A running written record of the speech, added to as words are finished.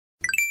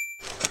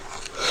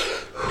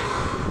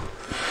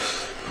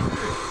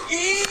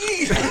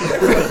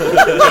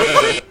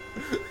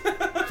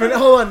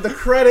Hold on, the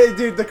credit,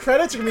 dude. The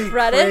credits are gonna be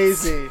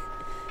Credits? crazy.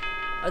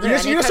 Are there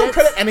any You just don't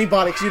credits? credit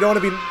anybody because you don't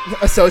want to be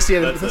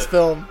associated with this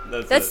film.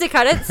 That's the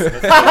credits? You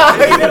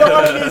don't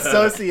want to be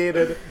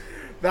associated.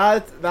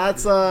 That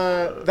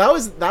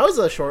was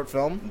a short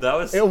film.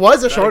 It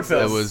was a short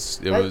film.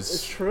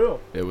 It's true.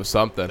 It was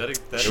something. That It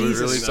was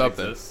really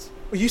something. exists.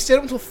 You stayed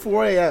up until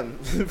 4 a.m.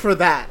 for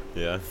that.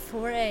 Yeah.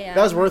 4 a.m.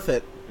 That was worth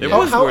it. It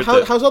was worth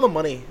it. How's all the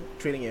money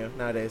treating you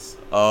nowadays?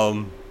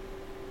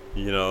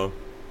 You know,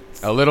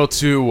 A little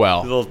too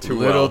well. a little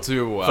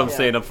too well. If I'm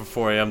staying up for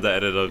 4 a.m. to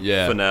edit a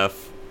FNAF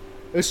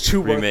It was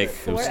too remake.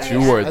 worth It was 4 too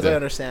a.m. worth As I it.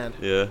 understand.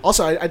 Yeah.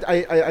 Also,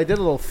 I did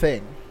a little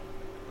thing.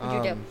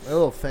 What'd you do? A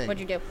little thing. What'd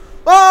you do?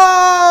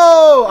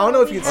 Oh! I don't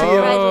know if you can see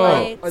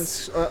Red it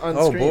lights. on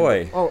Oh, screen.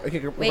 boy. Oh, okay.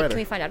 Wait, can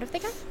we find out if they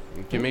can?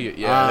 You can make it.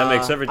 That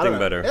makes I everything don't know.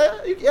 better.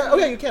 Yeah,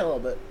 you can a little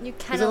bit. You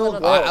can There's a little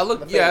glow bit. I in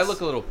look. the Yeah, I face.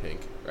 look a little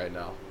pink right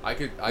now. I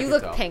could You could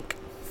look tell. pink.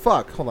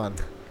 Fuck, hold on.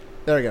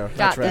 There we go. Got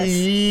That's right.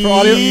 this. For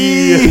audio,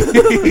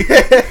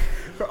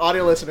 for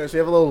audio listeners, we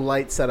have a little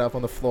light set up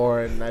on the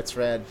floor, and that's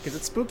red because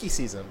it's spooky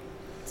season.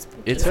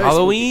 It's very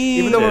Halloween.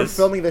 Even though It we're is.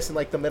 filming this in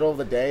like the middle of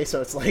the day,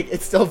 so it's like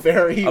it's still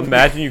very.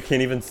 Imagine you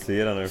can't even see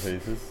it on our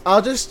faces.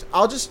 I'll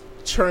just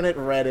turn it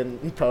red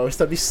in post.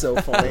 That'd be so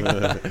funny.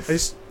 I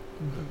just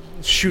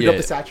shoot up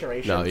the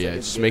saturation. No, so yeah,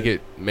 it's just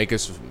good.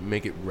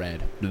 make it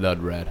red, blood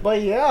red.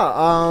 But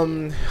yeah,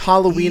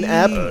 Halloween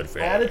ep. Blood I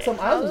added some.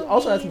 I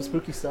also added some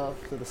spooky stuff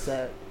to the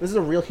set. This is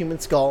a real human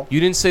skull. You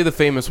didn't say the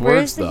famous Where's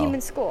words the though.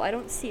 human skull? I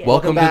don't see it.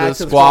 Welcome to back the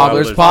to the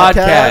Squabblers Squabblers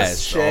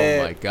podcast. Shit.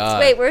 Oh my god.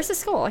 Wait, where's the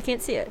skull? I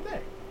can't see it.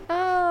 There.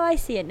 Oh, I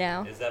see it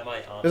now. Is that my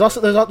aunt? There's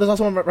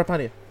also one right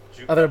behind you.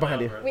 Other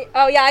behind you. Wait,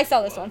 oh yeah, I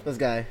saw this one. This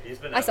guy.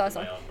 I saw this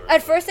one.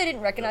 At first, I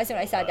didn't recognize it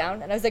when I sat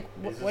down, and I was like,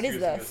 "What is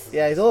this?"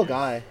 Yeah, he's a little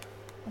guy.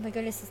 Oh my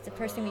goodness, it's the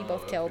person we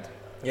both killed.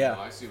 Yeah.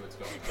 I see what's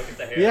going. Look at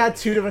the hair. We had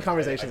two different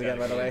conversations again,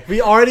 by the way. We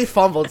already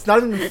fumbled. It's not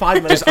even been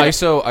 5 minutes. Just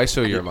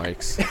ISO your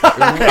mics.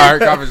 Our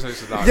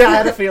conversation's not. Yeah, I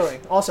had a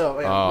feeling. Also,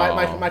 yeah,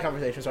 Oh. my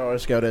conversations are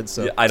always goaded,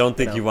 so. Yeah, I don't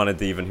think know. you wanted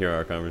to even hear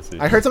our conversation.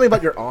 I heard something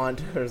about your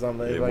aunt or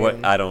something. Yeah,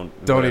 what? I don't.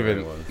 Don't whatever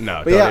even. it was.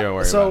 No, But don't yeah, even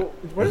worry so about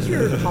what is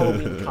your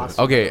Halloween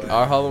costume? it. Okay, by the way?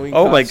 our Halloween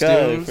Oh my God,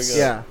 I costumes forgot.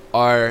 Yeah.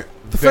 are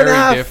The very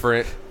FNAF.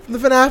 different. From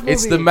the FNAF movie.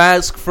 It's the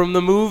mask from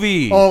the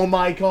movie. Oh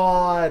my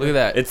god. Look at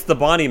that. It's the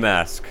Bonnie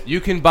mask.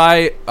 You can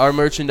buy our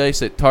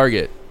merchandise at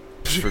Target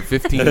for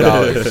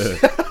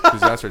 $15. Because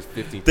that's where it's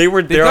 15.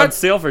 They're got- on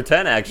sale for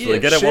 10 actually. Yeah,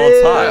 Get it while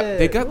it's hot. shit.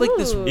 They got like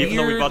this Ooh. weird Even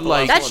though we bought the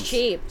like. last That's ones.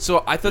 cheap.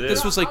 So I thought this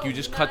Yeah. was like you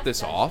just cut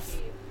this off.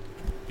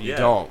 You Yeah.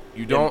 don't.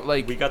 You don't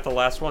like. We got the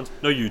last ones.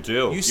 No, you do.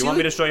 You You, see want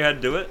me the- to show you how to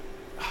do it?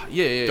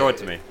 Yeah. Throw it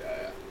to me.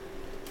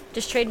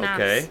 Just trade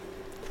masks. Okay.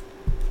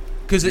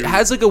 Because it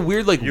has like a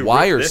weird like You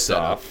wire rip this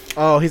setup. off.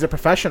 Oh, he's a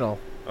professional.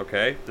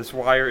 Okay. This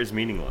wire is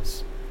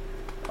meaningless.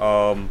 See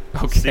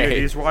Okay.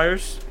 these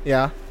wires?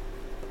 Yeah.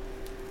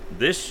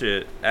 This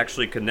shit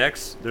actually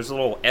connects. There's a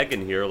little egg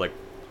in here. Like,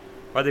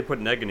 why'd they put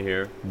an egg in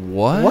here?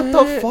 What? What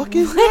the fuck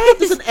is that?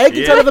 There's an egg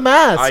inside Yeah. of the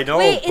mask. I know,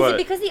 Wait, is but it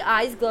because the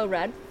eyes glow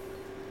red?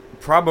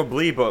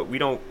 probably, but we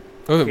don't.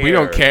 Oh, we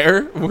don't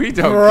care. We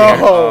don't Bro. care.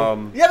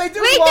 Yeah, they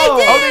do Wait, glow.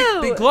 they do! Oh,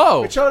 they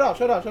glow. Wait, show it off.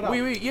 Show it off. Show it off.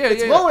 Wait, yeah,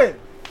 It's yeah. glowing.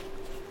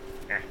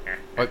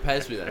 Wait,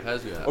 pass me that.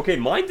 Pass me that. Okay,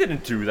 mine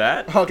didn't do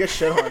that. Oh, get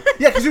shit on.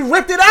 Yeah, because you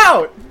ripped it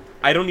out.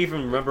 I don't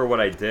even remember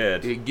what I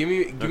did. Yeah, give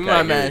me Okay, my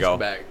here you mask go.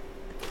 back.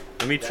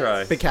 Let me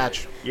try. Big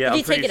catch. Yeah, Did I'm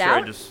you pretty take it sure I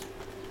out? just.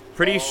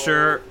 Pretty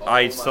sure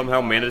I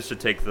somehow managed to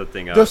take the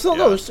thing out. There's still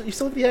yeah. no. You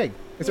still have the egg.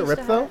 Is it You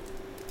ripped still though? have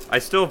I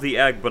still have the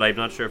egg, but I'm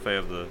not sure if I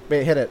have the.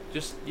 Wait, hit it.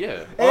 Just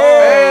yeah.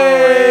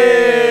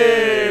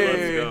 Hey!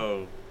 Let's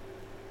go.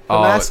 The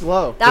Oh, mask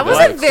glow. That The was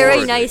black a very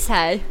sword. nice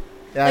head.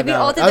 Yeah, Like, we I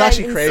know. all did That was that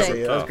actually in crazy. sync.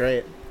 That was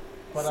great.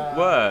 But,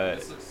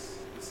 What?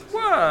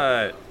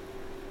 What?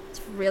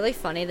 It's really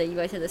funny that you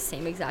guys had the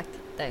same exact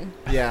thing.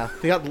 Yeah,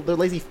 they're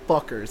lazy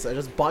fuckers. I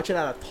just bought it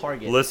out of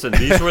Target. Listen,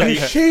 these were They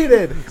the.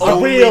 cheated.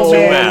 Only real two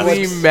man masks.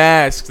 only looks-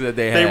 masks that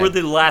they had. They were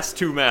the last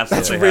two masks.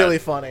 That's that they really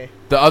had. funny.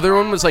 The other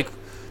one was like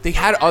they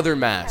had other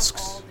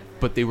masks,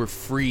 but they were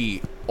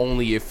free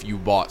only if you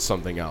bought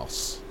something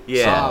else.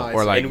 Yeah. So,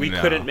 or like and we no.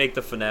 couldn't make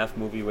the FNAF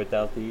movie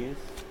without these.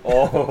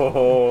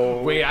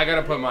 Oh. Wait, I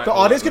gotta put mine. The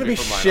audio's gonna be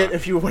shit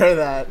if you wear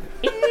that.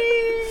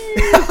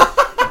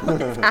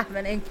 What's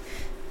happening?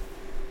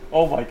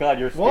 Oh my God,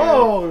 you're scared.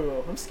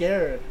 Whoa, I'm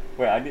scared.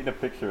 Wait, I need a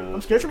picture of this.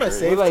 I'm scared for my Great.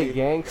 safety.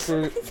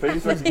 gangster.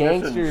 Face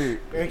recognition. Here,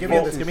 give me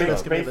this. Give me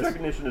this. Give me Face this.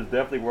 recognition is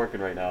definitely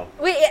working right now.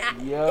 Wait,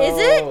 is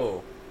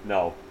it?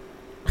 No.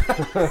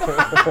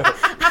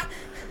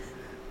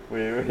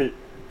 wait.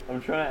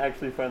 I'm trying to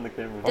actually find the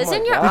camera.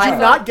 Doesn't your Did you iPhone?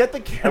 not get the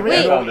camera?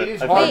 Wait, I found it.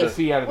 It's I hard found to it.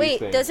 see out of these Wait,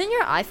 things. doesn't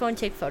your iPhone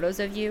take photos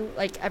of you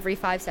like every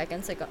 5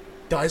 seconds? Like,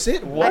 Does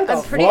it? What I'm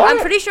the pretty. fuck? I'm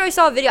pretty sure I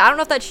saw a video. I don't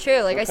know if that's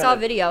true. Like, I saw a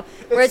video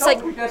where it's like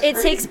so- that's it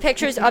crazy. takes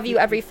pictures of you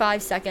every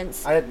 5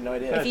 seconds. I had no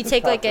idea. If you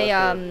take like a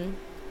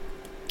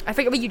I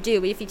forget what you do,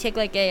 but if you take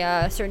like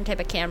a certain type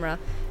of camera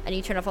and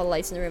you turn off all the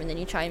lights in the room and then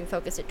you try and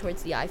focus it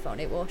towards the iPhone,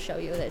 it will show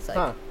you that it's like.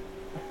 Huh.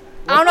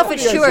 I don't know if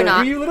it's true or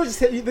not. You literally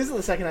just hit. This is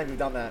the second time you've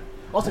done that.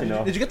 Also,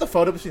 did you get the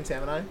photo between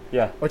Sam and I?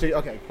 Yeah. Okay.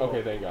 Cool.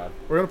 Okay, thank God.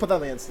 We're gonna put that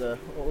on the Insta.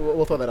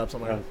 We'll throw that up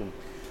somewhere.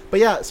 But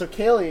yeah, so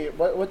Kaylee,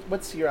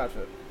 what's your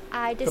outfit?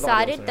 I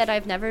decided that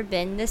I've never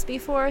been this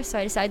before, so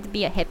I decided to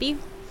be a hippie.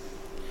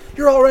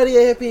 You're already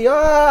a hippie.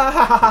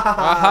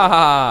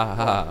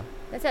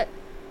 That's it.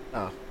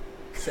 Oh,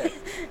 sick.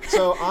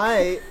 So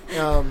I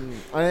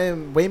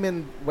am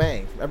Wayman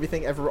Wang from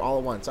Everything Ever All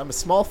at Once. I'm a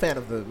small fan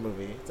of the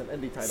movie. It's an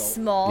indie title.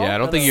 Small. Yeah, I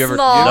don't think you ever.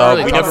 Small. No,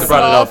 really we talked never about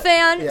brought it Small up.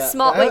 fan. Yeah,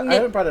 Small. I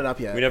haven't brought it up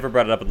yet. We never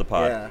brought it up in the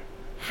pod. Yeah.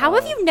 How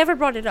have you never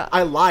brought it up?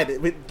 I lied.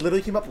 It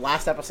literally came up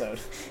last episode.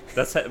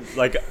 That's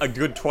like a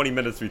good 20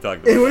 minutes we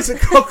talked about. It was a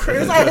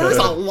crazy. It was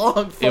a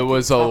long. It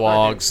was a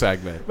long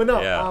segment. But no,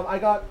 Yeah. I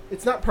got.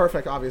 It's not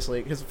perfect,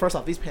 obviously, because first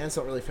off, these pants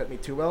don't really fit me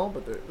too well,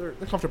 but they're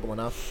comfortable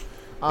enough.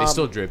 They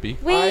still drippy.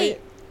 Wait.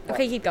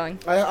 Okay, keep going.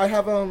 I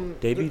have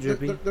Davey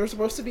drippy. There's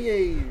supposed to be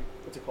a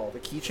what's it called? A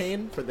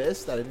keychain for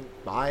this that I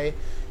didn't buy,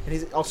 and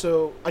he's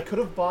also I could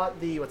have bought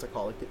the what's it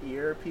called, like the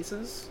ear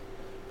pieces,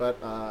 but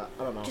I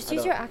don't know. Just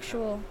use your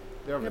actual.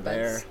 They're over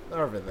there.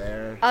 They're over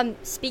there.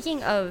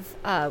 Speaking of,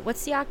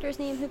 what's the actor's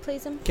name who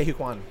plays him? Ke Huy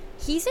Quan.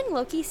 He's in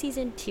Loki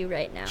season 2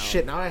 right now.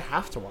 Shit, now I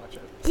have to watch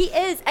it. He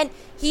is, and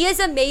he is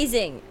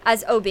amazing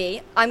as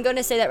Obi. I'm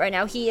gonna say that right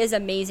now. He is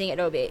amazing at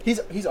Obi. He's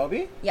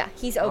Obi? Yeah,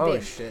 he's Obi. Oh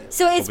shit.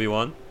 So it's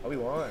Obi-Wan?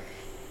 Obi-Wan.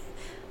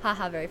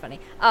 haha, very funny.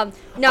 Oh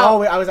No.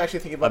 wait, I was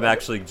actually thinking about. I'm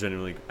actually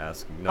genuinely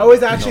asking. No, I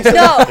was actually. No.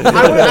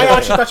 I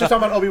actually thought you were talking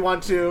about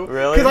Obi-Wan too.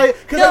 Really?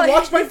 Because No, I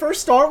watched my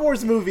first Star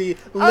Wars movie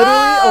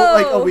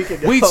literally like a week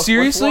ago. Wait,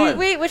 seriously? one?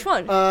 Wait, which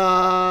one?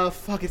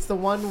 Fuck, it's the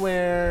one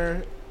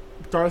where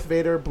Darth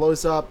Vader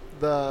blows up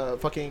the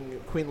fucking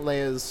Queen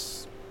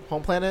Leia's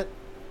home planet,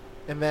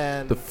 and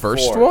then The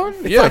first 4. one?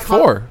 It's Yeah, like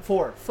 4.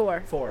 4.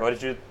 What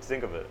did you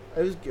think of it?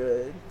 It was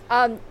good.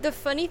 The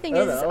funny thing I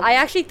is, don't know. I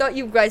actually thought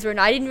you guys were.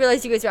 I didn't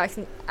realize you guys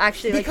were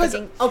actually like Because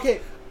thinking.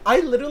 okay, I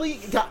literally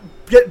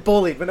get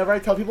bullied whenever I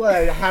tell people that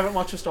I haven't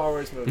watched a Star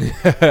Wars movie.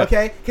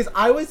 Okay, because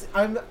I was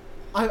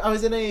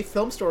in a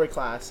film story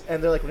class,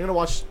 and they're like, "We're gonna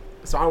watch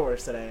Star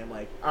Wars today." I'm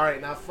like, "All right,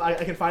 now I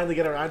can finally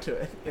get around to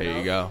it." There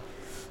you go.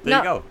 There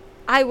you go.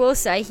 I will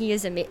say he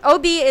is amazing.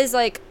 Obi is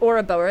like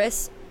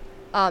Ouroboros.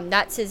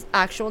 That's his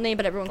actual name,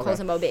 but everyone calls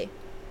him Obi.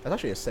 That's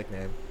actually a sick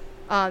name.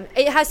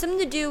 It has something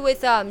to do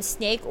with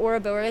snake.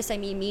 Ouroboros. I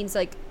mean, means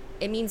like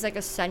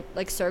a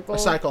circle. A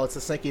cycle. It's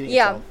a snake eating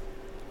Yeah. itself.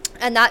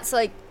 And that's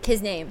like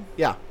his name.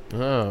 Yeah.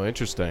 Oh,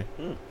 interesting.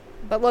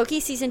 But Loki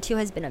season 2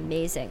 has been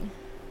amazing.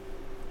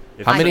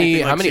 How many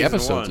season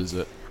episodes 1. is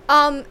it?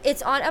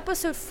 It's on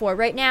episode 4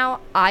 right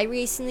now. I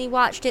recently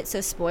watched it, so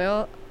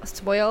spoiler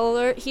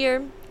alert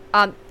here.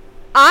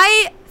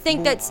 I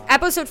think that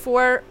episode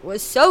 4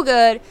 was so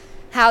good.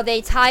 How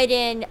they tied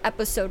in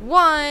episode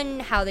 1,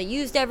 how they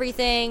used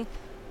everything,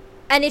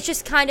 and it's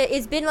just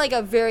it's been like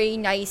a very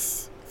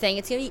nice thing.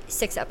 It's gonna be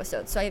 6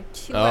 episodes, so I have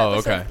 2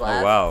 episodes left.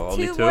 Oh, wow.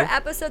 Only 2 2? more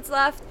episodes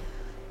left.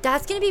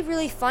 That's gonna be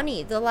really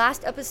funny. The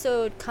last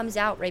episode comes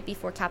out right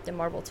before Captain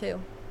Marvel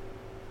 2.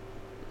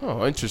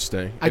 Oh,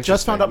 interesting. I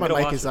just found out my I'm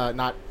gonna mic is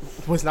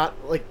was not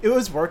like it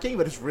was working,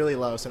 but it's really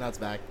low. So now it's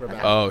back. We're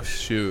back. Oh,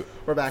 shoot.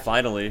 We're back.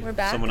 Finally, We're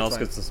back. someone else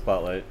That's gets the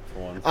spotlight for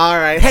once. All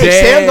right. Hey,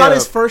 Sam got Damn.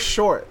 his first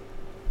short.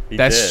 He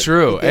That's did.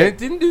 true. He did. And it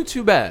didn't do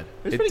too bad.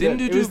 It, It pretty didn't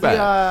good. do It too was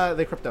bad.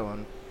 the crypto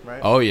one,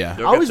 right? Oh, yeah.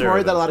 They'll I get was there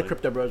worried that a lot of eventually.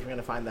 crypto bros were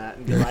gonna find that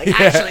and be like,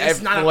 actually,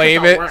 it's not how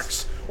Blame crypto it.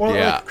 works. Or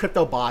Yeah. like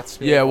crypto bots.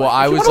 being Yeah, well, like,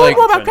 I "If you was wanna like-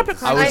 know more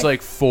about I I was I-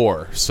 like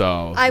 4,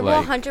 so. I will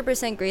like,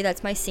 100% agree.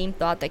 That's my same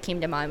thought that came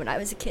to mind when I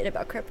was a kid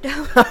about crypto.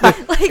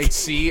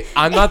 See,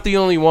 I'm not the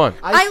only one.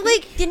 I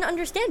didn't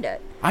understand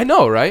it. I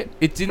know, right?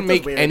 It didn't Crypto's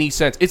make weird. any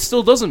sense. It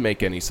still doesn't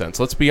make any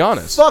sense. Let's be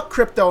honest. fuck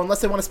crypto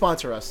unless they want to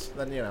sponsor us.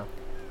 Then you know.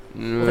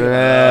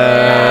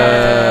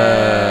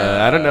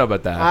 I don't know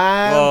about that.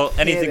 Well,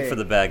 anything for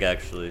the bag,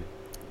 actually.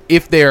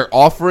 If they're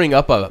offering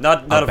up a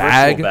Not a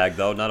bag, virtual bag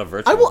though. Not a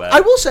virtual bag. I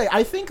will say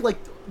I think like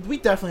we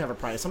definitely have a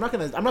price. I'm not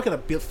gonna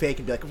be fake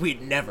and be like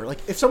we'd never like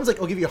if someone's like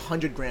I'll give you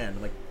 $100,000.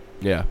 I'm like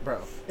yeah. bro.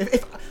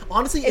 If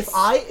honestly if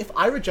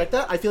I reject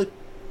that I feel like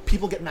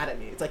people get mad at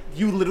me. It's like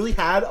you literally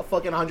had a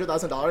fucking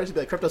 $100,000. You'd be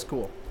like crypto's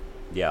cool.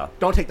 Yeah.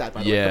 Don't take that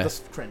by the way. Yeah.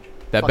 Crypto's cringe.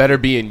 That Fuck better you.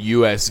 be in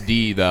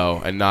USD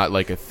though, and not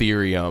like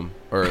Ethereum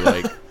or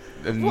like.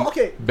 Well,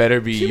 okay. Better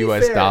be To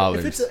US fair,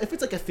 dollars. If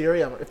it's like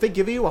Ethereum, if they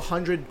give you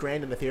 $100,000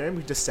 in Ethereum,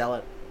 you just sell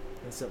it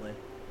instantly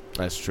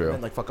That's true.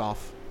 and like fuck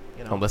off.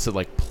 You know. Unless it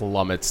like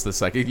plummets the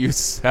second you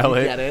sell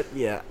You it. get it?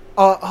 Yeah.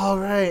 Oh, all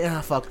right. Yeah,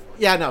 fuck.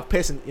 Yeah, no.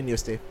 Pace in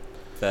USD.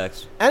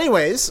 Facts.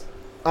 Anyways,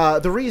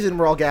 the reason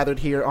we're all gathered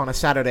here on a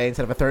Saturday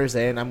instead of a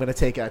Thursday, and I'm gonna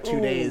take 2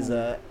 days.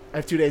 I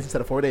have 2 days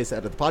instead of 4 days to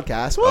edit the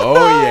podcast. Oh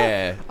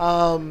yeah.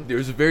 Um, There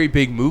was a very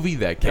big movie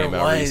that came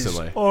out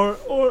recently.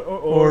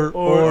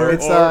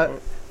 It's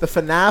the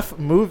FNAF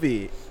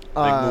movie.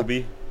 Big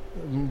movie.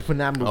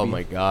 FNAF movie. Oh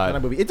my god.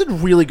 FNAF movie. It did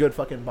really good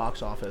fucking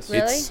box office.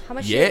 Really? It's, How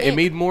much yeah, did it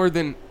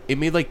it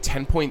made like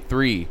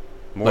 10.3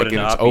 More like than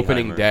in its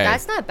opening Oppenheimer. day.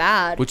 That's not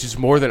bad. Which is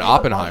more than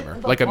Oppenheimer.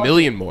 the Like a budget-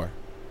 million more.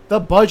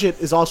 The budget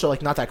is also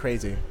like not that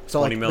crazy. So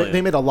 20 like million.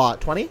 they made a lot.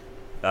 20?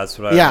 That's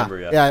what I Yeah.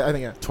 remember. Yeah, I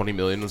think yeah. 20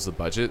 million was the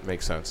budget.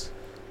 Makes sense.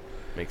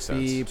 Makes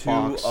sense. The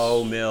box.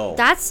 2.0 mil.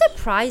 That's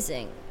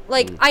surprising.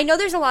 Like, I know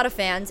there's a lot of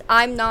fans.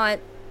 I'm not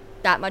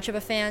that much of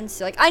a fan.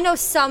 So, like, I know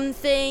some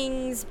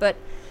things, but,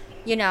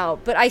 you know,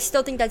 but I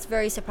still think that's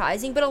very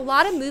surprising. But a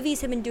lot of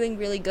movies have been doing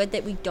really good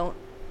that we don't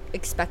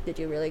expect to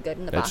do really good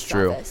in the That's box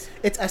true. office.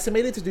 It's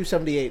estimated to do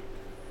 78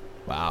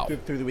 Wow.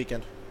 through the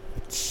weekend.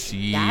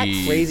 Jeez.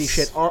 That's Crazy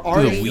shit. Through the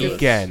crazy.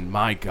 weekend.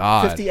 My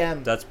God.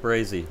 50M. That's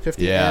crazy. 50M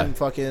Yeah.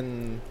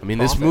 fucking. I mean,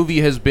 this profit.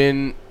 movie has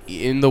been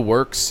in the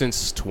works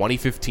since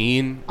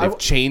 2015. They've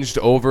changed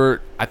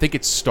over. I think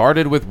it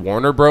started with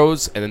Warner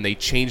Bros. And then they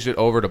changed it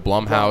over to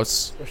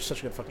Blumhouse. That's such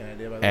a good fucking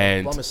idea, by the way.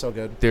 And Blum is so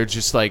good. they're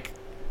just like,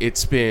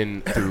 it's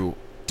been through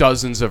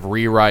dozens of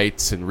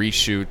rewrites and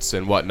reshoots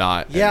and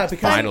whatnot. Yeah, and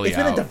because finally it's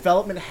been in out.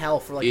 development hell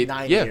for like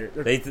 9 years.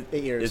 Or They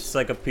 8 years. It's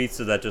like a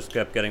pizza that just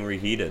kept getting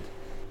reheated.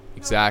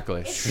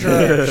 Exactly.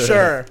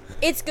 Sure.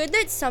 It's good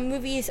that some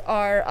movies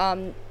are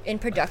in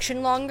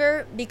production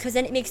longer because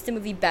then it makes the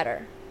movie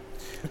better.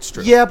 It's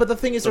true. Yeah, but the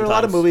thing is, there are a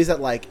lot of Sometimes. movies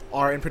that like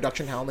are in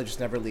production hell and they just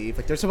never leave.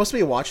 Like, there's supposed to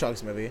be a Watch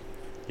Dogs movie.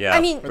 Yeah.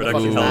 I mean-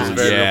 production Ooh, hell is a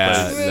very yeah.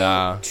 real place. True,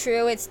 Nah.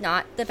 true, it's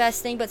not the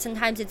best thing, but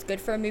sometimes it's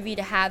good for a movie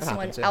to have That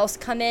someone happens, yeah. else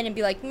come in and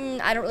be like,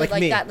 I don't really Like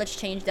like me. that, let's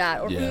change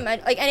that. Or, Yeah.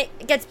 and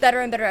it gets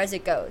better and better as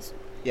it goes.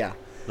 Yeah.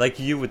 Like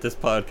you with this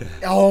podcast.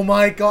 Oh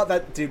my god,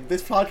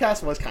 this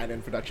podcast was kind of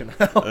in production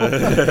hell.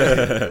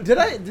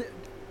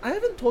 I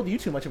haven't told you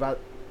too much about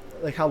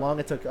like how long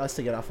it took us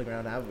to get off the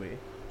ground, have we?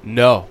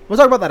 No. We'll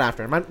talk about that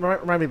after. Remind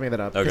me to bring that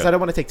up because Okay. I don't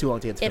want to take too long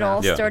to get to It FNAF.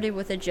 all Yeah. started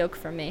with a joke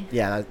from me.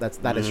 Yeah,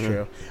 that is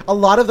true. A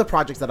lot of the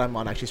projects that I'm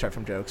on actually start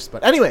from jokes.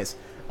 But anyways,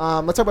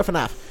 let's talk about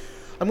FNAF.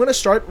 I'm going to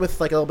start with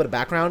like a little bit of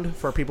background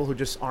for people who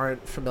just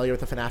aren't familiar with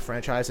the FNAF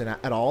franchise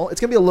at all.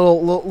 It's going to be a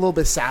little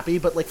bit sappy,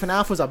 but like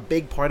FNAF was a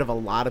big part of a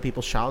lot of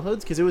people's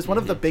childhoods because it was one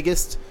of the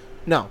biggest.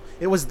 No,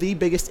 it was the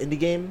biggest indie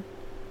game.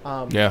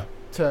 Yeah.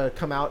 To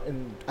come out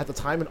at the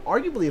time and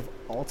arguably of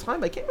all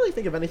time. I can't really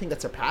think of anything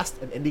that surpassed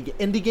an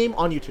indie game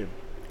on YouTube.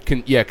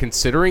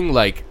 Considering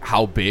like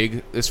how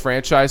big this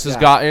franchise has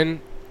Yeah.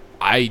 gotten,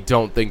 I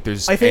don't think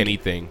there's I think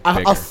anything A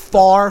bigger.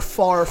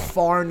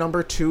 far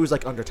number 2 is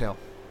like Undertale.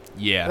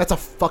 Yeah. That's a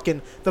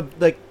fucking and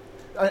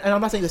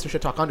I'm not saying this to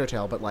shit talk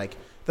Undertale, but like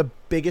the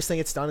biggest thing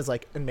it's done is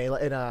like in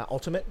Melee, in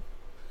Ultimate,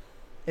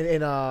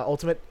 in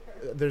Ultimate,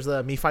 there's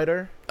the Mii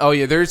Fighter. Oh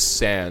yeah, there's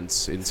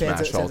Sans in Smash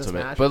Sans in Ultimate,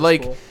 Smash, but which is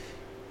like cool.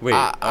 Wait.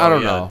 I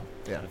don't know.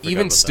 Yeah. forgot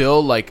Even about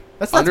still, like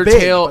That's not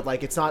Undertale, big, but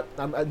like it's not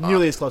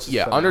nearly as close.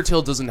 yeah, as FNAF.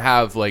 Undertale doesn't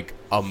have like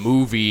a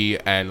movie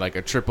and like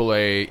a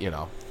AAA,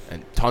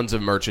 and tons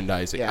of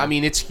merchandising. Yeah. I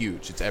mean, it's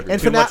huge. It's everywhere.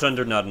 And Too FNAF much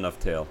under, not enough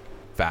tail.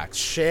 Facts.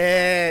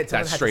 Shit.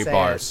 someone That's had to straight say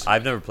bars. it.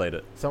 I've never played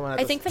it. Someone had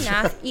I to think s-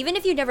 FNAF, even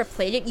if you never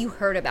played it, you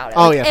heard about it.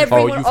 Oh, Like, yeah.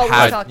 Everyone you've always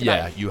had- talked yeah,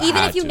 about it. you Even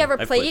had if you've to. never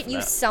I've played played it, you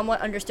FNAF.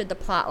 somewhat understood the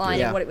plot line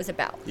Yeah. and what it was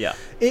about. Yeah.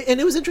 And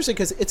it was interesting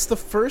because it's the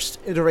first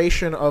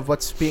iteration of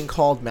what's being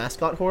called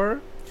mascot horror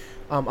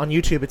on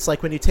YouTube. It's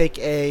like when you take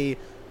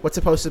what's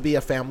supposed to be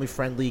a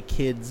family-friendly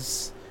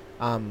kids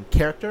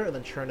character and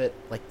then turn it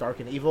like dark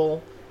and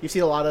evil. You see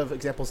a lot of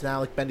examples now,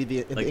 like Bendy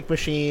the Like Ink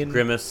Machine,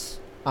 Grimace.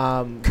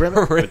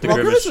 Grimace. With the Well,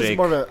 Grimace Grimace is shake.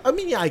 more of a. I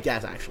mean, yeah, I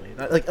guess actually.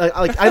 Like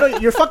I know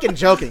you're fucking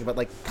joking, but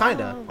like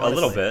kinda. A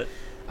little bit.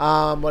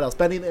 What else?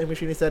 Bendy the Ink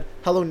Machine. He said,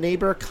 "Hello,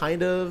 neighbor."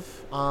 Kind of.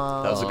 That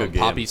was a good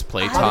game. Poppy's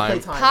Poppy Playtime.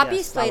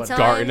 Poppy's that one. Playtime.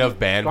 Garden of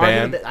Ban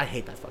Garden Ban. of I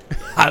hate that fucking game.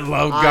 I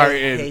love I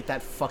Garden. hate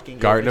that fucking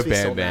game. Garden It of makes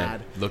me Ban so Ban.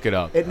 mad. Look it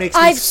up. It makes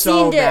me I've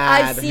so seen it.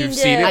 mad. I've seen You've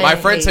seen it. I My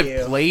friends hate have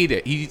you. played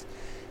it. He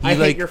I hate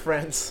like your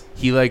friends.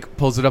 he like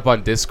pulls it up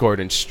on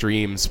Discord and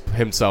streams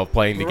himself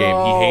playing the game.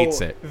 Bro, He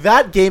hates it.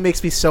 That game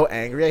makes me so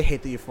angry. I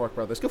hate the Euphoric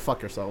Brothers. Go fuck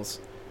yourselves.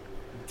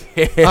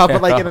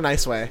 But like in a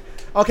nice way.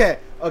 Okay.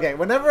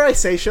 Whenever I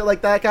say shit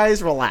like that,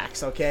 guys,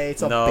 relax. Okay,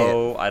 it's a bit.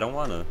 No, I don't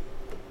wanna.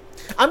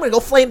 I'm gonna go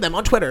flame them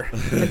on Twitter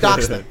and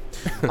dox them.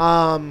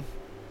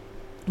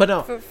 But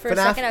no, For a FNAF,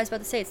 second, I was about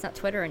to say it's not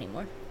Twitter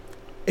anymore.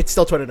 it's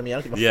still Twitter to me. I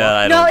don't give a Yeah, fuck.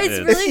 I No, don't. it's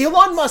it- really- If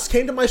Elon Musk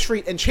came to my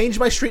street and changed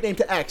my street name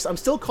to X, I'm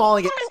still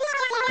calling it.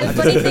 The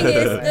funny thing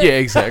is, that Yeah,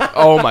 exactly.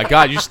 Oh my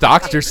God, you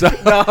stalked yourself.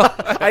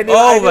 I knew,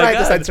 Oh I, knew my I had to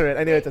God. censor it.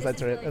 I knew I had to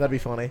censor it. That'd be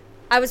funny.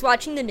 I was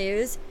watching the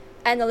news,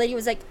 and the lady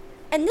was like,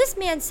 and this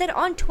man said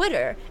on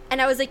Twitter,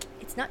 and I was like,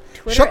 it's not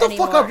Twitter Shut the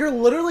anymore. fuck up! You're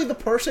literally the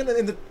person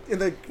in the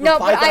No,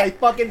 reply but that I- I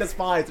fucking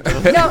despise. No,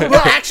 Well, no.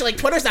 actually,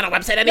 Twitter's not a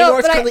website anymore.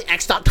 It's but I- currently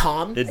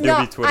x.com. It do No,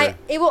 be Twitter.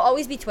 it will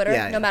always be Twitter,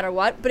 Yeah, no yeah. matter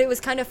what. But it was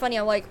kind of funny.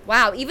 I'm like,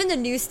 wow. Even the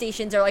news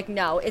stations are like,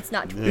 no, it's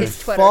not.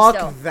 It's Twitter Fuck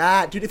still.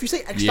 that, dude. If you say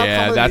x.com,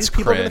 Yeah, on the that's news,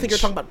 people are gonna think you're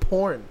cringe. talking about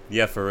porn.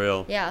 Yeah, for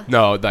real. Yeah.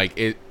 No, like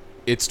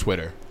it's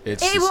Twitter.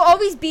 It's It just- will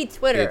always be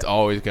Twitter. It's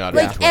always gotta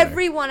like be Twitter.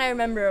 everyone I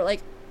remember, like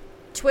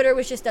Twitter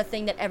was just a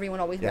thing that everyone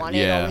always Yeah. wanted,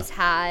 Yeah. always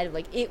had.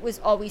 Like it was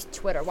always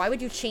Twitter. Why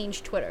would you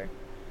change Twitter?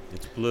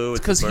 It's blue. It's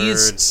because a he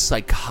is bird.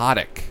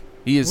 psychotic.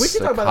 He is We can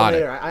talk psychotic. about that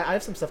later. I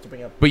have some stuff to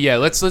bring up. But yeah,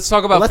 let's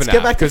talk about Let's FNAF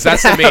get back to because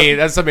that's the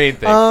FNAF. main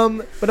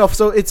thing. But no,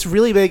 so it's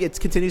really big. It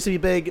continues to be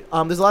big.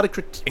 There's a lot of it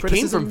criticisms.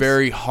 came from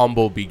very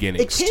humble It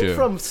beginnings came too.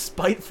 from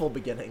spiteful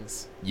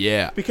beginnings.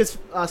 Yeah. Because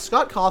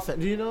Scott Cawthon,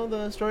 do you know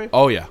the story?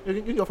 Oh yeah.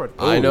 You can go for it.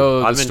 I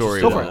know the I'm story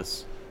interested of in that.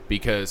 this.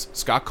 Because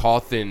Scott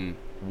Cawthon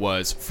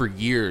was for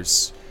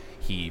years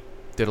he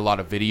did a lot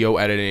of video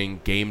editing,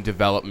 game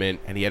development,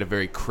 and he had a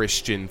very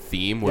Christian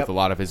theme with a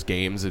lot of his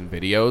games and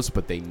videos,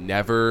 but they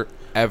never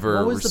ever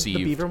What was received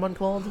the beaver one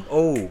called?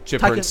 Oh,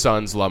 Chipper and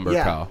Sons Lumber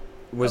Yeah. Co.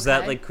 was Okay.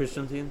 that like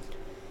Christian themed?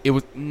 It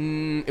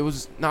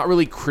was not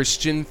really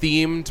Christian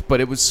themed,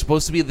 but it was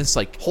supposed to be this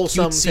like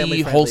Wholesome, cutesy,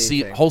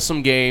 family-friendly thing.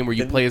 wholesome game where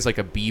you Didn't- play as like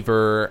a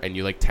beaver and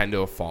you like tend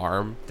to a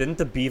farm. Didn't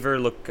the beaver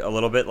look a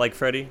little bit like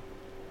Freddy?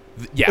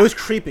 Yeah, It was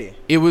creepy.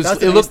 It was. That's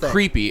the It biggest looked thing.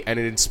 creepy, and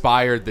it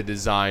inspired the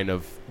design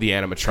of the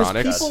 'Cause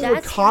animatronics. people That's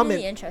would comment.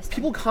 really interesting.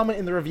 People comment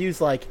in the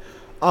reviews like,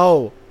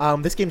 "Oh,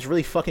 this game's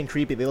really fucking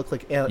creepy. They look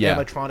like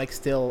animatronics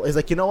still." Is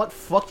like, you know what?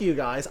 Fuck you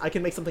guys. I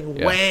can make something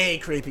Yeah. way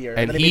creepier.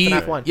 And then he, they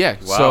made FNAF 1. yeah.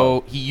 Wow.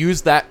 So he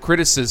used that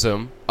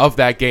criticism of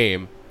that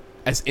game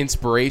as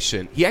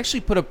inspiration. He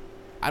actually put up.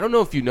 I don't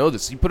know if you know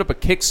this. He put up a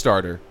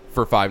Kickstarter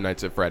for Five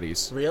Nights at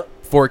Freddy's Real?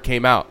 before it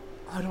came out.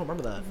 I don't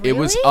remember that. It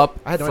was Really? up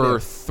I had no for idea.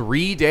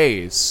 3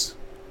 days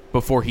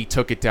before he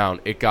took it down.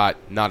 It got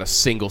not a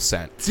single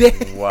cent.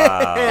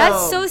 Wow.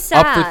 That's so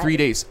sad. Up for 3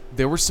 days.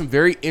 There were some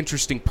very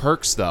interesting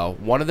perks, though.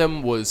 One of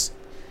them was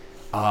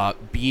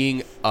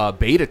being a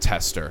beta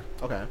tester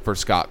Okay. for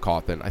Scott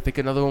Cawthon. I think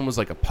another one was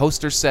like a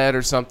poster set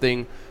or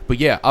something. But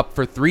yeah, up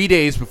for 3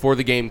 days before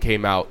the game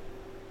came out,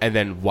 and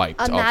then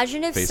wiped.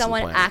 Imagine off if face of the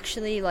someone planet.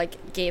 actually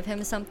like gave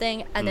him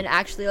something and then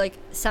actually like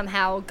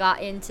somehow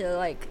got into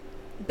like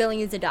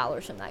billions of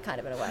dollars from that kind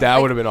of in a way. That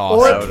Like, would have been Or awesome.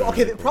 would've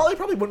okay, been they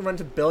probably wouldn't run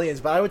to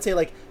billions, but I would say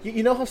like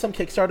you know how some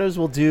Kickstarters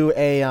will do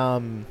a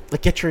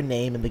like get your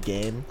name in the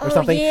game or Oh,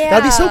 something.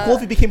 That'd be so yeah. cool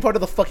if you became part of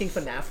the fucking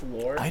FNAF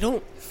lore. I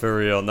don't. For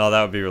real. No,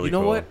 that would be really You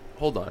know cool. what?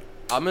 Hold on.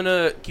 I'm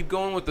gonna keep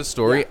going with the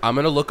story. I'm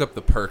gonna look up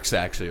the perks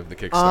actually of the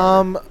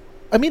Kickstarter.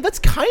 I mean, that's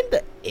kind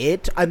of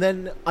it. And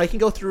then I can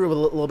go through a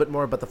little bit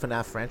more about the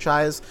FNAF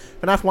franchise.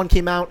 FNAF 1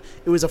 came out.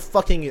 It was a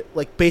fucking,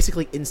 like,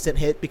 basically instant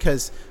hit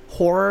because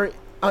horror,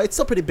 it's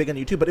still pretty big on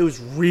YouTube, but it was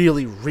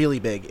really, really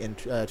big in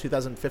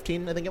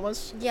 2015, I think it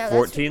was. Yeah,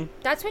 14?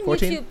 That's when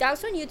 14? YouTube.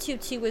 That's when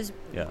YouTube too was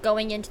Yeah.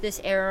 going into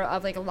this era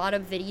of like a lot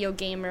of video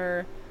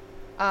gamer.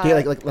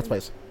 Yeah, like Let's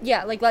Plays.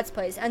 Yeah, like Let's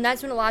Plays, and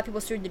that's when a lot of people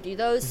started to do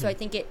those. Mm-hmm. So I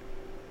think it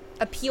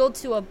appealed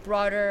to a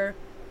broader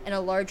and a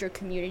larger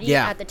community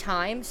Yeah. at the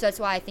time. So that's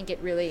why I think it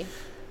really.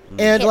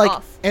 And hit like,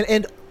 off.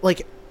 and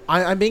like,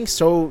 I'm being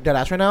so dead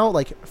ass right now.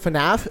 Like,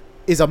 FNAF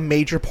is a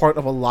major part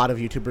of a lot of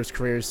YouTubers'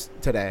 careers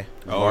today.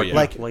 Oh, yeah.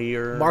 Like,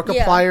 Player.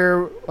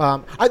 Markiplier,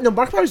 I know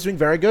Markiplier is doing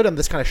very good, and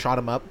this kind of shot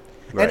him up.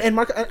 Right.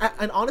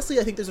 And honestly,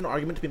 I think there's an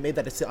argument to be made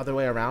that it's the other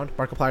way around.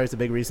 Markiplier is the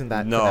big reason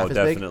that No, FNAF is big.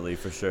 definitely,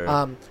 for sure.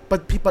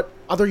 But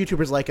other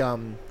YouTubers like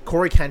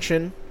Corey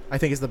Kenshin, I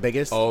think is the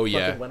biggest. Oh,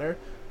 yeah. fucking winner,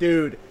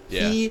 dude.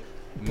 Yeah. He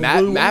Matt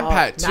blew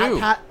Pat, up. too. Matt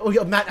Pat. Oh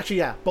yeah, Matt. Actually,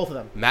 yeah, both of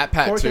them. Matt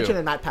Pat Corey too. Kenshin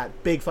and Matt Pat,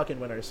 big fucking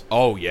winners.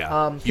 Oh yeah,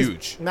 'Cause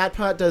huge. Matt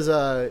Pat does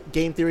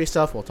game theory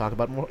stuff. We'll talk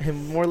about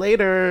him more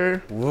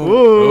later. Whoa.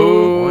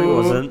 Woo. Why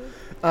wasn't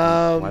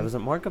Um, Why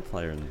wasn't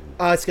Markiplier in?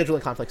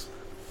 scheduling conflicts.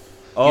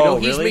 Oh, You know,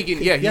 he's really? making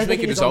he's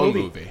making his own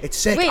movie. It's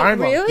sick. Wait, Iron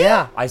Man. really?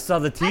 Yeah. I saw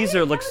the teaser.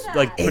 know Looks that.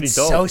 like pretty It's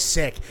dope. so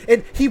sick.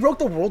 And he broke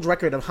the world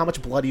record of how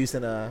much blood used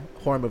in a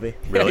horror movie.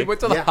 Really? He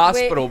went to the Yeah.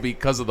 hospital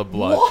because of the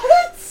blood.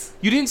 What?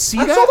 You didn't see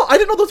I, that? saw I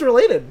didn't know those were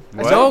related. I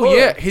What? saw No, the photo.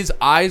 yeah, his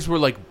eyes were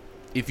like.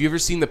 If you ever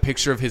seen the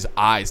picture of his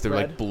eyes, they were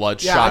Red? like Yeah, I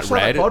bloodshot saw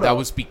that red. photo. That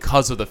was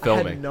because of the I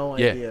filming. had no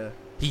Yeah. idea.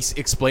 He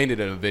explained it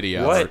in a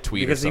video or What?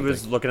 tweet Because or he something.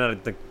 was looking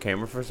at the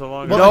camera for so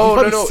long. Well, no, he no,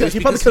 probably no. said- It's he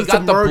probably because he said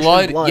got the submerged in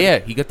blood. blood. Yeah,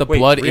 he got the Wait,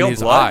 blood in real his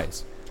blood?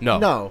 eyes. No.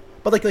 No,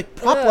 but like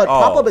prop Ugh. blood.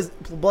 Prop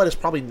Oh. blood is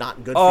probably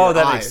not good. Oh, for your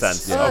that eyes. makes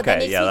sense. Oh, Okay, that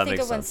makes yeah, me that think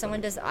makes of when sense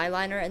someone then. does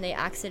eyeliner and they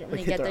accidentally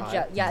Like, hit get the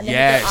their eye. yeah, and then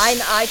Yes.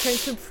 their eye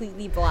turns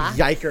completely black.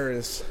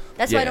 Yikers!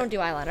 That's why I Yeah. don't do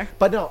eyeliner.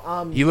 But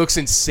no, He looks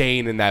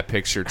insane in that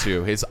picture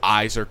too. His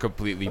eyes are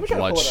completely Let me try to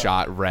pull it up.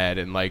 bloodshot red,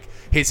 and like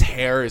his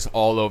hair is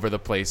all over the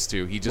place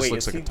too. He just Wait,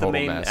 looks is like he a total the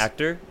main mess.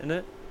 actor in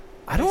it?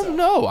 I don't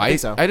know. I think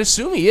so. I'd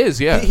assume he is.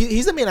 Yeah.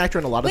 he's the main actor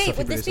in a lot of Wait, stuff.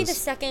 would he this be the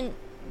produces. second?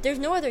 There's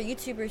no other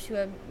YouTubers who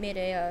have made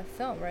a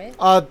film, right?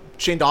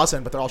 Shane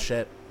Dawson, but they're all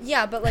shit.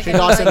 Yeah, but like Shane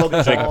Dawson, like,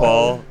 Logan Jake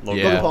Paul. Yeah.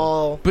 Logan Logan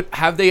Paul. But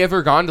have they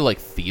ever gone to like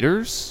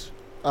theaters?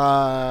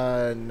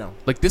 No.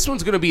 Like this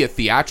one's gonna be a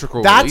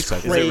theatrical That's release. I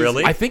think. crazy. Is it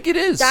really? I think it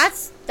is.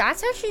 that's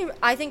actually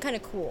I think kind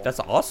of cool. That's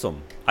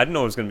awesome. I didn't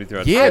know it was gonna be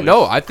throughout. yeah. the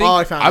No, I think Oh,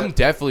 I found I'm it.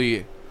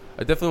 definitely.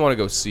 I definitely want to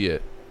go see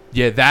it.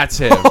 Yeah, that's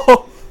him.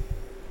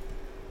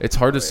 It's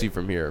hard to see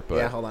from here, but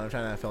Yeah, hold on. I'm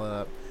trying to fill it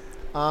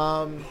up.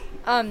 um,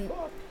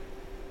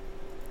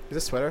 Is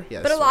this Twitter?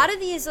 Yeah. but a lot of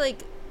these like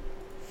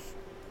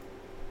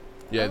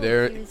yeah, oh,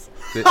 there. he's-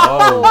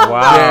 Oh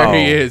wow! There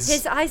he is.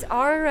 his eyes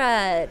are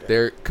red.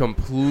 They're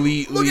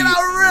completely Look at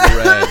how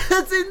red.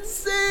 That's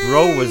insane.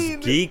 Bro was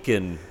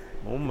geeking.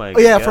 Oh my Oh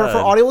yeah, god. for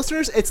audio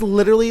listeners, it's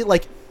literally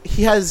like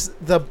he has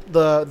the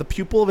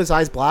pupil of his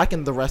eyes black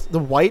and the rest the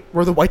white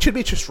where the white should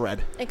be just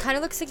red, It kind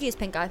of looks like he has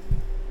pink eye.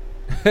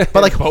 but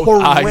like Both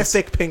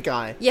horrific eyes. pink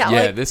eye. Yeah,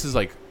 Yeah, like, this is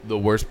like the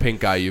worst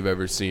pink eye you've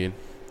ever seen.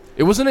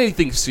 It wasn't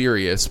anything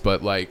serious,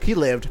 but like He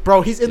lived,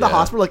 bro. He's in the Yeah.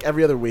 hospital like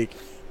every other week.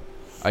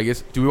 I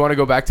guess. Do we want to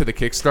go back to the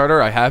Kickstarter?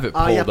 I have it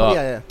pulled Yeah, up.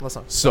 yeah.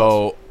 Listen.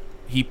 So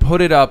he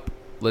put it up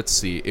let's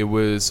see. It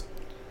was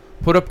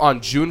put up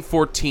on June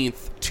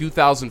 14th,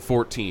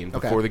 2014,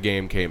 before the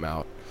game came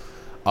out.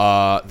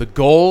 The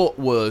goal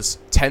was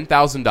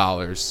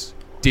 $10,000.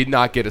 Did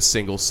not get a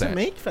single cent. To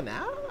make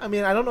FNAF? I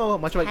mean, I don't know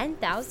much about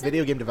 10,000?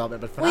 video game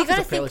development, but Well, FNAF is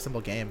a fairly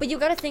simple game. But you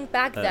gotta think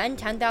back then,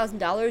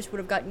 $10,000 would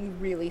have gotten you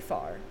really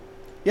far.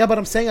 Yeah, but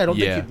I'm saying I don't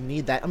Yeah. think you'd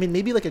need that. I mean,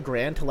 maybe like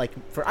 $1,000 to like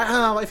for I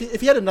don't know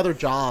if you had another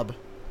job.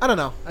 I don't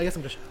know. I guess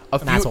I'm just A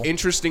an few asshole.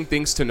 interesting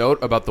things to note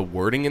about the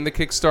wording in the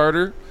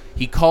Kickstarter.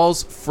 He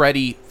calls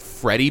Freddy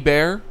Freddy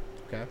Bear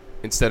Okay.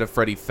 instead of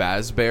Freddy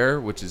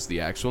Fazbear, which is the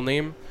actual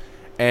name.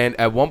 And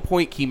at one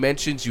point, he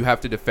mentions you have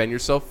to defend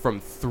yourself from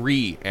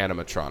 3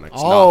 animatronics,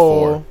 not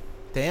 4.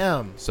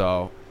 Damn.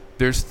 So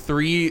there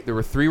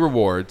were 3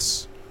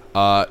 rewards.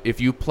 If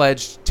you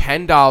pledged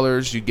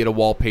 $10, you'd get a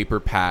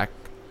wallpaper pack,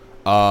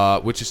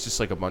 which is just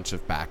like a bunch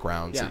of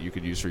backgrounds that you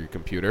could use for your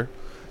computer.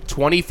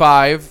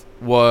 25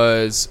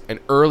 was an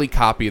early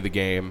copy of the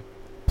game,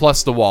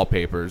 plus the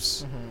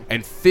wallpapers.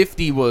 And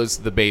 50 was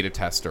the beta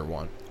tester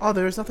one. Oh,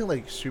 there's nothing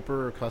like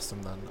super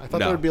custom then. I thought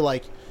No. there would be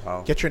like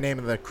Wow. get your name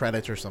in the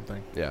credits or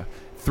something. Yeah.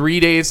 3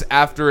 days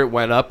after it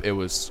went up, it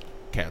was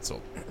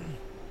canceled.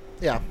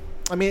 Yeah.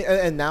 I mean,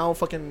 and now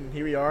fucking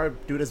here we are.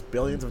 Dude has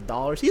billions of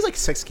dollars. He's like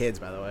 6 kids,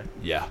 by the way.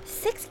 Yeah.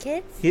 6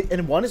 kids?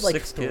 And one is like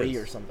 6 3 kids.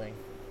 or something.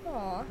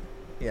 Aw.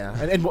 Yeah.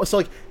 And so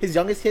like his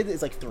youngest kid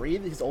is like 3.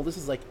 His oldest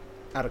is like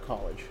out of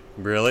college.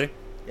 Really?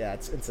 Yeah,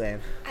 it's insane.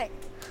 I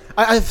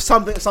I have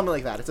something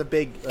like that. It's a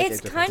big. Like,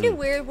 It's age kind difference. of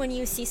weird when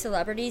you see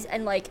celebrities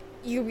and like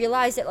you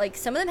realize that like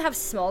some of them have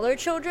smaller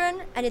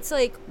children, and it's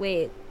like,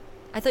 wait,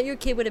 I thought your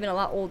kid would have been a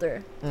lot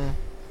older.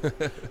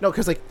 No,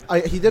 because like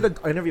he did an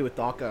interview with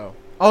Dawko.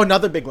 Oh,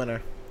 another big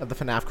winner of the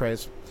FNAF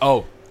craze.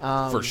 Oh,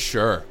 for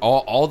sure.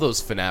 All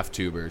those FNAF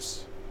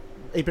tubers.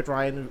 8-Bit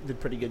Ryan did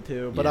pretty good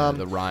too. But Yeah,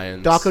 the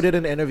Ryans. Dawko did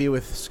an interview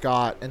with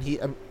Scott, and he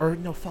or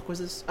no, fuck was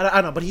this? I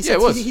don't know, but he said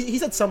it was. he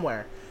said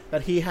somewhere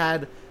that he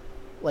had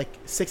like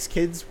 6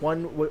 kids.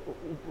 One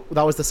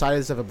that was the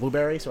size of a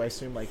blueberry, so I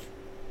assume like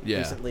Yeah.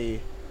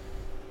 recently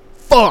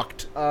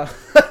fucked.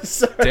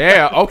 Sorry.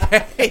 Damn.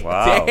 Okay.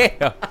 Wow.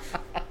 Damn.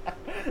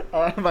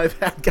 My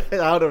bad guy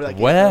out over that.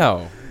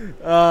 Wow.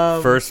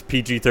 First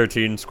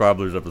PG-13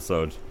 Squabblers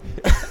episode.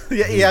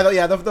 Yeah.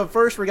 The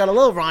first we got a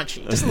little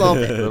raunchy, just a little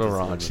bit. A little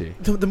raunchy.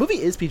 The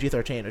movie is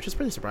PG-13, which is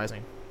pretty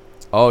surprising.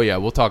 Oh yeah,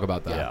 we'll talk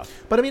about that. Yeah.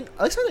 But I mean,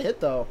 Alex had a hit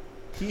though.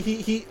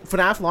 He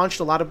FNAF launched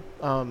a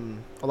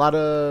lot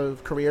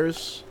of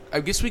careers. I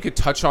guess we could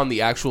touch on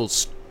the actual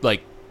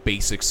like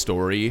basic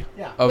story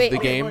Yeah. of Wait, the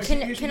okay, game. wait.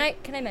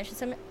 Can I mention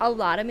something? A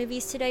lot of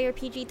movies today are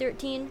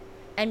PG-13,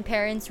 and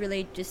parents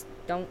really just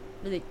don't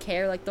really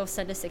care. Like they'll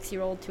send a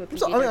 6-year-old to a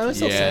So, I'm PG-13.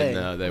 still Yeah, saying.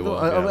 no, they No,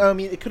 won't, I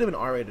mean, it could have been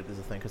R-rated as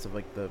a thing because of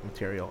like the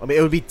material. I mean,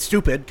 it would be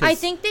stupid. 'cause I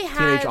think they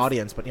teenage have.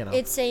 audience, but you know,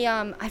 It's a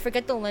I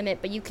forget the limit,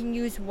 but you can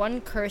use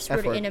one curse word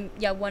F-word. in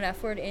a one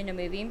F word in a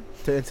movie.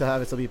 to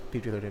have it still be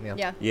PG-13. Yeah.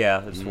 Yeah.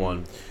 Yeah, it's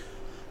one.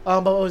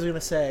 But what was I gonna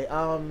say?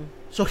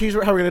 So here's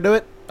how we're gonna do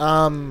it.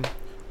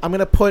 I'm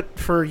gonna put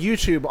for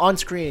YouTube on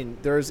screen.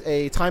 There's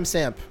a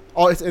timestamp.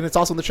 And it's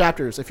also in the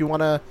chapters. If you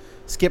wanna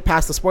skip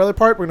past the spoiler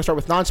part, we're gonna start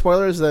with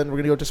non-spoilers. Then we're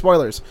gonna go to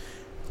spoilers.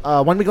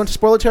 When we go into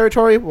spoiler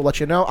territory, we'll let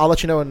you know. I'll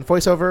let you know in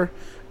voiceover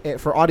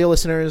for audio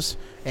listeners.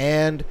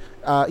 And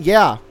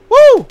yeah,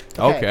 woo.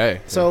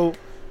 Okay. So,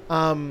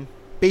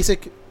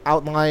 basic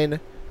outline.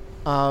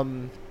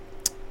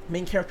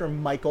 Main character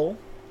Michael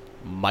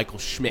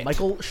Schmidt.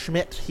 Michael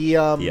Schmidt. He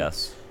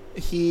Yes.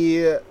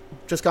 he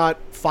just got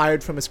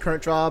fired from his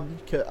current job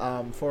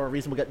for a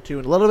reason we'll get to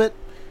in a little bit.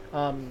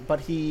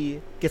 But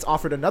he gets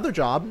offered another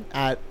job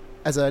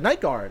as a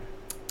night guard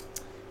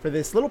for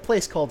this little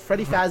place called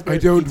Freddy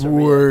Fazbear's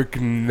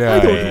Pizzeria. nights. I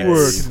don't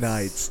work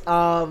nights.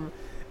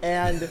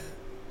 And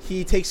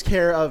he takes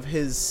care of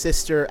his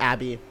sister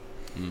Abby,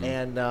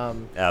 and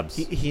Abs.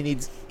 he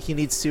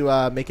needs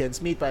to make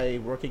ends meet by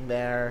working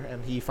there,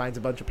 and he finds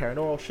a bunch of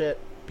paranormal shit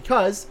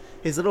because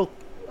his little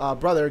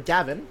brother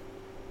Gavin.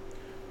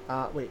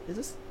 Wait, is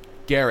this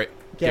Garrett.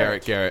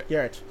 Garrett?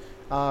 Garrett.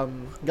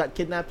 Got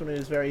kidnapped when he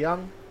was very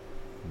young,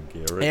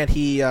 Garrett. and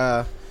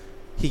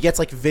he gets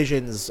like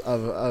visions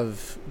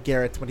of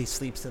Garrett when he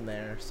sleeps in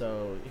there.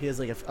 So he has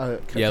like a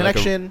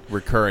connection. Like a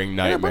recurring And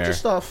a bunch nightmare. of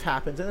stuff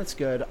happens, and it's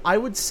good. I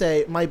would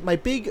say my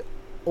big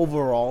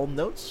overall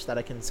notes that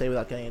I can say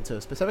without getting into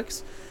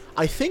specifics.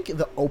 I think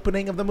the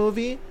opening of the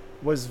movie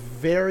was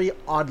very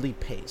oddly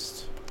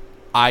paced.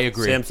 I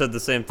agree. Sam said the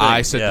same thing.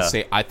 I said yeah. the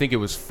same. I think it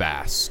was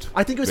fast.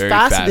 I think it was Very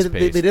fast. They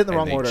fast-paced, did it in the and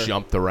wrong they order.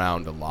 Jumped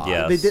around a lot.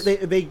 Yeah.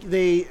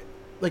 They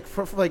like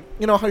for like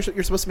you know how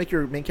you're supposed to make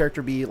your main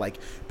character be like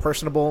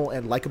personable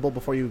and likable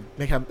before you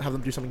have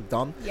them do something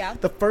dumb. Yeah.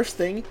 The first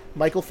thing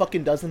Michael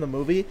fucking does in the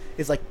movie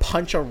is like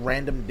punch a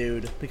random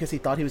dude because he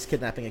thought he was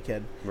kidnapping a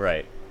kid.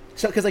 Right.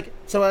 So because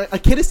a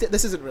kid is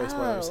this isn't really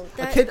spoilers.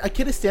 Oh, A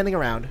kid is standing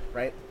around,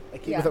 right? A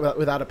kid Yeah.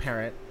 without a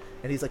parent,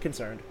 and he's like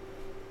concerned.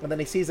 And then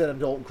he sees an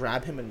adult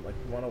grab him and like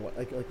run away,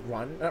 like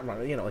run, not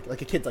run, you know,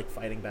 like a kid's like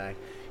fighting back.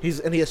 He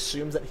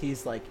assumes that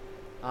he's like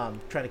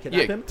trying to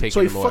kidnap him. taking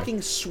So he him away.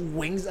 fucking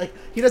swings, like,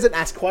 he doesn't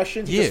ask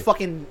questions. He just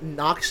fucking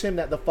knocks him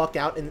the fuck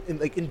out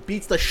and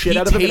beats the shit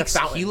out of him in a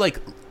fountain. He like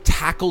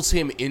tackles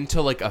him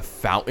into like a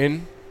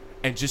fountain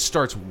and just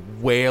starts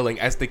wailing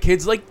as the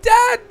kid's like,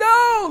 "Dad,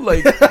 no!"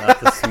 Like, Not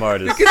the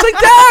smartest. the kid's like,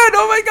 "Dad,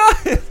 oh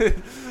my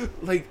god!"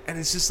 Like, and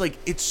it's just like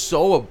it's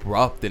so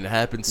abrupt and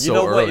happens so You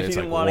know early. what? If he It's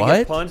didn't like, want to what?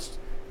 get punched,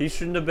 he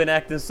shouldn't have been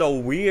acting so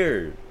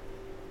weird.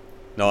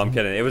 No, I'm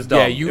kidding. It was dumb.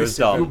 Yeah, it was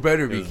you dumb.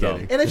 better It be was dumb.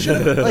 kidding. And it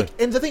should like,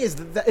 and the thing is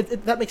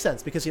that makes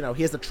sense because he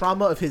has the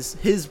trauma of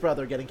his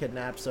brother getting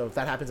kidnapped. So if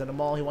that happens in a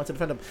mall, he wants to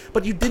defend him.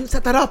 But you didn't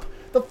set that up.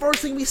 The first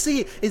thing we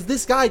see is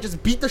this guy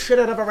just beat the shit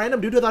out of a random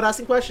dude without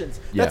asking questions.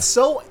 Yeah. That's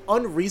so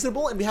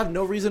unreasonable, and we have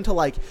no reason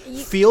to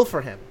feel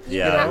for him.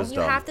 Yeah, it was You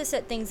dumb. have to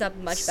set things up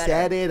much better.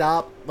 Set it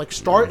up. Like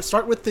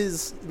start with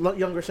his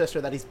younger sister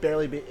that he's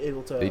barely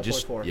able to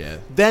afford for. Yeah.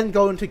 Then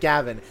go into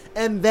Gavin,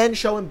 and then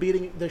show him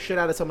beating the shit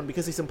out of someone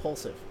because he's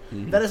impulsive.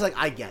 Then it's like,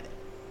 I get it.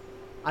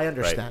 I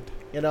understand.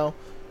 But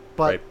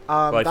Right. But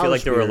I that feel was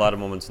like there were a weird. lot of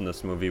moments in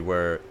this movie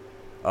where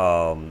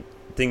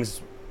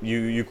things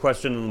you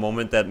question in the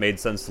moment that made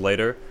sense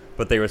later,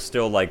 but they were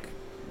still like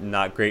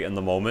not great in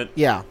the moment.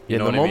 Yeah. You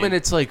know in the what I moment, mean?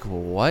 it's like,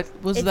 what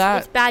was It's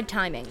that? bad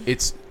timing.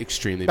 It's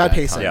extremely Bad bad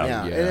pacing. timing.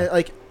 Yeah. And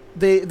like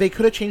they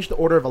could have changed the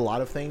order of a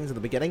lot of things in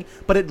the beginning,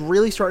 but it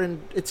really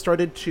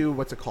started to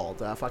what's it called?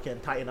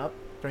 Fucking tighten up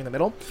during the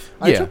middle.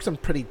 I Yeah. took some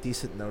pretty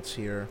decent notes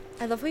here.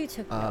 I love how you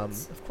took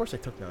notes. Of course I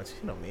took notes.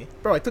 You know me,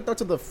 bro. I took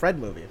notes of the Fred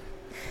movie.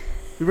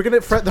 We were gonna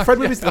the Fred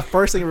movie's the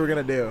first thing we were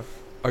gonna do.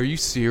 Are you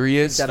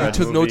serious? That You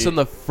took movie. notes on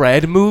the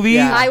Fred movie?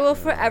 Yeah. I will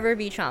forever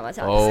be traumatized.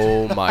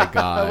 Oh my We'll god.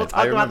 talk I about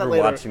that remember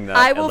later. watching that.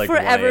 I at will like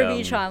forever 1 be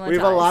a.m. traumatized. We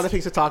have a lot of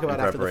things to talk about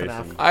In after the FNAF.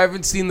 preparation. I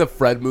haven't seen the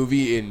Fred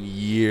movie in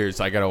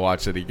years. I gotta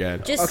watch it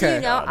again. Just so Okay.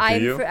 you know, Do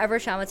I'm you? forever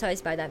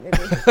traumatized by that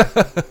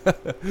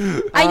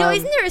movie. I know,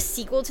 isn't there a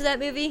sequel to that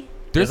movie?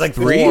 There's like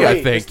three, four.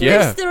 I think. There's Yeah.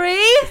 There's 3?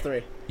 It's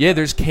 3. Yeah,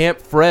 there's Camp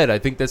Fred. I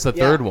think that's the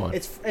Yeah, third one.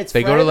 It's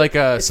They go to, Fred- like, a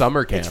it's-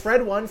 summer camp. It's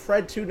Fred 1,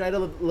 Fred 2, Night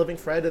of the Living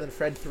Fred, and then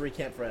Fred 3,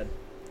 Camp Fred.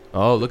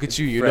 Oh, look at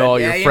you. You Fred. know all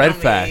Yeah, your you Fred know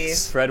me.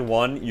 facts. Fred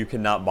 1, you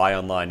cannot buy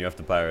online. You have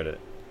to pirate it.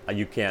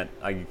 You can't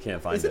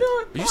find Is it. it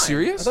on Are you Prime?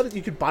 serious? I thought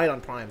you could buy it on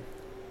Prime.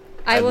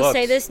 I will looked.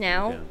 say this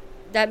now. Yeah.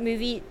 That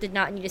movie did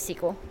not need a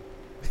sequel.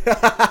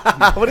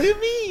 What do you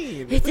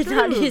mean? It did It's a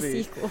not good need a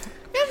movie. sequel.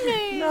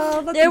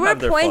 No, let There them were have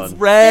their points. fun.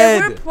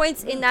 There were Red.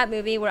 points in that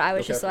movie where I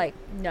was just Okay. like,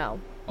 no,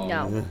 Oh.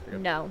 no,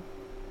 no.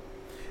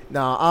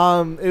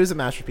 No, it was a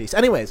masterpiece.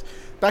 Anyways,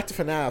 back to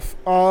FNAF.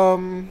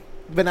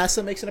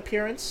 Vanessa makes an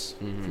appearance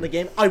Mm-hmm. from the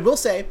game. I will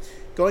say,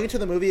 going into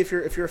the movie, if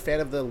you're a fan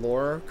of the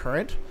lore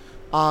current,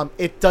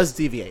 it does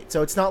deviate.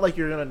 So it's not like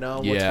you're gonna know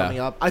what's Yeah. coming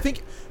up. I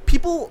think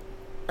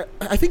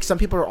I think some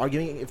people are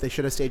arguing if they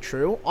should have stayed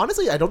true.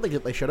 Honestly, I don't think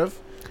that they should have,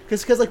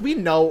 because like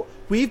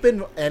we've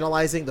been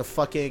analyzing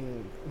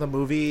the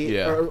movie.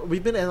 Yeah. Or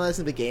we've been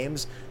analyzing the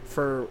games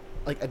for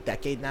like a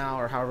decade now,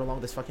 or however long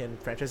this fucking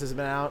franchise has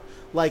been out.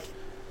 Like,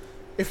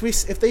 if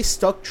they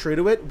stuck true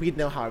to it, we'd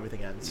know how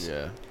everything ends.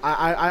 Yeah.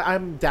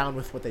 I'm down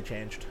with what they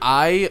changed.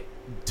 I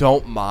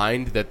don't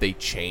mind that they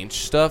changed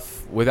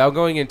stuff without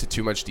going into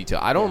too much detail.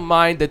 I don't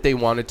mind that they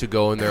wanted to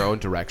go in their own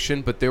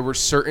direction, but there were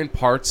certain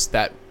parts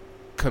that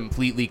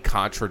completely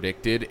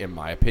contradicted, in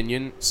my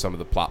opinion, some of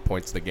the plot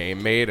points the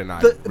game made, and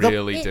I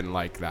really didn't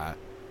like that.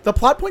 The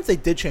plot points they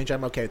did change,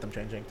 I'm okay with them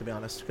changing, to be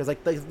honest, because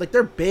like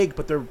they're big,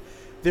 but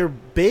they're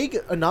big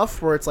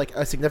enough where it's like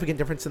a significant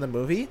difference in the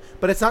movie,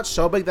 but it's not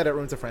so big that it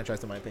ruins the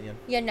franchise, in my opinion.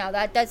 Yeah, no,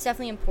 that's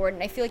definitely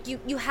important. I feel like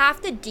you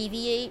have to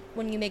deviate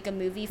when you make a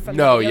movie from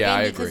No, the video yeah,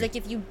 game I because agree. like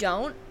if you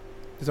don't,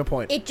 There's no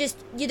point. it just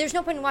there's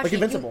no point in watching Like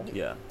it. Invincible.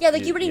 Yeah,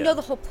 like you already know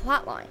the whole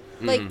plot line.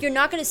 Like you're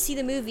not gonna see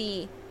the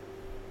movie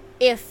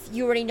if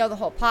you already know the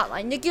whole plot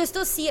line. Like you'll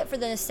still see it for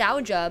the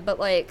nostalgia, but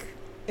like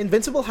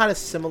Invincible had a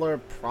similar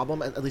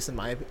problem, at least in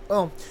my opinion.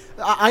 Oh,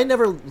 I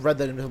never read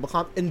the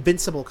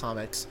Invincible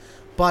comics,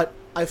 but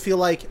I feel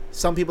like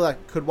some people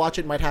that could watch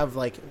it might have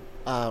like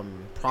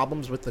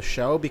problems with the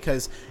show,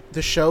 because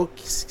the show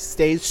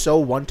stays so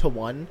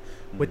one-to-one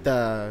with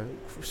the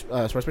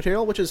source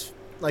material, which is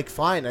like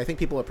fine. I think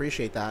people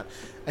appreciate that,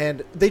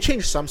 and they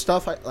changed some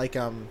stuff like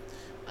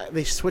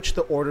they switched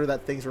the order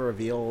that things were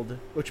revealed,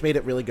 which made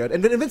it really good.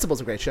 And Invincible's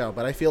a great show,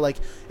 but I feel like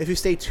if you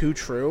stay too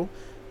true,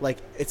 like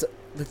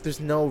there's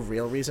no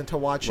real reason to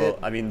watch it. Well,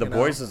 I mean, The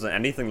Boys isn't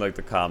anything like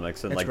the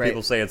comics, and It's like great.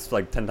 people say it's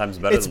like 10 times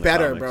better. It's than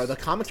better, the comics. bro. The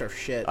comics are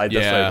shit. That's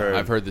what Yeah, I've heard.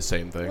 I've heard the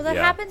same thing. well, that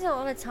Yeah. happens a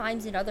lot of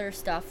times in other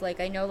stuff. Like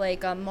I know,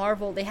 like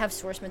Marvel, they have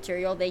source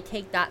material. They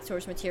take that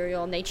source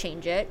material and they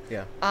change it.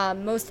 Yeah.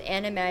 Most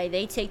anime,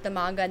 they take the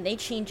manga and they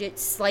change it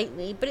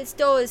slightly, but it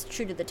still is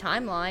true to the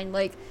timeline.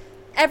 Like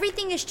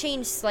everything is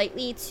changed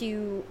slightly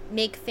to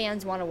make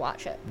fans want to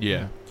watch it.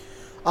 Yeah.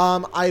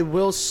 I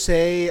will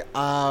say,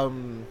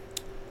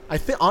 I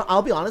think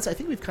I'll be honest. I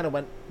think we've kind of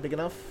went big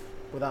enough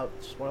without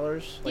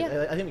spoilers. Like,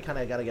 Yeah. I think we kind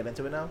of got to get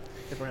into it now.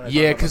 If we're gonna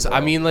Yeah, talk about because the I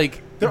world. mean,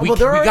 like, There- we well,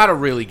 there are- got to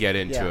really get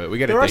into Yeah. it. We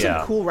got to There are dig some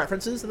Yeah. cool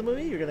references to the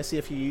movie. You're gonna see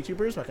a few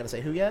YouTubers. I'm not gonna say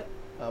who yet.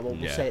 We'll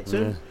Yeah. say it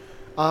soon.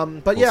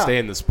 But We'll yeah. stay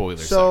in the spoiler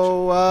section.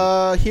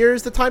 So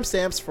here's the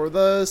timestamps for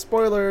the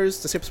spoilers.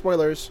 To skip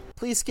spoilers,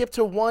 please skip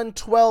to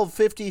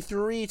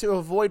 1:12:53 to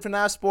avoid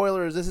FNAF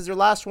spoilers. This is your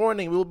last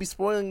warning. We will be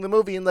spoiling the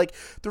movie in like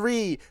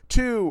 3,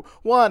 2,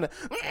 1.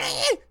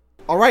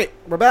 All right,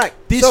 we're back.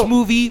 This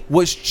movie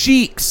was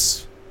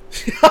cheeks.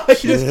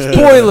 Spoilers.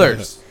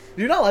 Spoilers.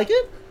 Do you not like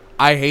it?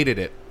 I hated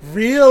it.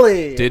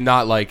 Really? Did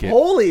not like it.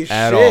 Holy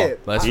at shit. all.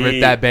 Let's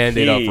rip that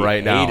Band-Aid up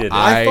right now. hated it.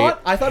 I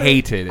thought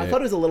hated it. I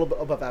thought it was a little bit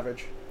above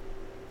average.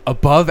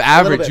 Above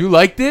average. bit. You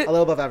liked it? A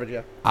little above average,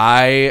 yeah.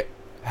 I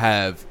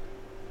have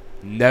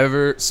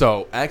never.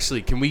 So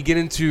actually, can we get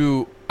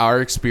into our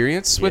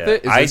experience with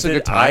it? Is this a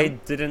good time? I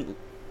didn't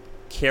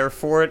care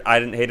for it. I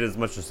didn't hate it as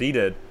much as he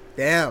did.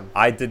 Damn.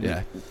 I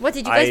didn't. What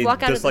did you guys walk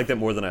out of? I disliked it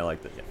more than I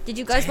liked it. Yeah. Did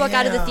you guys walk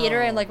out of the theater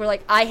and like were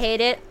like, I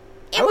hate it?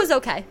 It was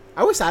okay.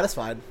 I was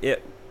satisfied.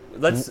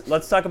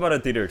 Let's talk about a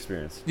theater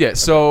experience. Yeah.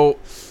 So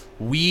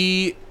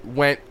we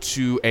went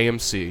to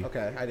AMC.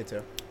 Okay, I did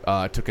too.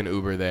 Took an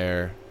Uber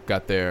there.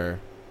 Got there.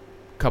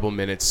 A couple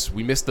minutes.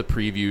 We missed the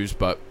previews,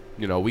 but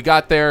we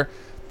got there.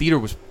 Theater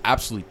was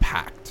absolutely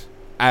packed,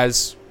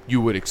 as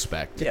you would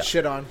expect. Get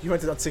shit on. You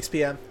went to on 6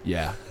 p.m.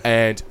 Yeah,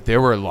 and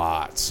there were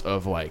lots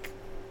of like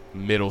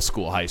middle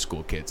school, high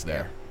school kids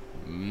there.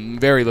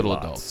 Very little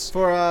adults.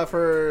 For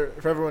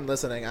everyone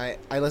listening, I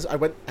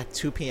went at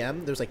 2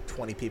 p.m. There was like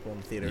 20 people in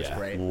the theater. It was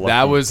great. It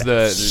That was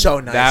so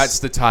nice. That's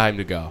the time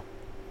to go.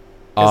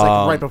 was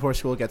like right before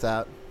school gets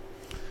out.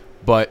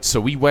 But so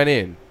we went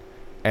in,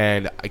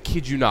 and I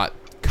kid you not,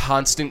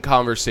 constant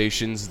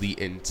conversations the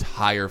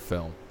entire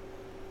film.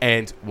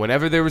 And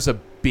whenever there was a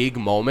big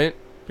moment,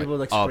 people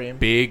would like a scream.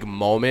 big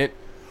moment,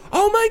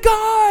 oh my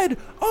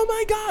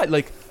god,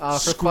 like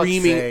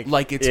screaming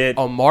like it's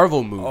a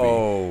Marvel movie.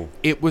 Oh,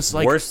 it was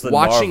like worse than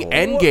watching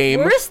Marvel. Endgame.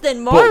 Worse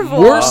than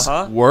Marvel.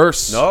 But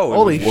worse. No,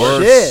 Holy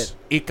worse. shit!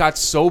 It got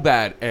so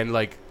bad, and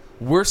like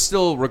we're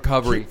still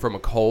recovering from a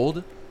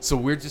cold, so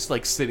we're just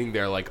like sitting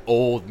there like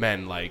old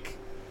men, like,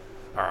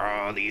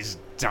 oh, these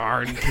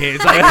darn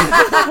kids.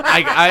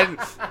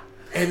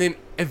 And then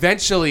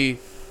eventually,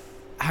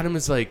 Adam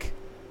is like,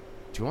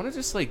 do you want to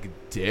just like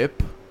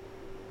dip?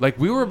 Like,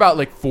 we were about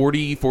like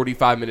 40,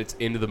 45 minutes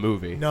into the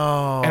movie.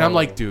 No. And I'm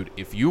like, dude,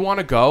 if you want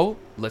to go,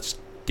 let's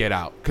get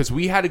out. Because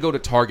we had to go to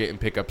Target and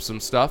pick up some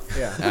stuff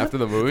after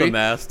the movie. The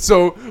mask.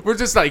 So we're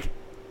just like,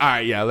 all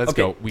right, yeah, let's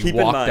go. We keep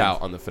in walked mind-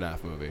 out on the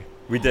FNAF movie.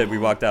 We did. We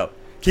walked out.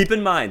 Keep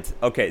in mind,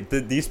 okay,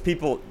 these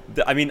people.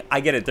 I mean,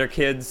 I get it. They're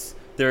kids.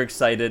 They're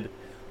excited.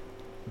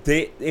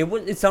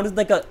 It sounded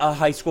like a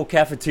high school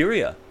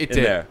cafeteria in did.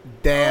 there.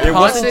 Damn. It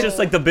wasn't just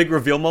like the big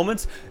reveal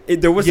moments.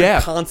 There was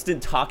a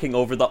constant talking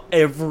over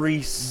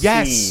every scene.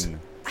 Yes.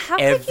 How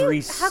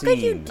could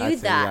you do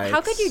That's that?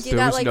 How could you do There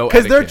that? was Like, no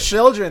Because they're etiquette.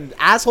 children,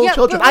 asshole Yeah,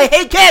 children. but like- I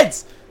hate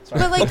kids. Sorry.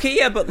 but like, Okay,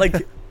 yeah, but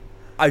like,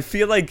 I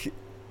feel like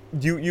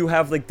you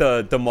have like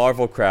the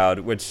Marvel crowd,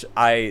 which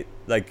I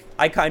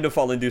kind of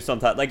fall into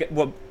sometimes. Like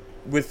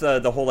with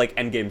the whole like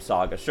Endgame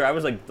saga. Sure, I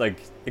was like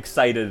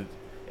excited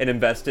and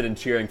invested in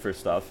cheering for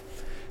stuff.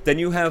 Then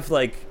you have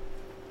like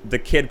the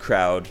kid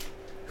crowd,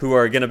 who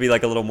are gonna be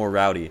like a little more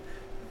rowdy.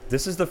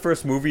 This is the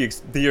first movie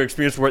theater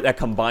experience where that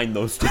combined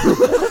those two.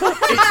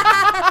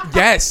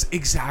 Yes,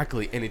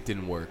 exactly. And it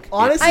didn't work.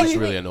 Honestly, it was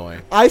really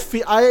annoying. I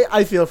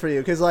feel for you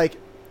because like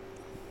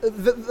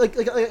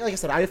I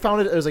said, I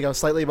found it was like a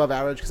slightly above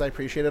average because I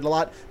appreciated it a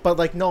lot, but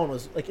like no one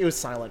was like it was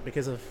silent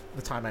because of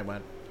the time I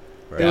went.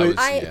 Right. It was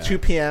yeah. 2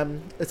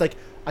 p.m. It's like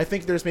I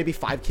think there's maybe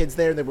 5 kids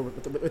there and they were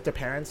with their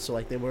parents, so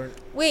like they weren't.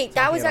 wait,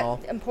 that was at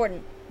all.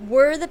 important.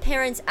 Were the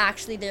parents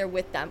actually there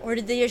with them, or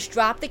did they just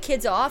drop the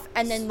kids off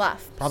and then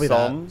left? Probably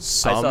Some,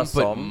 Some, I but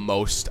saw some.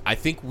 most. I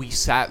think we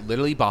sat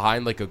literally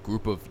behind like a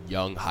group of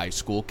young high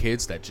school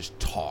kids that just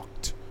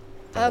talked.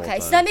 whole Okay,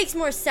 so time. that makes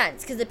more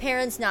sense because the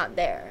parents not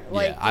there.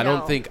 Like, Yeah, I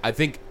don't think. I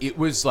think it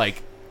was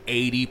like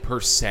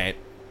 80%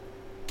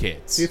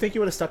 kids. Do you think you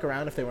would have stuck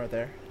around if they weren't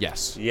there?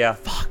 Yes. Yeah.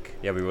 Fuck.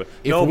 Yeah, we would.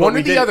 If no, one but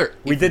or the other.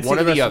 We If did see one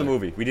the or the rest of the other.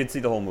 movie. We did see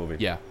the whole movie.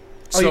 Yeah.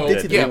 Oh, you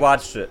did see the We movie?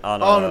 watched it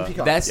on. On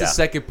Peacock. That's Yeah. the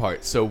second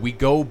part. So we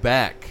go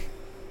back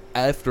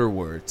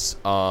afterwards.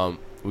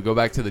 We go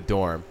back to the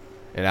dorm,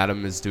 and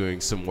Adam is doing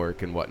some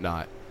work and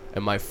whatnot.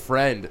 And my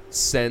friend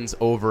sends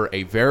over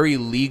a very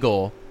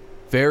legal,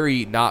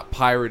 very not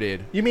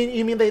pirated. You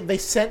mean they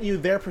sent you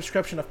their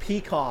prescription of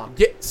Peacock?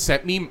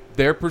 Sent me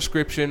their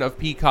prescription of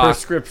Peacock.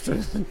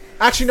 Prescription.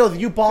 Actually, no,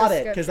 you bought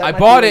it because I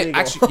bought it.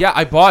 Actually, yeah,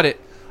 I bought it.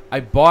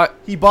 I bought.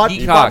 He bought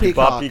Peacock. Peacock.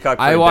 Bought Peacock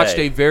for I a watched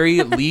day. a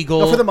very legal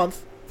No, for the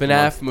month.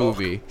 FNAF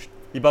movie.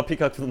 He bought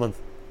Peacock for the month.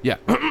 Yeah.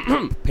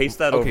 Paste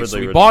that Okay, over so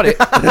the we original. bought it,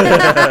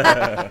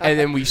 and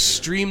then we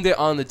streamed it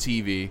on the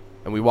TV,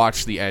 and we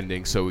watched the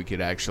ending so we could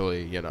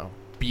actually,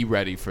 be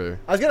ready for.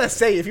 I was gonna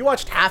say if you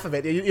watched half of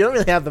it, you don't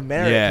really have the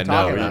merit Yeah, to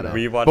talk no, about it.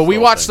 We watched But we the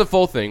whole watched thing. the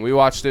full thing. We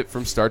watched it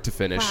from start to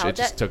finish. Wow, It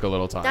just took a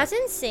little time. That's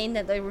insane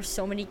that there were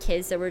so many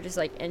kids that were just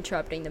like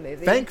interrupting the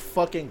movie. Thank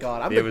fucking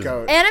God, I'm It the was-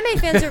 goat. Anime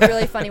fans are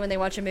really funny when they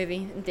watch a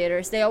movie in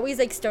theaters. They always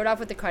like start off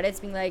with the credits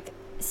being like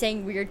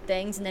saying weird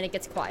things and then it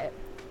gets quiet.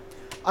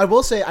 I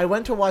will say I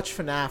went to watch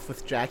FNAF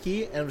with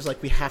Jackie, and it was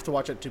like we have to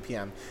watch at 2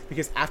 p.m.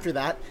 because after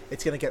that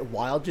it's gonna get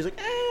wild. She's like,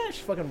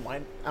 she fucking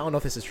whined. I don't know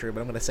if this is true,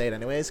 but I'm gonna say it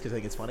anyways because I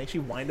think it's funny. She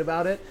whined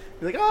about it.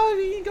 She's like, oh,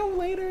 you can go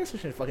later, so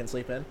she can fucking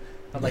sleep in.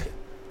 I'm like.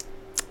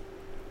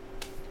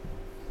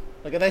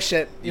 Look at that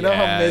shit. You know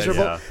how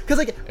miserable. Because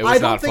like I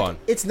don't think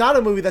it's not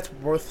a movie that's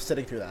worth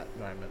sitting through that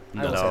environment.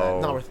 I will say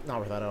that. Not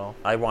worth that at all.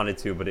 I wanted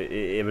to, but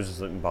it was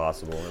just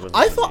impossible.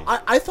 I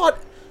thought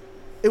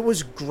it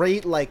was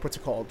great. Like what's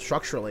it called?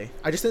 Structurally,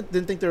 I just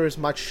didn't think there was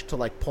much to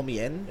like pull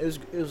me in. It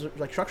was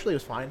like structurally it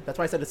was fine. That's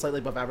why I said it's slightly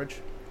above average.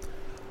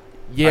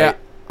 Yeah,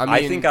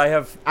 I think I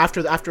have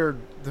after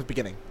the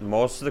beginning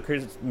most of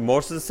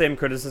the same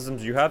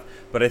criticisms you have,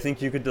 but I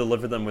think you could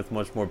deliver them with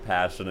much more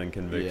passion and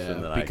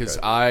conviction than I could. Because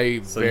I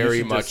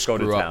very much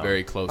grew up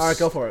very close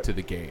go for it. to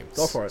the games.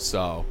 Go for it.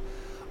 So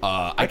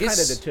I kind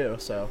of did too.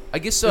 So I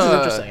guess this is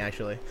interesting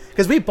actually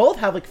because we both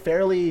have like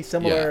fairly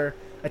similar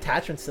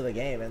attachments to the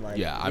game and like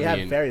we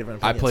have very different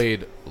opinions. I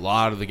played a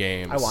lot of the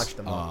games. I watched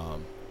them all.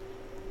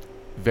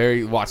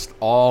 Watched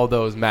all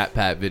those Matt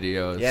Pat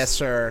videos. Yes,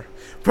 sir.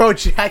 Bro,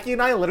 Jackie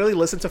and I literally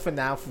listened to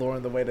FNAF lore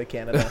on the way to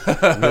Canada.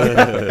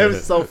 It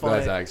was so funny.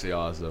 That's actually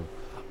awesome.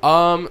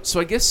 So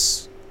I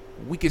guess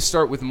we could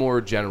start with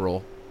more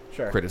general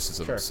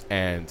criticisms.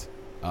 And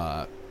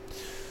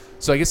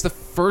so I guess the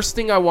first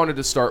thing I wanted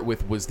to start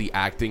with was the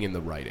acting and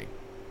the writing.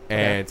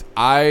 And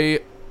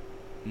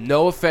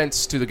no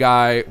offense to the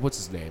guy, what's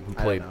his name, who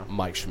played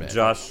Mike Schmidt?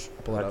 Josh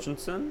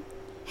Hutchinson?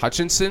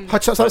 Something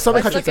Let's Hutchinson.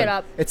 look it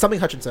up. It's something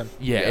Hutchinson.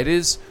 Yeah, it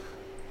is.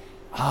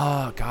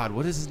 Oh, God,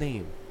 what is his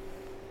name?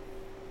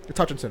 It's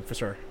Hutchinson, for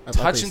sure.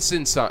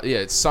 Hutchinson,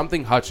 it's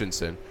something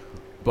Hutchinson.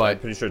 But I'm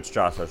pretty sure it's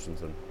Josh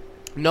Hutchinson.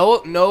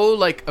 No,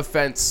 like,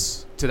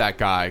 offense to that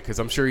guy, because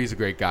I'm sure he's a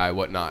great guy,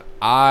 whatnot.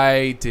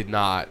 I did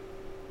not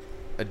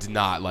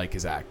like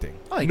his acting.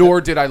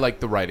 Nor did I like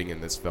the writing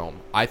in this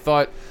film. I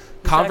thought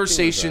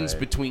conversations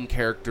between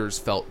characters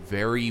felt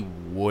very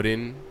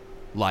wooden,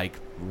 like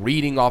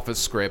reading off a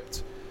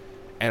script.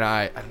 And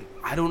I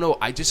don't know.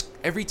 I just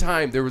every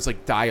time there was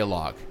like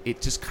dialogue,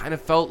 it just kind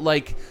of felt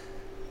like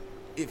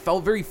it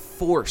felt very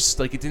forced.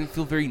 Like it didn't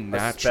feel very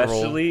natural.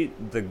 Especially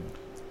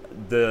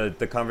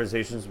the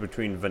conversations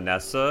between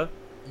Vanessa.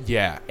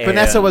 Yeah,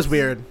 Vanessa was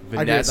weird.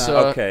 Vanessa.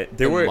 Okay,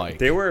 there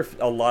were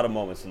a lot of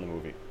moments in the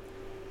movie.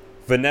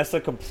 Vanessa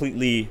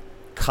completely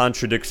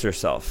contradicts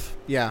herself.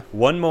 Yeah.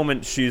 One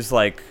moment she's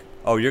like,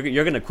 "Oh,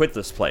 you're gonna quit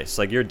this place.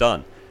 Like you're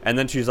done," and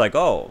then she's like,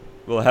 "Oh.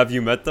 Well, have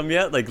you met them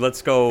yet? Like,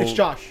 let's go." It's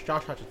Josh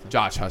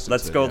Hutchinson.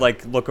 Let's go,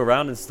 like, look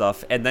around and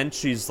stuff. And then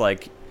she's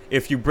like,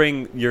 "If you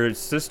bring your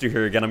sister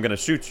here again, I'm gonna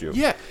shoot you."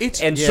 Yeah, she's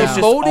just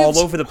all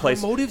over the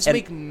place. Her motives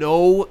make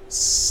no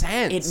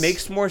sense. It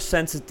makes more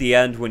sense at the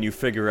end when you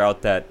figure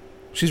out that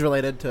she's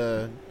related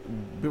to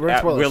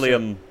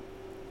William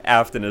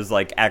Afton is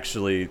like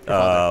actually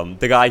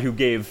the guy who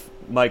gave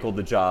Michael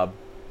the job.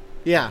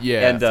 Yeah.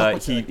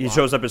 And he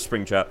shows up as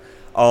Springtrap.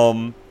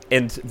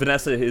 And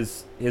Vanessa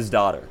is his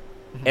daughter.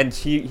 Mm-hmm. And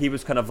he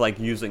was kind of like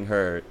using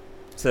her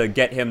to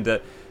get him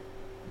to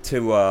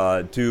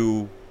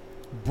do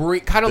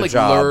kind of like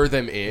job. Lure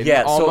them in.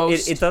 Yeah,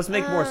 almost. So it does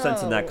make more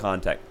sense in that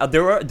context.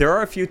 There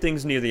are a few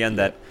things near the end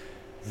that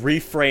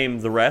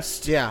reframe the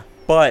rest. Yeah,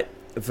 but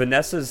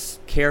Vanessa's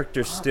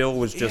character still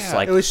was just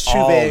like it was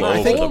too vague.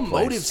 I think the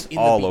motives in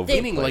all the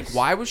beginning, like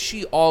why was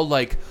she all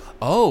like,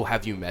 "Oh,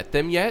 have you met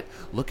them yet?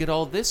 Look at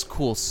all this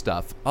cool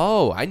stuff.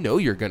 Oh, I know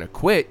you're gonna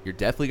quit. You're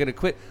definitely gonna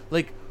quit."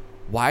 Like,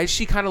 why is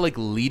she kind of like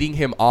leading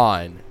him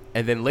on?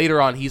 And then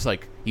later on, he's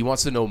like, he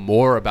wants to know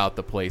more about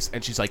the place,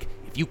 and she's like,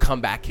 "If you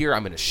come back here,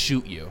 I'm gonna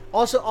shoot you."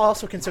 Also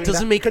considering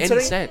doesn't make any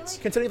sense.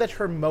 Considering that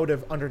her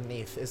motive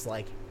underneath is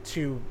like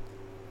to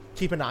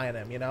keep an eye on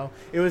him, you know?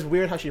 It was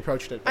weird how she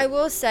approached it. I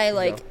will say,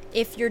 like,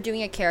 if you're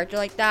doing a character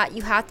like that,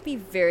 you have to be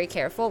very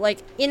careful. Like,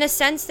 in a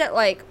sense that,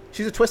 like...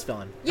 She's a twist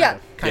villain. Yeah.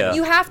 Kind of.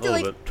 You have to,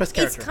 like... Twist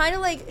character. It's kind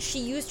of like she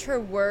used her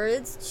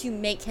words to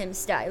make him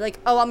stay. Like,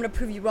 "Oh, I'm going to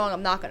prove you wrong.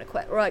 I'm not going to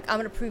quit." Or, like, "I'm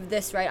going to prove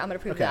this right. I'm going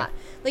to prove that."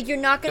 Like, you're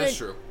not going to... That's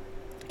true.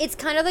 It's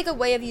kind of like a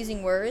way of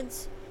using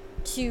words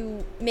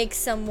to make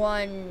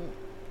someone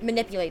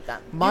manipulate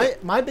them.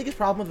 My biggest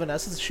problem with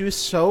Vanessa is she was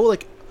so,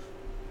 like,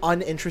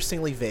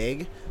 uninterestingly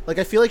vague. Like,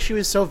 I feel like she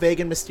was so vague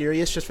and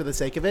mysterious just for the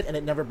sake of it, and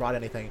it never brought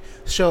anything.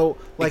 So,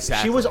 like,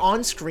 she was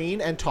on screen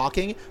and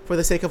talking for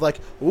the sake of, like,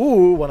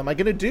 ooh, what am I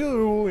gonna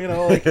do? You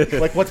know,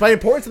 like what's my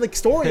importance in the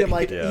story? I'm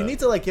like, you need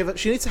to, like,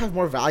 she needs to have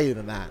more value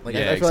than that. Like,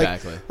 I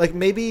feel like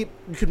maybe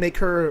you could make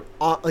her,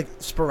 like,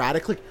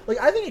 sporadically. Like,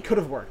 I think it could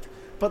have worked.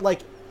 But, like,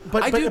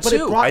 but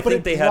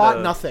it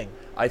brought nothing.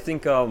 I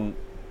think,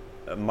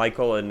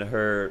 Michael and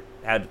her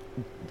had,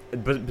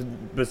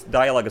 but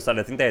dialogue aside,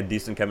 I think they had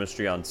decent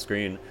chemistry on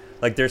screen.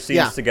 Like their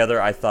scenes together,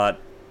 I thought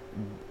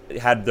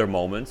had their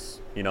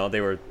moments. You know,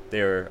 they were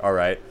all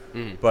right.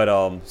 Mm.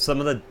 But some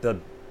of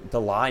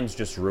the lines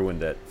just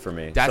ruined it for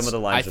me. Some of the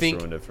lines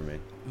ruined it for me.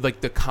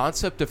 Like the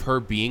concept of her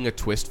being a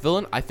twist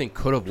villain, I think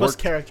could have worked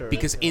character,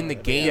 because in the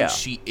game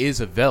she is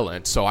a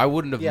villain. So I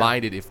wouldn't have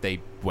minded if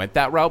they went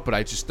that route, but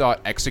I just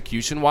thought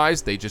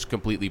execution-wise, they just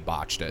completely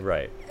botched it.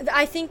 Right.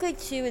 I think like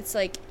too, it's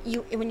like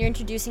when you're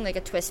introducing like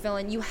a twist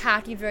villain, you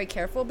have to be very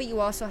careful, but you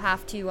also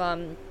have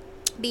to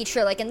be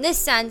sure. Like in this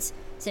sense,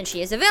 since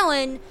she is a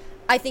villain,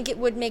 I think it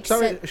would make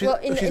sense. Well,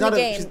 in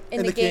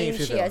the game,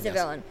 she is a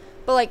villain.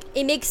 But like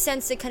it makes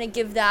sense to kind of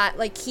give that,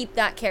 like, keep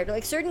that character.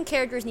 Like certain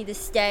characters need to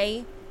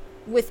stay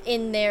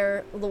within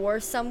their lore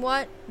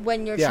somewhat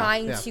when you're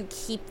trying to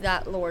keep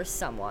that lore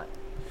somewhat.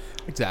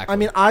 Exactly. I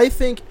mean, I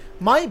think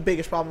my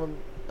biggest problem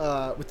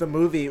with the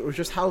movie was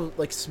just how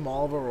like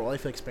small of a role I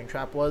feel like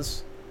Springtrap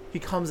was. He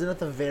comes in at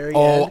the very end.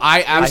 Oh, I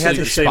I had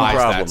absolutely the same despise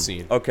problem. that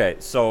scene. Okay,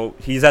 so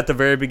he's at the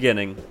very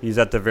beginning. He's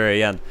at the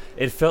very end.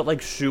 It felt like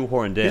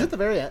shoehorned in. He's at the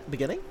very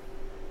beginning.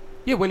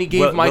 Yeah, when he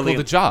gave Michael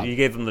the job. You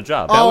gave him the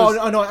job. No,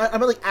 I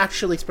meant like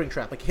actually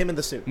Springtrap, like him in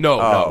the suit. No.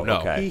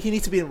 Okay. He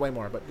needs to be in way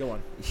more, but go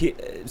on.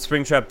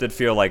 Springtrap did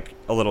feel like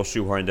a little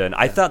shoehorned in.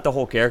 I thought the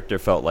whole character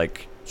felt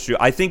like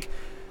I think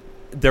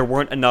there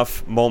weren't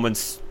enough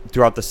moments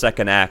throughout the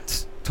second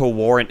act to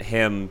warrant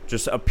him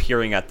just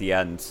appearing at the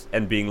end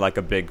and being like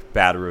a big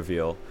bad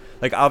reveal.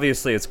 Like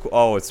obviously it's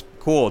cool, it's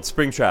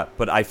Springtrap,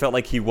 but I felt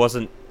like he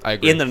wasn't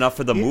in enough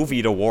for the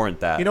movie to warrant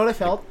that. You know what I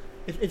felt?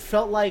 It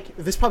felt like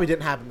this probably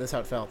didn't happen. This is how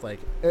it felt like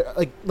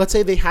let's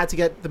say they had to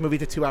get the movie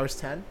to 2 hours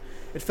 10.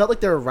 It felt like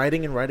they were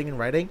writing, and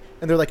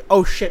they're like,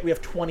 oh shit, we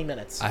have 20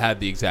 minutes. I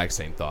had the exact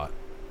same thought.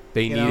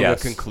 They need a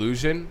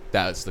conclusion.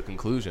 That's the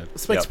conclusion.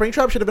 It's like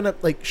Springtrap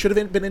should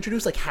have been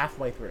introduced like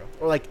halfway through,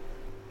 or like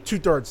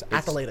 2/3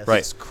 at the latest. Right.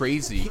 It's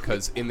crazy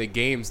because in the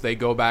games they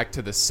go back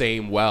to the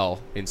same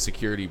well in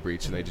Security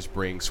Breach and they just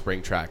bring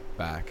Springtrap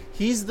back.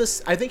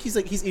 I think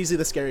he's easily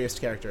the scariest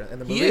character in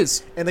the movie. He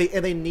is, and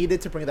they needed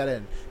to bring that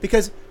in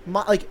because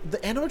the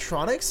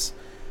animatronics,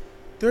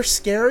 they're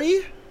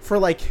scary for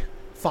like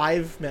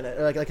 5 minutes,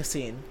 or like a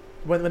scene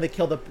when they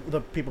kill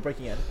the people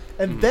breaking in,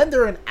 and then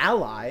they're an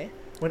ally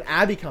when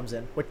Abby comes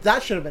in, which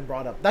that should have been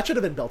brought up. That should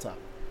have been built up.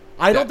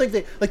 I don't think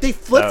they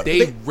flipped.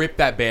 They ripped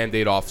that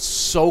Band-Aid off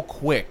so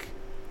quick.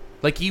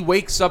 Like he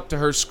wakes up to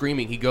her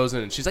screaming. He goes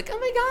in and she's like, "Oh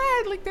my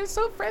god! Like they're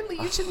so friendly.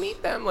 You should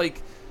meet them."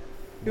 Like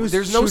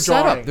there's no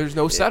setup. There's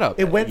no setup.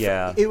 It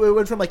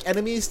went from like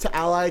enemies to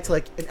ally to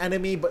like an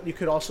enemy, but you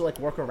could also like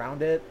work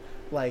around it.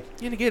 Like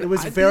it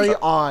was very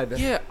odd.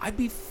 Yeah, I'd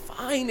be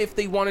fine if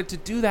they wanted to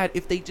do that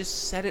if they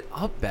just set it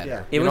up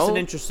better. Yeah. It was an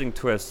interesting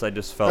twist. I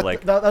just felt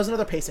like that was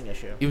another pacing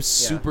issue. It was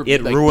super.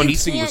 It ruined.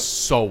 Pacing was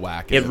so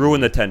wacky. It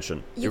ruined the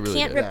tension. You really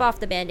can't did. rip off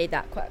the Band-Aid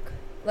that quick.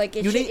 Like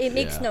it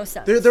makes no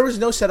sense. There was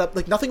no setup.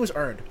 Like nothing was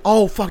earned.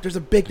 Oh fuck! There's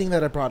a big thing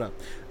that I brought up.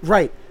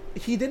 Right.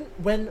 He didn't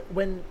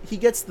when he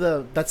gets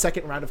that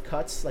second round of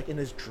cuts like in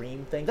his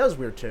dream thing. That was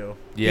weird too.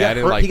 Yeah, I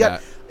didn't like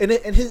that.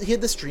 He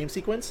had this dream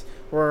sequence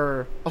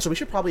where also we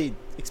should probably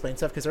explain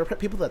stuff because there are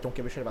people that don't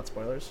give a shit about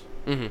spoilers.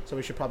 Mm-hmm. So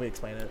we should probably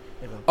explain it.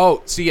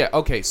 Oh, so yeah,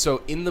 okay.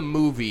 So in the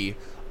movie,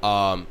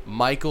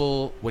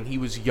 Michael, when he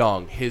was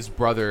young, his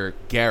brother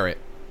Garrett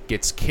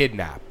gets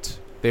kidnapped.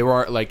 They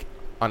were like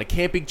on a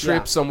camping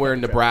trip somewhere in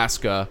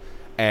Nebraska,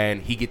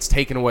 and he gets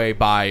taken away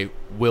by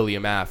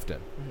William Afton.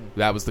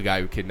 That was the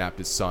guy who kidnapped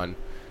his son.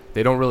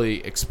 They don't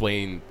really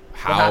explain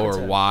how or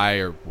why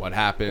or what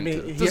happened. I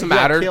mean, it doesn't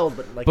matter. He got killed,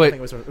 but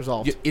nothing was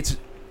resolved.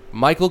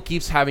 Michael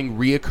keeps having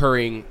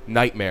reoccurring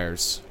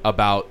nightmares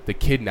about the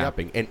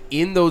kidnapping. Yep. And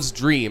in those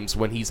dreams,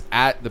 when he's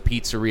at the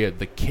pizzeria,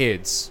 the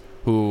kids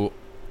who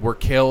were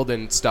killed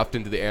and stuffed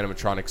into the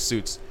animatronic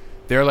suits,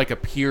 they're like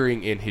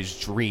appearing in his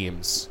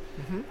dreams.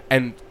 Mm-hmm.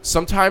 And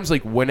sometimes,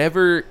 like,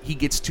 whenever he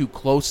gets too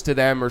close to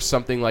them or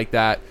something like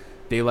that,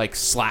 they like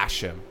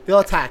slash him.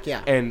 They'll attack,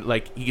 yeah. And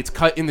like he gets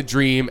cut in the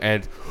dream,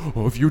 and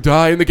if you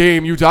die in the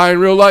game, you die in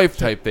real life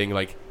type thing.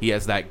 Like he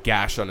has that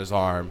gash on his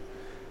arm.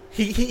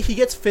 He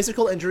gets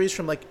physical injuries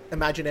from like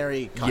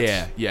imaginary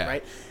cuts. Yeah.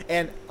 Right.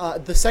 And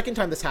the second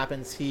time this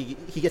happens, he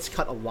gets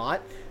cut a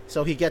lot.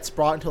 So he gets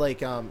brought into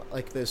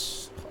like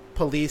this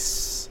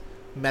police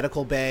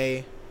medical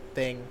bay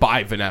thing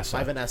by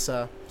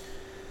Vanessa.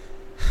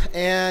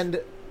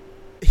 And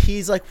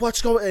he's like,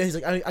 what's going on? And he's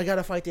like, I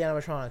gotta fight the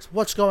animatronics.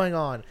 What's going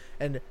on?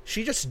 And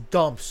she just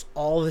dumps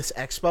all this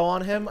expo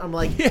on him. I'm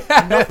like,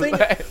 nothing.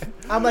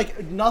 I'm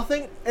like,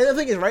 nothing. And the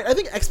thing is, right? I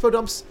think expo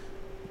dumps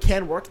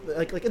can work.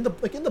 Like in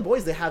the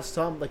boys, they have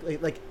some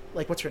like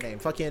what's her name?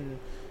 Fucking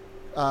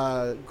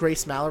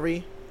Grace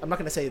Mallory. I'm not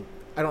gonna say.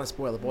 I don't want to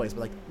spoil the boys,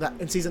 but like that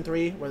in season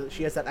 3 where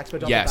she has that expo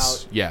dump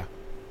about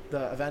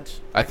the event.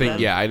 I think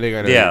I know. What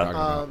you're talking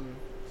about.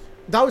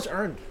 That was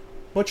earned.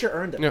 Butcher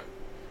earned it. Yeah.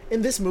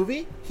 In this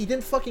movie, he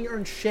didn't fucking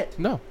earn shit.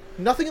 No.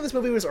 Nothing in this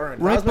movie was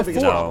earned.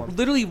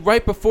 Literally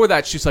right before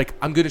that, she's like,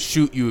 I'm going to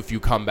shoot you if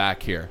you come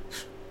back here.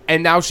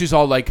 And now she's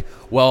all like,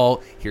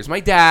 well, here's my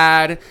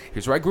dad.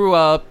 Here's where I grew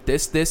up.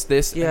 This. Yeah.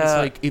 And it's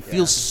like, it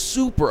feels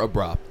super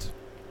abrupt.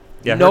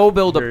 Yeah, no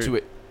build up to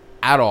it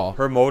at all.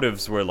 Her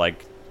motives were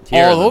like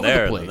here all over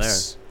there, the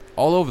place.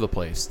 All over the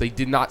place. They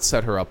did not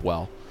set her up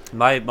well.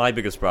 My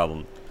biggest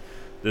problem,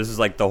 this is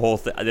like the whole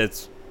thing.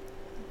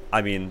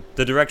 I mean,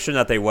 the direction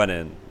that they went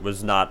in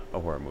was not a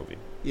horror movie.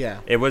 Yeah.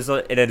 It was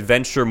an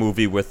adventure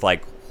movie with,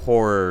 like,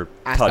 horror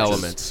touches.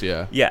 Elements.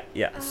 Yeah.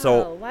 Yeah.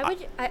 So why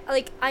would you?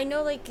 I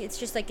know it's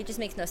just it just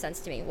makes no sense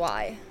to me.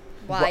 Why?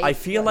 Well, I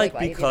feel like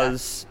why you do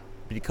that?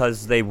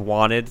 because they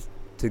wanted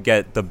to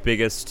get the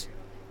biggest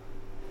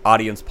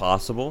audience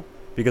possible,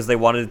 because they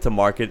wanted to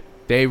market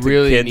They to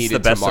really kids needed the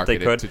best to market that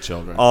they could it to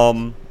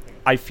children.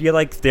 I feel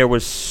like there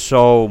was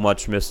so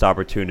much missed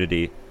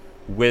opportunity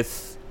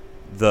with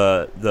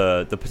the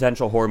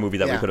potential horror movie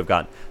that we could have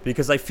gotten,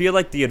 because I feel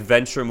like the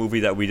adventure movie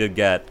that we did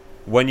get,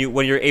 when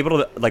you're able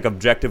to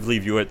objectively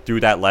view it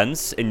through that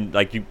lens, and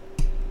you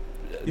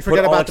You put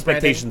forget all about the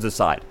expectations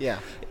aside,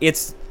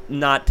 it's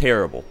not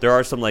terrible. There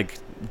are some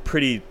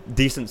pretty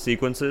decent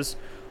sequences.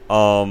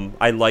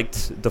 I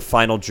liked the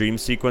final dream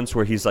sequence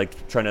where he's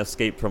trying to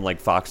escape from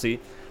Foxy.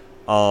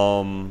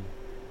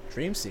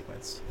 Dream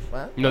sequence.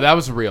 What? No, that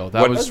was real.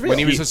 That was real. when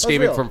he was That was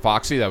escaping real. from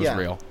Foxy. That was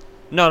real.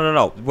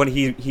 No. When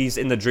he's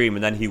in the dream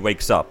and then he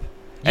wakes up.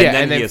 And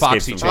then he escapes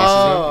Foxy from chases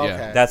Oh, him. Yeah.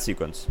 okay. that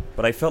sequence.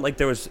 But I felt like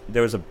there was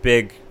a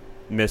big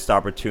missed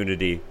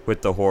opportunity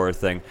with the horror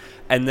thing,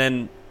 and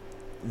then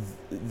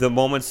the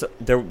moments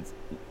there,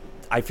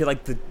 I feel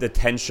like the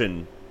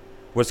tension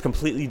was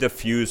completely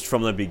diffused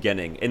from the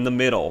beginning. In the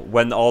middle,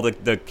 when all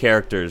the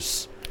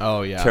characters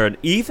Oh yeah. turn,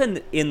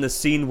 even in the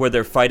scene where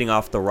they're fighting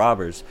off the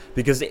robbers,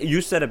 because you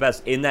said it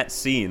best in that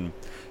scene.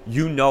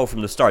 You know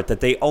from the start that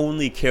they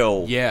only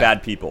kill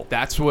bad people.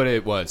 That's what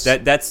it was.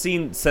 That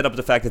scene set up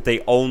the fact that they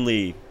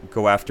only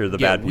go after the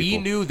bad people. We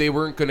knew they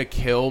weren't going to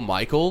kill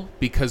Michael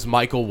because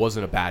Michael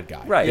wasn't a bad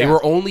guy. Right. They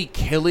were only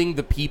killing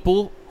the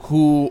people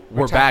who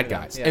were bad attacking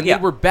them. guys. Yeah. And they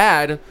were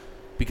bad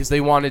because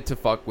they wanted to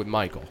fuck with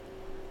Michael.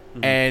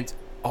 And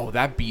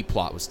that B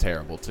plot was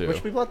terrible too.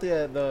 Which people at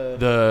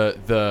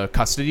the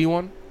custody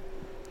one?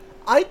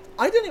 I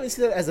didn't even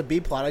see that as a B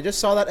plot. I just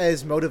saw that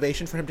as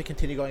motivation for him to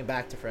continue going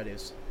back to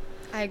Freddy's.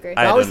 I agree.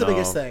 That was don't the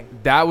biggest know. thing.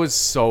 That was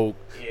so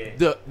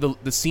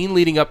the scene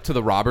leading up to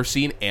the robber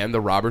scene and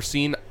the robber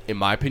scene, in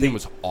my opinion,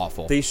 was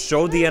awful. They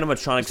showed the It's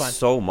animatronics fine.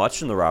 so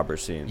much in the robber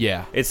scene.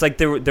 Yeah. It's like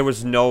there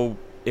was no.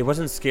 It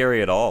wasn't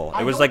scary at all.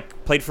 It was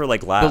played for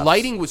laughs. The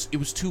lighting was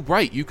too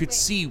bright. You could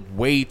see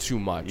way too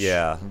much.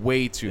 Yeah.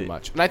 Way too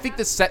much. And I think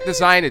the set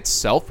design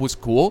itself was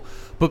cool,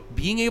 but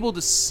being able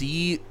to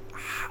see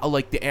how,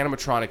 the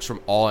animatronics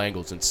from all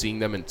angles and seeing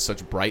them in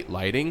such bright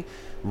lighting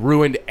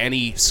ruined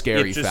any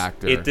scary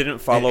factor. It didn't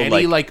follow and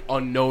any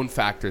unknown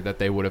factor that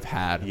they would have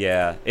had.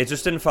 Yeah, it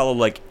just didn't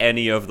follow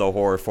any of the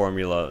horror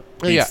formula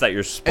beats that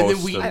you're supposed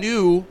to. And then we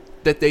knew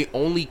that they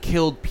only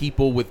killed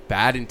people with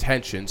bad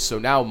intentions. So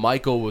now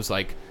Michael was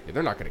like,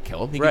 they're not going to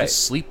kill him. He can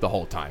just sleep the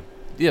whole time.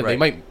 Yeah, they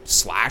might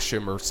slash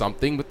him or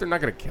something, but they're not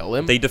going to kill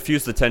him. They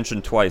diffused the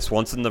tension twice.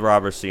 Once in the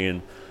robber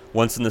scene,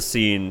 once in the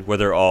scene where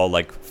they're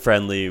all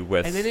friendly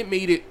with. And then it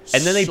made it.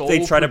 And then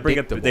they try to bring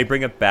it. They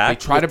bring it back.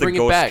 They try to bring the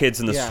it ghost back. kids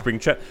in the spring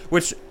trap,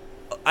 which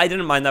I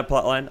didn't mind that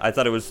plot line. I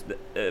thought it was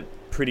a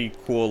pretty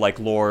cool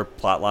lore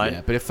plot line.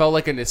 Yeah, but it felt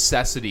like a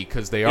necessity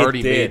because they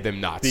already made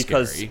them not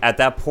because scary. at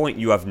that point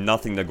you have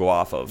nothing to go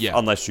off of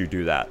unless you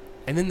do that.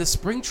 And then the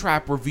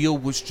Springtrap reveal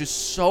was just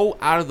so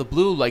out of the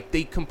blue.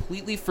 They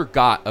completely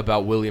forgot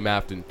about William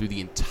Afton through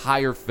the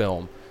entire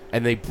film.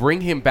 And they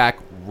bring him back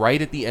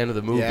right at the end of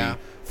the movie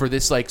for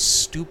this,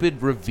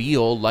 stupid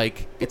reveal.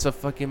 It's a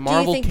fucking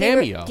Marvel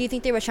cameo. Do you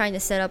think they were trying to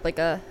set up,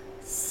 a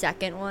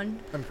second one?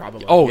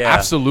 Probably. Oh, Yeah.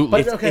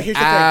 absolutely. But, okay, here's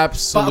the thing.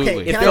 Absolutely. But,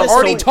 okay, If can I they're just-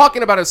 already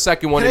talking about a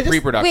second one Can I in just-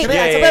 pre-production. Can I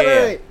add Yeah.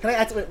 wait. Can I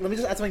add let me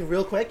just add something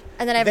real quick.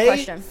 And then I have a they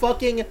question.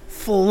 Fucking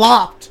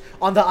flopped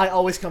on the I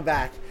Always Come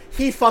Back.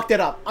 He fucked it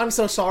up. I'm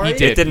so sorry. He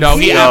did. didn't No,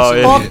 he feel-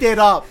 absolutely Oh, did. Fucked it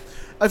up.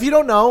 If you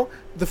don't know,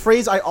 the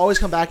phrase "I always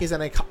come back" is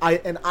an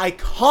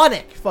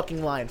iconic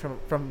fucking line from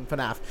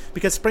FNAF,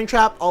 because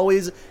Springtrap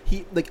always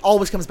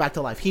comes back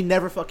to life. He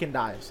never fucking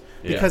dies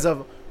because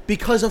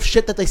of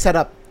shit that they set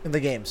up in the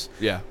games.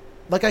 Yeah.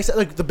 Like I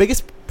said, the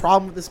biggest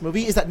problem with this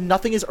movie is that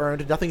nothing is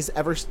earned,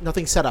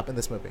 nothing's set up in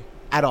this movie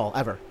at all,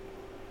 ever.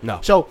 No.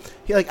 So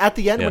he, at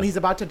the end when Yeah. he's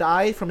about to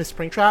die from his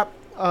Springtrap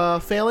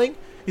failing,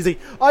 he's like,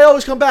 "I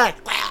always come back."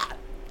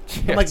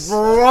 I'm like,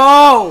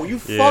 bro, you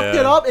fucked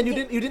it up, and you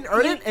didn't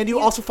earn it, and you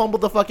also fumbled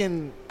the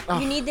fucking.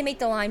 You need to make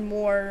the line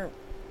more,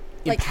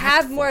 have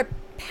Impactful. more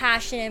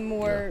passion,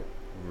 more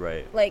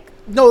Right.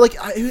 No,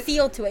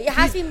 feel to it. It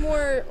has to be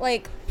more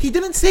he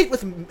didn't say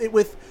it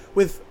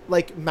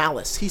with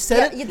malice. He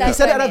said Yeah, it. that's He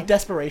said what it I out mean. of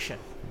desperation,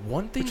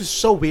 One thing which is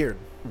so weird.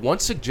 One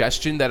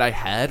suggestion that I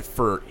had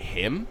for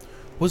him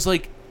was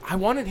I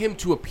wanted him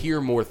to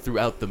appear more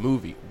throughout the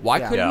movie. Why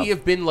Yeah. couldn't Yeah. he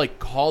have been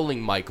calling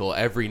Michael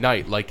every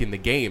night, in the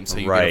game, so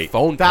you get a Right.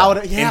 phone That call?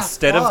 would- yeah,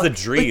 Instead of the fuck.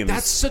 dreams,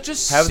 That's such a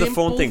have the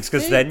simple phone things,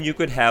 because thing. then you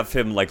could have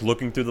him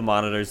looking through the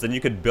monitors. Then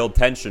you could build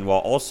tension while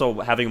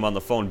also having him on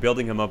the phone,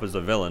 building him up as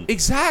a villain.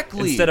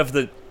 Exactly. Instead of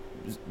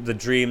the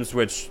dreams,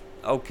 which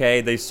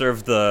they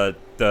serve the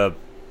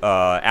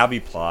Abby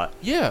plot,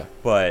 Yeah.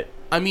 but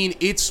I mean,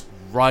 it's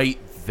right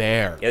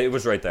there. it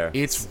was right there.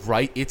 It's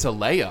right. It's a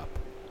layup.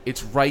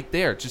 It's right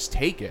there. Just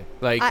take it.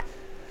 I-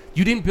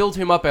 You didn't build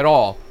him up at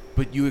all,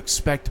 but you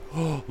expect,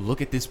 oh,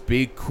 look at this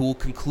big, cool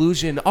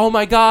conclusion. Oh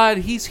my God,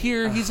 he's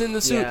here. He's in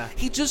the suit. Yeah.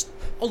 He just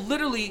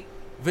literally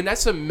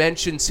Vanessa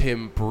mentions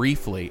him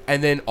briefly,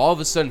 and then all of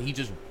a sudden he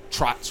just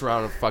trots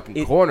around a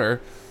fucking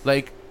corner.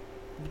 Like,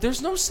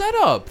 there's no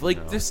setup.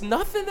 Like, there's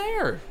nothing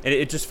there. And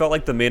it just felt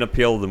like the main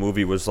appeal of the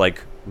movie was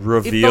like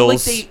reveals. It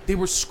felt like they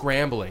were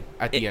scrambling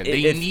at the end.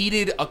 They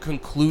needed a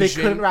conclusion. They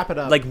couldn't wrap it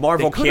up. Like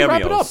Marvel They couldn't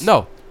cameos. wrap it up.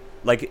 No.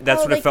 Like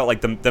that's what it felt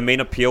like. The main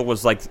appeal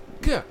was like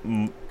Yeah.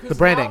 The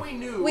branding. Now we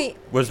knew Wait.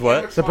 Was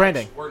what? The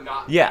branding. Were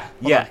not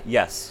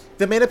Yes.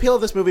 The main appeal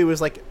of this movie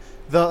was like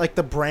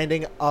the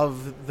branding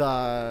of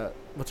the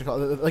what's it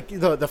called, like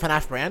the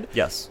FNAF brand.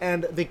 Yes.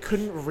 And they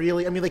couldn't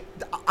really. I mean, like,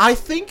 I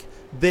think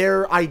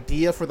their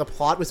idea for the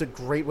plot was a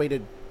great way to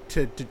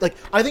like.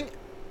 I think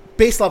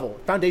base level,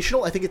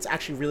 foundational. I think it's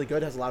actually really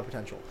good. It has a lot of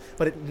potential,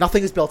 but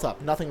nothing is built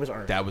up. Nothing was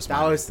earned. That was that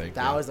my was thing,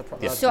 that yeah. was the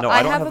problem. Yes. So No, I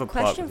I don't have have a a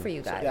plot question with for it,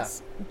 you so-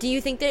 guys. Do you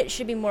think that it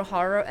should be more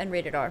horror and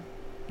rated R?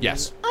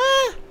 Yes.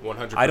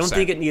 100%. I don't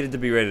think it needed to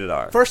be rated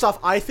R. First off,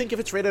 I think if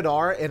it's rated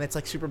R and it's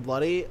like super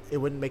bloody, it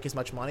wouldn't make as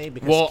much money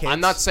because Well, kids, I'm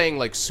not saying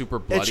like super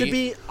bloody. it should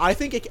be. I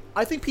think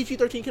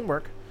PG-13 can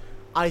work.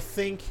 I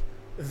think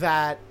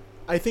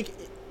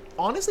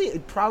honestly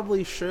it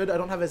probably should. I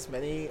don't have as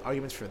many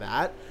arguments for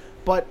that,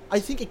 but I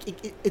think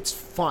it's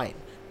fine.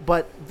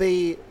 But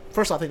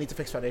first off, they need to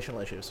fix foundational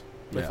issues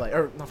with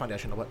or not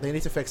foundational, but they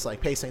need to fix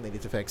like pacing. They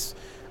need to fix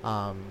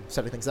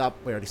setting things up.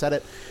 We already said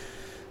it,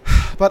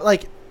 but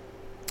like.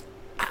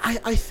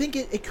 I think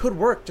it could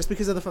work just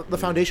because of the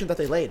foundation that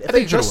they laid. If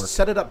they just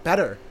set it up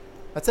better,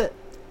 that's it.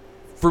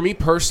 For me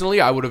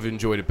personally, I would have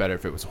enjoyed it better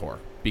if it was horror,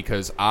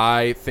 because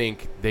I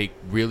think they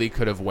really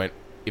could have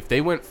if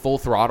they went full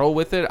throttle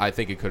with it. I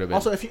think it could have been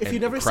Also, if you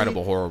never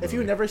incredible see, horror movie. If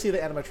you never see the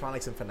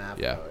animatronics in FNAF,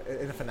 Yeah.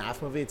 in a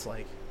FNAF movie, it's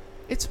like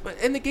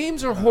and the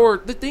games are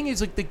horror. The thing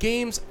is, like, the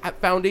games at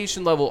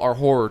foundation level are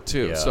horror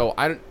too. Yeah. So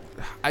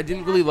I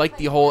didn't really like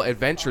the whole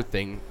adventure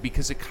thing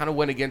because it kind of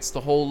went against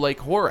the whole like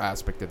horror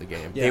aspect of the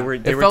game. Yeah.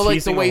 They It were felt like the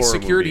teasing a way horror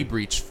Security movie.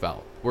 Breach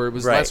felt, where it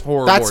was Right. less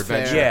horror, That's more fair.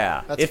 adventure.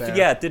 Yeah, That's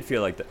fair. it did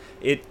feel like that.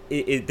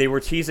 It they were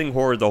teasing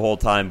horror the whole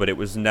time, but it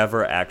was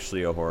never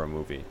actually a horror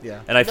movie.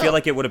 Yeah. And I feel No.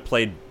 like it would have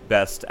played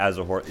best as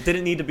a horror. It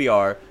didn't need to be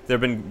R. There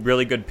have been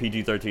really good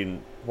PG-13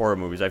 horror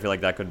movies. I feel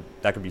like that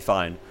could be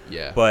fine.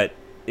 Yeah. But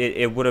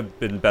it would have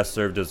been best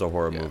served as a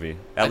horror Yeah. movie,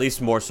 at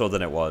least more so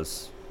than it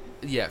was.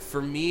 Yeah,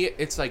 for me,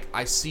 it's like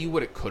I see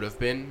what it could have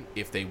been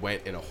if they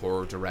went in a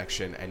horror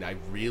direction, and I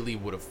really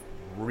would have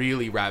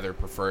rather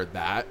preferred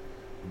that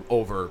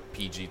over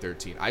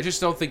PG-13. I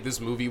just don't think this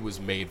movie was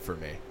made for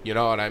me. You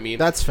know what I mean?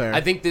 That's fair.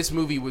 I think this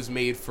movie was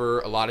made for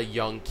a lot of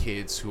young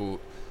kids who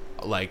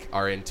like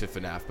are into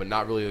FNAF, but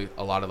not really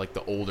a lot of like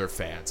the older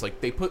fans.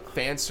 Like, they put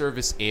fan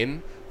service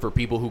in for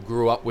people who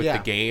grew up with the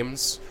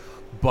games,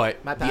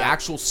 but Not the bad.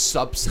 actual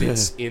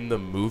substance in the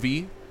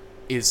movie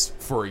is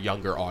for a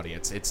younger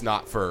audience. It's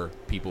not for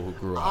people who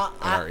grew up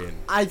and are in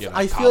I feel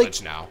college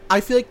like now.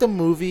 I feel like the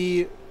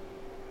movie,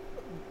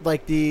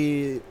 like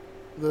the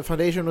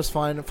foundation was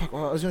fun. Fuck,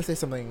 I was gonna say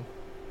something.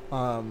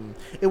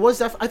 It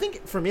was I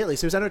think for me at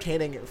least, it was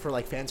entertaining for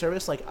like fan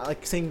service. Like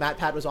seeing Matt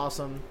Pat was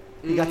awesome.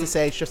 You got to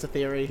say it's just a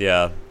theory.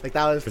 Yeah. Like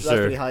that was For that was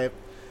sure. pretty hype.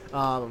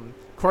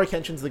 Corey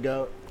Kenshin's the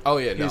GOAT. Oh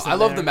yeah, no, He's I in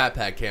love there. the Matt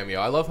Pat cameo.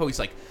 I love how he's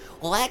like,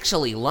 well,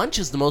 actually, lunch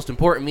is the most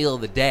important meal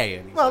of the day.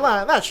 And he's Well,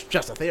 like, that's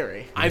just a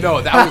theory. I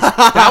know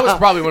that was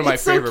probably one of my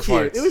It's so favorite cute.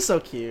 parts. It was so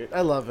cute.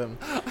 I love him.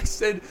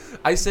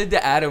 I said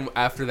to Adam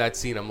after that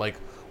scene, I'm like,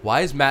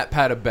 why is Matt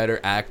Pat a better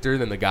actor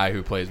than the guy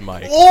who plays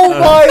Mike? Oh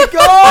my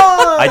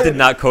god! I did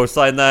not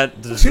co-sign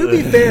that. To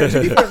be fair,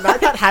 Matt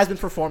Pat has been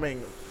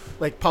performing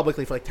like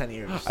publicly for like 10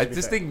 years. I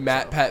just think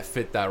Matt Pat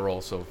fit that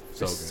role so good.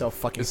 It's so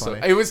fucking funny.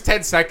 It was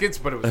 10 seconds,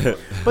 but it was funny.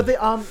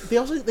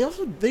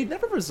 But they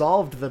never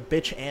resolved the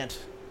bitch aunt.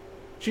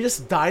 She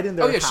just died in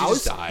their Oh, yeah, she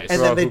house, just dies. and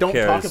Bro, then they who don't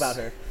talk cares? about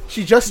her.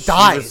 She just She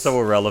dies. was so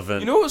irrelevant.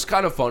 You know what was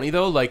kind of funny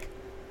though? Like,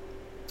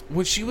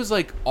 when she was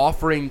like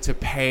offering to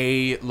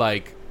pay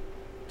like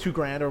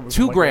 $2,000 or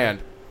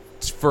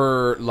 $2,000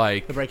 for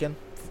like the break-in.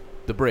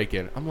 the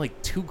break-in, I'm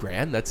like,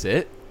 $2,000? That's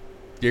it?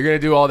 You're gonna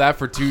do all that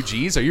for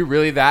 $2,000? Are you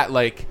really that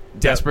like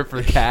desperate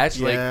for the cash?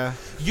 Yeah.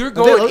 Like, you're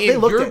going They in.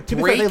 looked You're it. To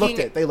be fair,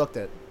 breaking. they looked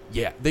it.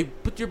 Yeah,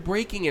 but you're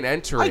breaking and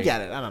entering. I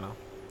get it. I don't know.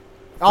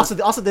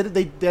 Also, they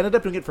ended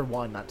up doing it for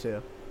one, not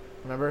two.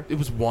 Remember? It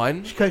was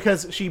one.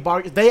 Because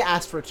they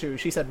asked for two.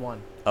 She said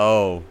one.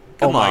 Oh,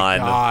 come Oh my on.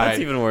 God. That's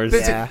even worse.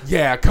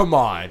 Yeah. Come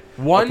on.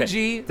 One Okay,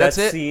 G. That's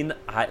that it. Scene,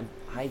 I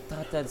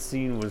thought that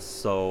scene was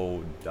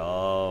so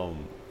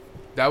dumb.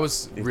 That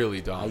was really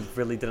I dumb.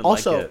 really didn't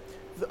Also,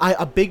 like it.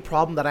 a big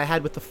problem that I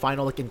had with the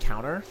final like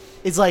encounter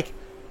is like,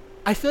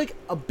 I feel like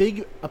a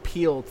big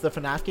appeal to the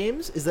FNAF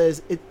games is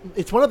that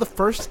it's one of the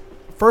first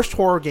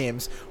horror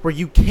games where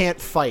you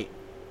can't fight.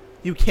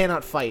 You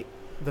cannot fight.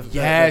 The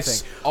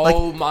Yes. thing.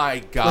 Oh my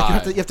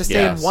God. Like you have to stay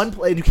Yes. in one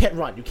place. You can't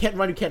run. You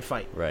can't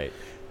fight. Right.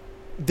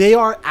 They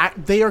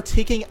are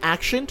taking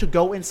action to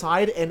go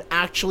inside and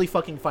actually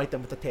fucking fight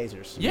them with the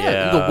tasers. yeah,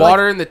 Yeah. the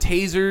water and the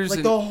tasers. Like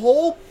and the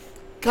whole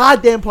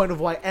goddamn point of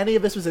why any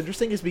of this was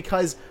interesting is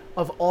because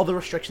of all the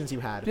restrictions you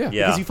had. Yeah.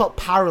 Yeah. Because you felt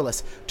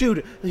powerless,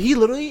 dude. He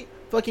literally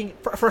fucking.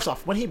 First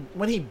off, when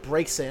he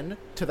breaks in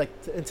to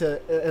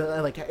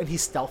and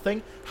he's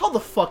stealthing, how the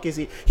fuck is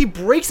he? He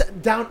breaks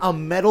down a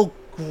metal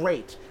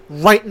grate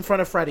right in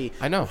front of Freddy.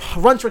 I know.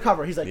 Runs for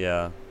cover. He's like,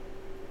 Yeah.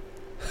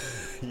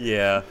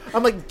 Yeah.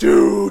 I'm like,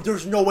 dude,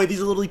 there's no way.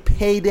 These are literally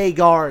payday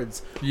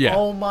guards. Yeah.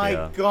 Oh my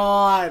Yeah.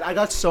 god. I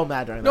got so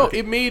mad during No, that.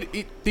 it made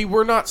it. They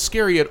were not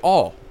scary at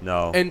all.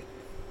 No. And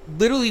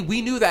literally,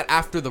 we knew that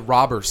after the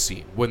robber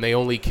scene when they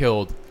only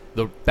killed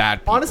the bad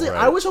people. Honestly,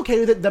 Right. I was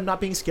okay with them not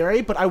being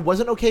scary, but I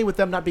wasn't okay with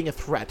them not being a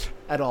threat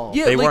at all.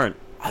 Yeah, They like, weren't.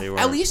 They At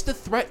weren't. least the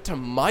threat to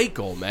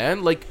Michael,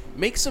 man. Like,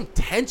 make some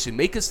tension.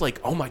 Make us like,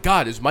 oh my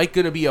god, is Mike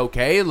gonna be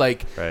okay?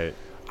 Like, Right.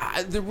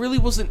 there really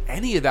wasn't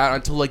any of that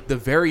until like the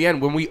very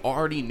end when we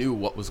already knew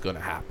what was gonna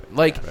happen.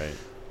 Like,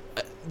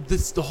 Right.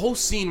 the whole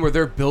scene where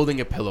they're building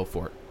a pillow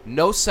fort,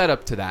 no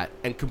setup to that,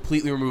 and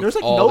completely removed There's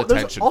like all no. the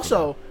There's tension. from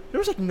also it. there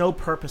was like no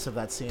purpose of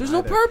that scene. There's no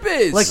either.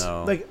 purpose. Like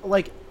No.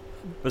 like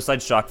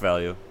Besides shock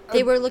value.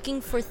 They were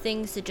looking for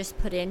things to just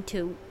put in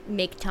to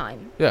make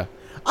time. yeah.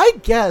 I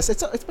guess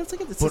it's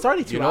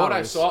already 2 You know hours. what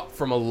I saw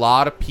from a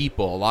lot of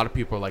people? A lot of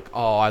people are like,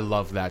 "Oh, I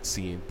love that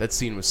scene. That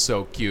scene was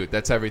so cute.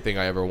 That's everything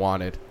I ever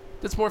wanted."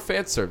 That's more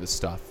fan service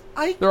stuff.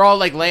 They're all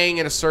like laying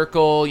in a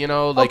circle, you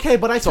know, like Okay,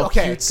 but I it's all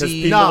okay, Because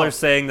cutesy. people No. are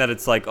saying that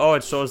it's like, oh,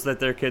 it shows that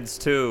they're kids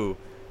too.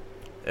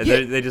 And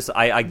Yeah. they just,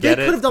 I They get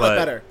it. could have done but that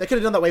better. They could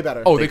have done that way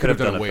better. Oh, They they could have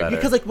could've done it way better.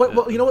 Because like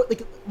what you know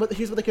what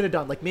here's what they could have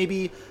done. Like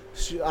maybe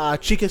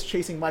Chica's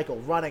chasing Michael,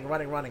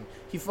 running.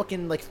 He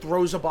fucking like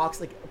throws a box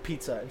like a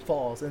pizza and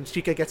falls, and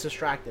Chica gets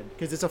distracted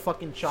because it's a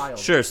fucking child.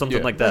 Sure, something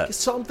Yeah. like that. Like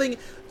something.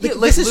 Yeah,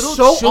 Like, like this is little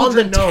so on the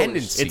children nose.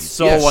 tendencies. It's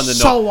so Yeah, on the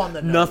nose. so on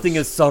the nose. Nothing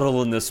is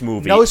subtle in this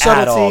movie No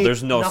subtlety. at all.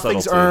 There's no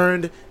nothing's subtlety.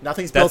 earned.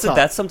 Nothing's built up.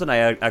 That's something I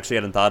actually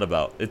hadn't thought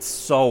about. It's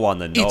so on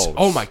the nose. It's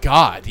oh my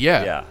god,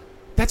 yeah. Yeah.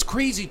 That's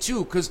crazy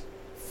too, because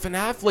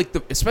FNAF, like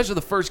especially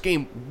the first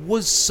game,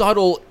 was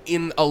subtle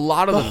in a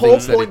lot of The the, whole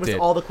things that point it was did.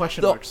 all the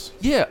question marks.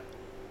 Yeah,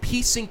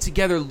 piecing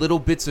together little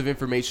bits of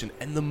information,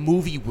 and the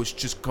movie was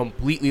just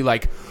completely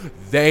like,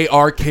 they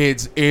are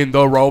kids in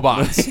the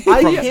robots.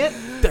 I From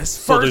can't. the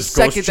So first there's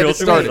second ghost that it children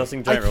started. possessing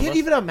I giant can't robots?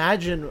 even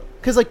imagine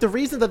because like the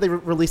reason that they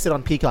released it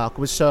on Peacock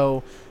was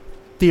so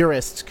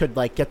theorists could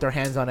like get their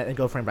hands on it and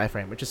go frame by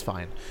frame, which is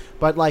fine.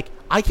 But like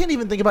I can't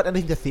even think about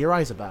anything to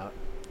theorize about.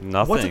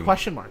 Nothing. What's a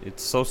question mark?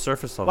 It's so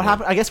surface level. What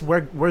happened? I guess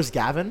where's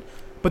Gavin?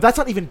 But that's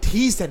not even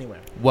teased anywhere.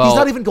 Well, he's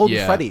not even Golden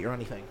yeah. Freddy or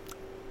anything.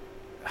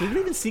 Did you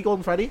even see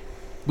Golden Freddy?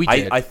 We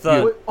did. I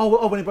thought.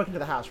 When he broke into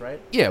the house, right?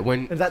 yeah,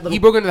 when Is that he little-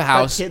 broke into the that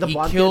house, kid, the he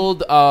blonde kid?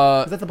 killed. Is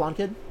that the blonde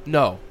kid?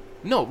 No.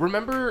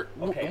 Remember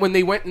Okay. when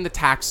they went in the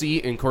taxi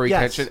in Corey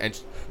Yes. Kenshin and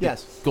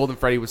Yes. Golden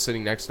Freddy was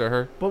sitting next to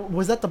her? But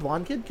was that the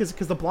blonde kid? Because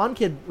the blonde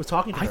kid was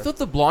talking to her. I thought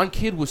the blonde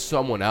kid was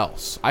someone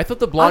else. I thought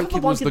the blonde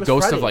kid was the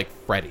ghost of Freddy. like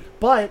Freddy.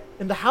 But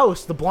in the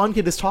house, the blonde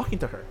kid is talking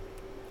to her.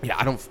 Yeah,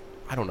 I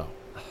don't know.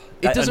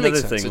 It doesn't Another make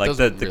sense. thing, It like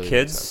doesn't the really make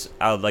kids,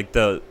 sense.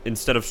 like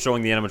instead of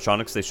showing the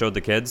animatronics, they showed the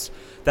kids.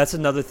 That's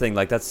another thing.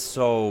 Like that's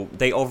so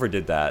they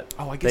overdid that.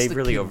 Oh, I guess they the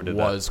really kid overdid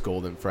was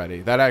Golden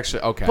Freddy. That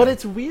actually okay. But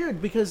it's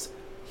weird because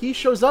he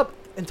shows up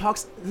and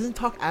doesn't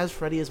talk as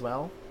Freddy as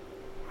well.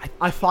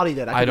 I thought he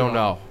did. I don't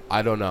know.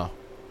 I don't know.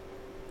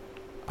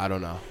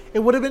 It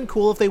would have been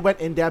cool if they went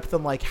in depth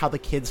on like how the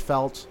kids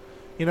felt,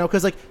 you know,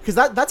 because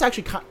that's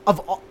actually of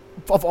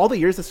all the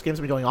years this game's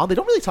been going on, they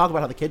don't really talk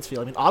about how the kids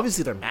feel. I mean,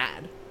 obviously they're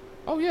mad,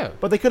 Oh yeah.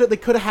 but they could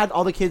have had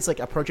all the kids like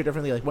approach it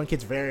differently. Like one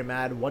kid's very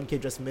mad, one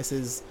kid just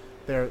misses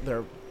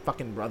their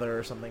fucking brother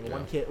or something.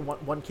 Yeah.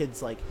 One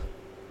kid's like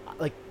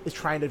is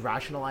trying to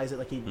rationalize it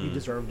like he Mm.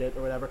 deserved it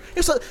or whatever.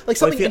 It's like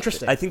something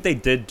interesting. I think they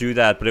did do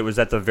that, but it was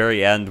at the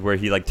very end where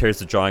he like tears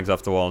the drawings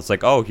off the wall. And it's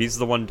like, oh, he's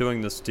the one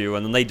doing this to you,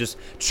 and then they just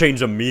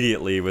change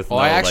immediately with. Oh,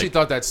 no, I actually like,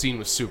 thought that scene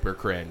was super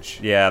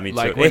cringe. Yeah, me too.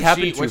 Like It when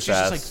happened when too she's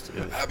fast. just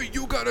like, Abby,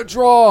 you gotta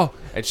draw,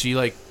 and she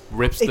like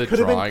rips the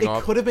drawing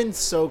off. It could have been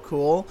so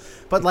cool,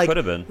 but like could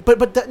have been.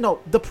 But no,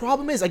 the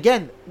problem is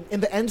again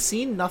in the end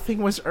scene, nothing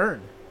was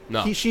earned.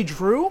 No. She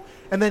drew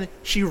and then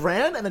she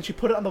ran and then she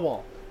put it on the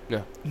wall.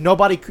 Yeah. None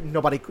of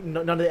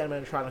the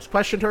animatronics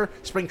questioned her.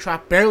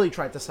 Springtrap barely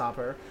tried to stop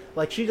her.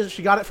 Like she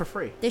got it for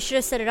free. They should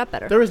have set it up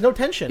better. There was no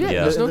tension. Yeah,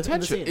 Yeah. there's in no the- in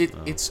the tension.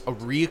 scene. It's a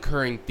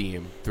reoccurring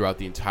theme throughout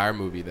the entire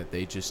movie that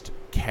they just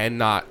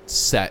cannot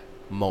set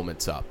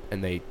moments up,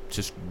 and they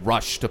just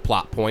rush to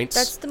plot points.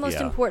 That's the most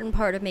Yeah. important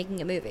part of making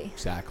a movie.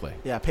 exactly.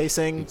 Yeah,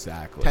 pacing,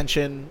 Exactly.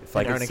 tension, If I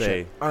and could earning say-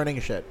 shit. Earning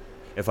shit.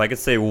 If I could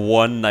say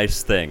one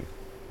nice thing,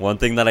 one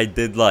thing that I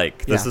did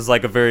like. This Yeah. is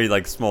like a very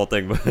like small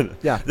thing, but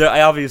Yeah. there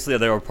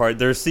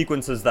are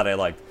sequences that I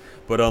liked.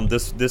 But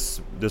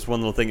this one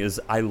little thing is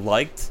I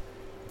liked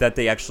that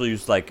they actually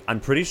used like I'm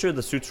pretty sure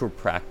the suits were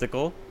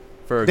practical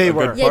for They a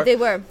were. good Yeah, part. they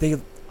were.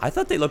 I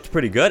thought they looked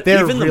pretty good.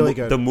 They're Even really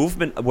good. The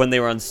movement when they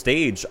were on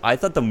stage, I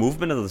thought the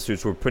movement of the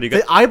suits were pretty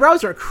good. The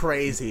eyebrows are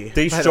crazy.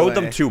 They by the showed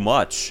them way. too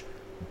much,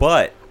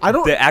 but I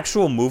don't- the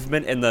actual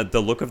movement and the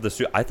look of the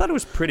suit, I thought it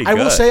was pretty I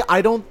good. will say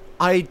I don't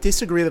I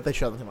disagree that they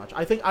show them too much.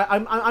 I think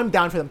I'm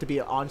down for them to be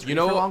on screen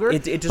for longer.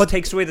 It just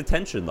takes away the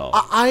tension, though.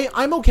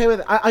 I'm okay with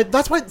it.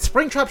 That's why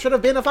Springtrap should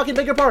have been a fucking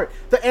bigger part.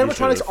 The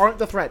animatronics aren't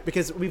the threat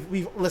because we've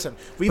been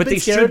they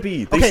scared. should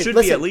be. They should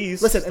be at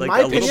least. Listen, in like, my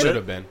opinion, they should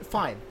have been.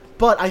 Fine.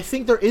 But I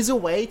think there is a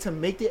way to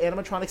make the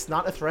animatronics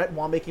not a threat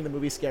while making the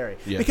movie scary.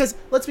 Yeah. Because,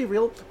 let's be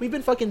real, we've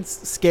been fucking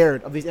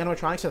scared of these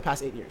animatronics for the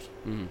past 8 years.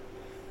 Mm.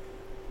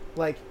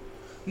 Like...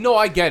 No,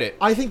 I get it.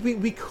 I think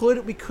we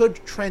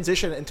could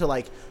transition into,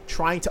 like,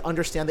 trying to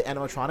understand the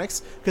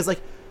animatronics.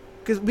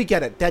 Because we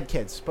get it, dead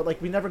kids. But, like,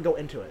 we never go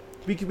into it.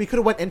 We could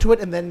have went into it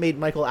and then made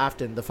Michael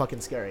Afton the fucking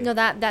scary. No,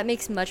 that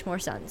makes much more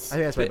sense. I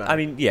think that's way better. I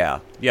mean, yeah,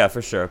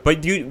 for sure.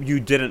 But you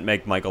didn't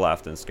make Michael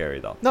Afton scary,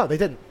 though. No, they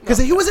didn't. Because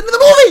he wasn't in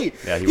the movie!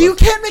 Yeah, he You was.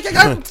 can't make a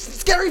guy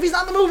scary if he's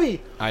not in the movie!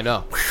 I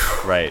know.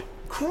 Right.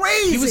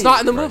 Crazy! He was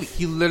not in the Right. movie.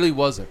 He literally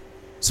wasn't.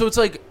 So it's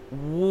like,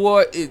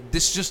 what?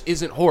 This just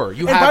isn't horror.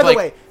 You And have by the like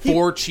way,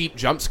 4 cheap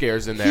jump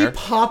scares in He there.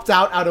 popped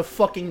out of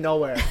fucking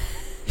nowhere.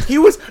 He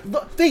was...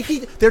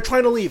 They're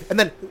trying to leave. And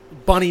then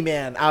Bunny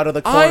Man out of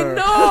the I corner.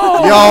 know.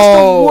 Yo. That's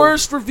the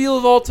worst reveal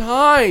of all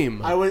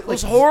time. It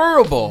was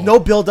horrible. No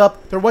build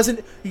up. There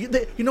wasn't... You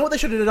know what they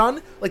should have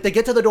done? Like, they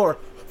get to the door.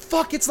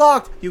 Fuck, it's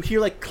locked. You hear,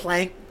 like,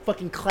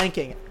 fucking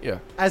clanking. Yeah.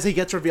 As he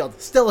gets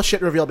revealed. Still a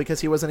shit reveal because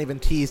he wasn't even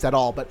teased at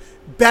all. But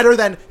better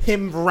than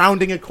him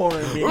rounding a corner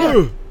and being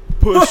like,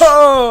 push.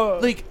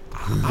 Like,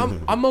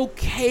 I'm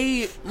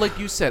okay, like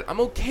you said, I'm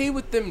okay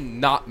with them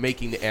not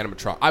making the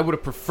animatronic. I would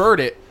have preferred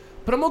it,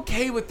 but I'm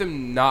okay with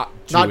them not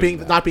doing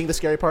that. Not being the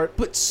scary part.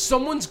 But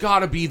someone's got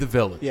to be the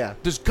villain. Yeah.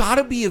 There's got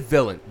to be a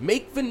villain.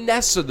 Make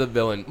Vanessa the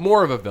villain,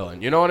 more of a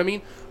villain. You know what I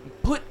mean?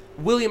 Put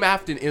William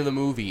Afton in the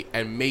movie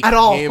and make At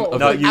all. him a No,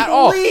 villain. At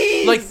all.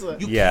 please.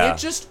 Like, you can't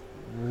just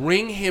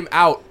wring him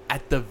out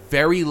at the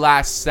very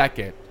last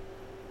second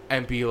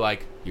and be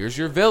like, here's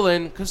your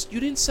villain, because you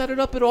didn't set it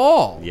up at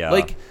all. Yeah.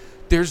 Like,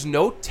 there's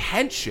no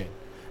tension.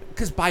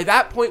 Because by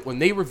that point, when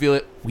they reveal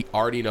it, we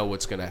already know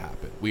what's going to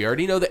happen. We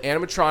already know the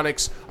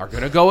animatronics are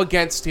going to go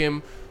against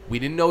him. We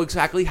didn't know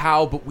exactly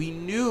how, but we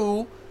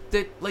knew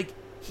that, like,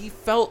 he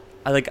felt...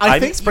 I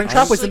think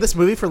Springtrap was in this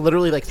movie for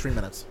literally, like, 3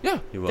 minutes. Yeah.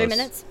 He was. 3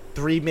 minutes?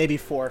 3, maybe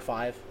 4 or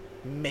 5.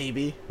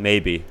 Maybe.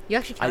 You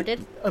actually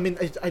counted? I mean,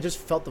 I just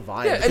felt the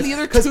vibe. Yeah, and the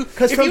other two...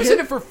 If he from was him-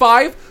 in it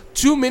for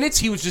 2 minutes,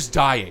 he was just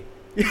dying.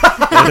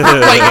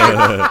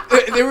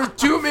 Like, there were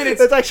 2 minutes.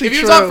 That's actually if he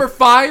true. was on for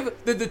 5,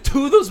 then the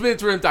 2 of those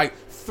minutes were him dying.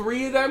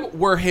 3 of them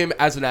were him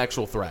as an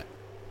actual threat.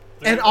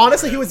 And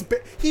honestly,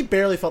 he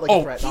barely felt like a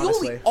Oh, threat,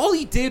 honestly. all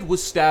he did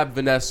was stab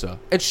Vanessa,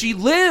 and she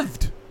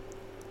lived.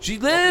 She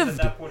lived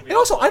And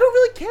also, I don't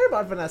really care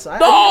about Vanessa. I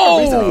No! have no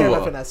reason to care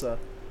about Vanessa.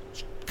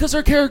 because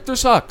her character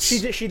sucks.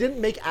 She didn't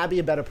make Abby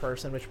a better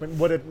person, which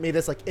would have made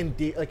us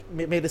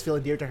made us feel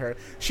endeared to her.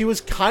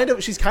 She's kind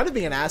of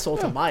being an asshole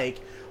to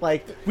Mike.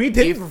 Like, we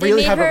didn't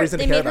really have a reason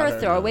to care about her. They made her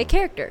a throwaway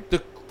character.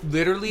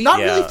 Literally, Not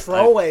Yeah, really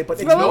throwaway, but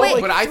Throwaway,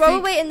 but I think-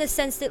 throwaway in the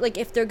sense that, like,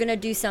 if they're gonna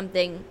do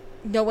something,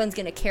 no one's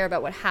gonna care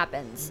about what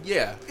happens.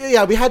 yeah.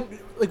 yeah, we had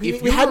If we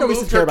you had no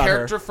reason removed to care her about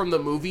character her. from the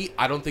movie,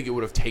 I don't think it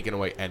would have taken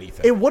away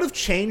anything. It would have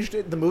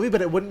changed the movie,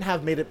 but it wouldn't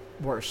have made it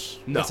worse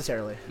No.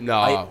 necessarily.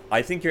 No.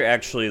 I think you're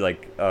actually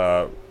like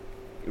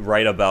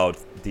right about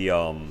the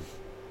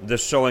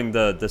showing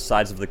the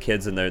sides of the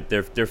kids and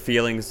their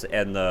feelings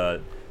and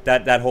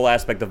that whole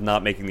aspect of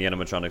not making the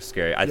animatronics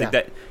scary. I think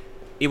Yeah. that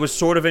it was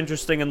sort of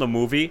interesting in the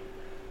movie.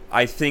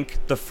 I think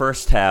the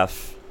first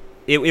half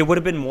it would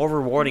have been more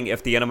rewarding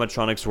if the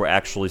animatronics were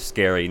actually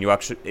scary and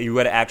you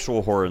had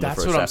actual horror in That's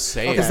the first what half. I'm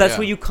saying. Because that's yeah.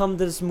 what you come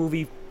to this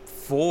movie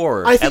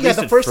for. I think at least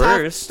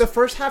the at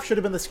first half should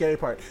have been the scary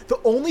part. The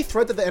only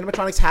threat that the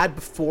animatronics had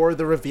before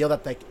the reveal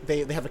that they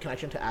have a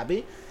connection to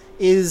Abby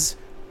is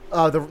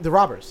the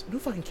robbers. Who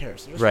fucking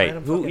cares? They're just Right.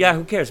 random Who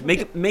fucking- cares?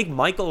 Make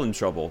Michael in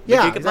trouble.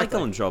 Yeah, Make exactly.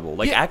 Michael in trouble.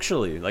 Like Yeah.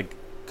 actually, like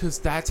Because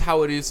that's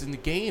how it is in the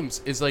games.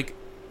 Is like,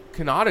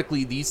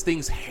 canonically, these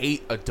things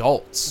hate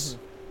adults.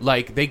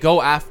 Like, they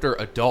go after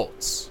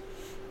adults.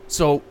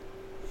 So,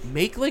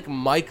 make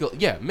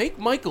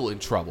Michael in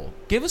trouble.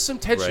 Give us some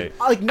tension. Right.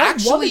 Like, not one,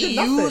 Actually they did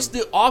nothing. use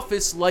the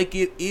office like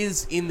it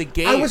is in the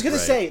game. I was gonna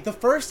Right. say the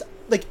first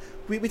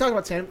we talked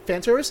about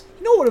fan service.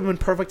 You know what would have been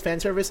perfect fan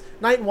service?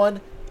 Night 1,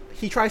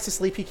 he tries to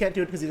sleep. He can't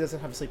do it because he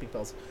doesn't have sleeping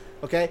pills.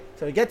 Okay,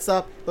 so he gets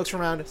up, looks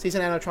around, sees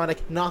an animatronic,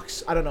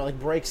 knocks, I don't know, like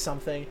breaks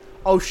something.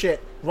 Oh shit!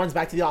 Runs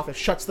back to the office,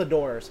 shuts the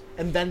doors,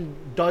 and then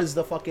does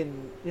the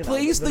fucking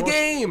Plays the Norse-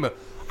 game.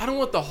 I don't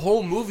want the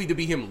whole movie to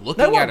be him Night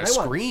looking one, at a night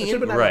one. It screen. should've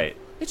been night right.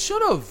 It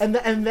should have. And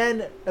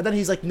then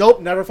he's like,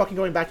 nope, never fucking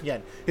going back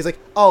again. He's like,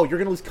 oh, you're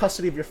gonna lose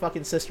custody of your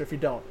fucking sister if you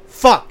don't.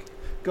 Fuck,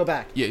 go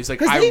back. Yeah, he's like,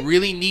 'Cause I they-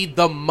 really need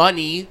the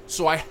money,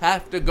 so I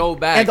have to go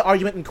back. And the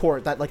argument in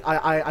court that like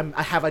I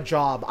have a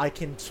job, I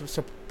can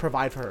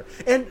provide for her,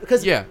 and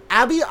because Yeah.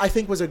 Abby I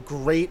think was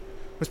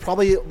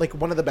probably like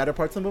one of the better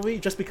parts of the movie,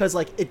 just because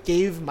like it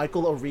gave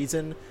Michael a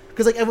reason.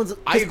 Because like everyone's,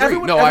 I agree.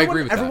 I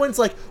agree with that. Everyone's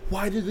like,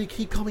 why do they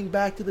keep coming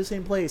back to the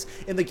same place?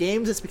 In the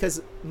games, it's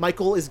because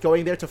Michael is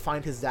going there to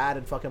find his dad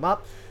and fuck him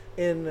up.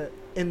 in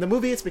the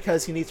movie, it's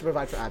because he needs to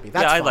provide for Abby.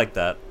 That's I fine. like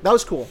that. That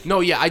was cool. No,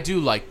 yeah, I do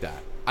like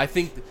that. I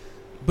think,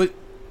 but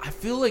I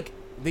feel like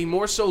they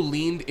more so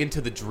leaned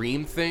into the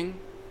dream thing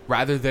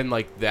rather than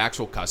like the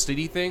actual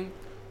custody thing,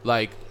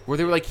 like where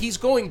they were like, he's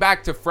going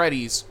back to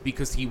Freddy's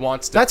because he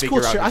wants to. That's figure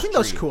cool out too. his I think that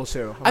was dream. cool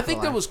too. I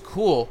think that was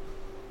cool,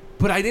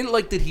 but I didn't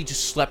like that he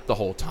just slept the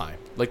whole time.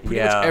 Like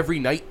pretty much every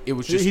night, it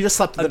was just he just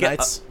slept the Again,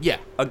 nights. yeah.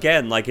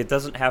 Again, like it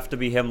doesn't have to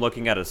be him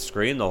looking at a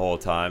screen the whole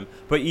time,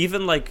 but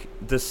even like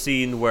the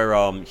scene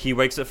where he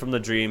wakes up from the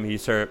dream,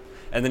 he's hurt,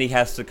 and then he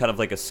has to kind of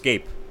like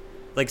escape.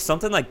 Like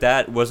something like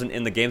that wasn't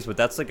in the games, but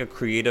that's like a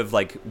creative,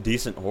 like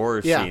decent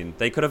horror scene.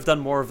 They could have done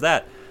more of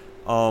that.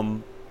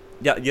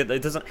 Yeah,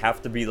 it doesn't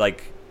have to be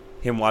like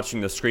him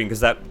watching the screen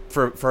because that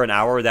for an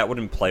hour that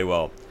wouldn't play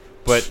well.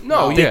 But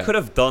they could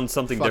have done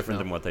something different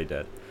than what they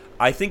did.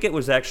 I think it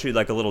was actually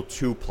like a little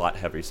too plot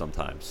heavy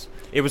sometimes.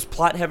 It was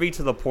plot heavy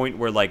to the point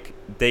where like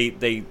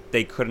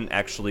they couldn't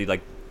actually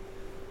like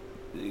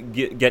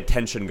get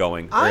tension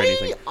going or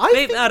anything.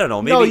 I don't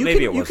know.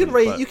 Maybe it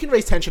wasn't. You can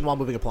raise tension while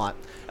moving a plot.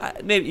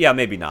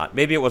 Maybe not.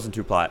 Maybe it wasn't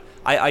too plot.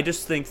 I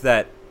just think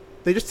that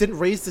they just didn't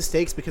raise the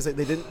stakes because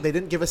they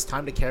didn't give us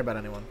time to care about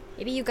anyone.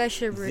 Maybe you guys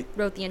should have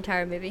wrote the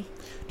entire movie.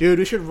 Dude,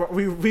 we should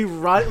we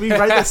write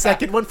the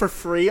second one for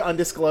free,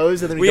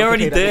 undisclosed, and then we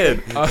already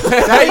did.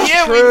 That is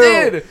yeah, true. we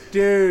did.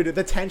 Dude,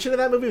 the tension of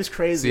that movie was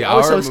crazy. See, I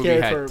was so our movie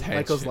scared had for tension.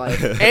 Michael's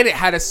life. And it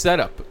had a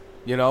setup,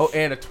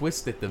 and a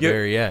twist at the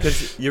very end.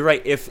 Because you're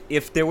right.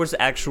 If there was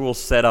actual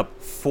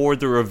setup for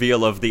the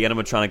reveal of the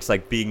animatronics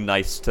like being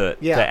nice to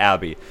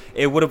Abby,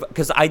 it would have.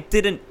 Because I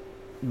didn't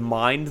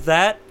mind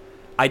that.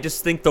 I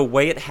just think the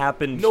way it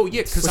happened. No,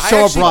 yeah, because I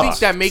so actually abrupt. think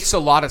that makes a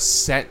lot of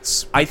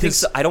sense. I think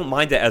so. I don't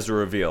mind it as a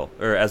reveal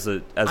or as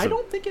a. I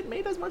don't think it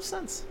made as much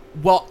sense.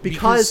 Well,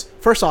 because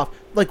first off,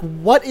 like,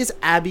 what is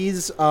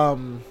Abby's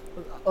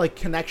like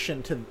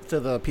connection to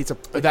the pizza?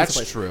 That's pizza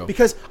place? true.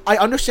 Because I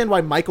understand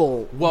why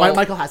Michael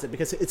has it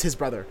because it's his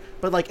brother.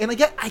 But like, and I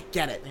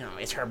get it.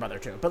 It's her brother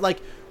too. But like,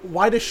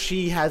 why does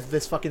she have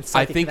this fucking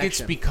psychic I think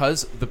connection? it's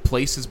because the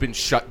place has been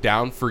shut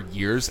down for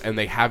years and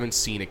they haven't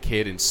seen a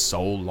kid in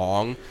so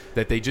long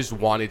that they just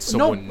wanted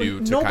someone new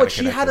to No, kind but of she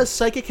connect had with. a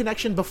psychic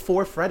connection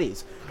before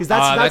Freddy's because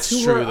that's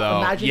who true her though.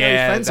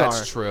 imaginary friends are.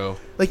 That's true.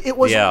 Like, it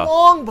was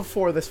long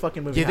before this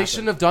fucking movie. Yeah, they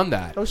shouldn't have done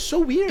that. That was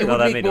so weird. It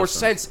would that make made more no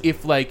sense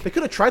if like they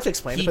could have tried to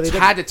explain it, but they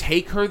had didn't. to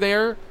take her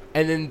there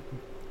and then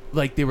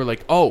like they were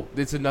like, oh,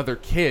 it's another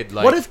kid.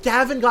 Like, What if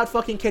Gavin got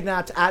fucking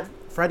kidnapped at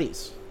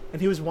Freddy's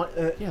and he was one?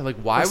 Yeah, like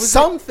why was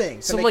something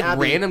it some like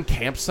random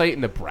campsite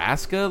in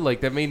Nebraska?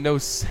 Like that made no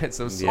sense.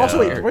 That was so Also,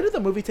 wait, weird. where did the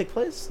movie take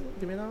place?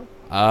 Do we know?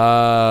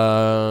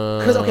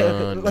 Because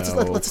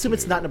Let's assume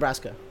it's not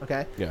Nebraska.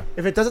 Okay. Yeah.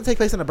 If it doesn't take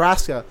place in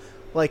Nebraska,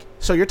 like,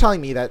 so you're telling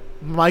me that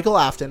Michael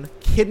Afton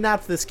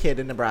kidnapped this kid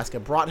in Nebraska,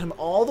 brought him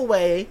all the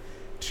way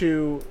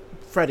to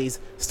Freddy's,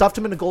 stuffed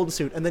him in a golden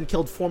suit, and then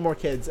killed 4 more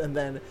kids, and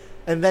then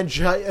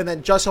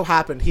just so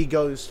happened he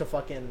goes to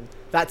fucking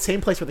that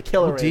same place where the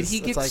killer is. Did he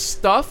get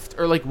stuffed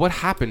or like what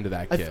happened to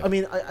that kid?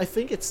 I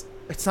think it's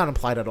not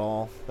implied at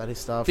all that he's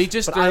stuffed. They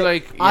just But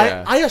are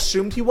I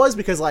assumed he was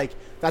because like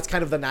that's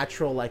kind of the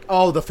natural like the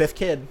 5th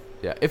kid.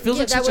 Yeah, it feels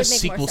like that such a would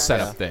make more sequel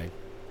sense. setup thing.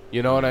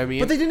 You know what I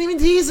mean? But they didn't even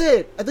tease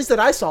it. At least that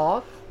I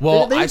saw.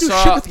 Well, they I didn't do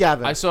saw shit with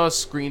Gavin. I saw a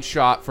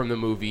screenshot from the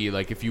movie.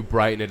 Like if you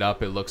brighten it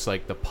up, it looks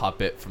like the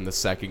puppet from the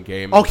second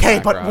game.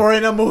 Okay, but we're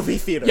in a movie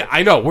theater. Yeah,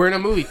 I know we're in a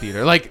movie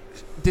theater. Like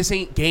this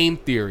ain't game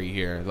theory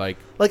here. Like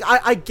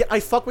I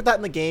fuck with that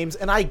in the games,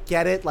 and I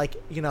get it. Like,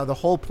 the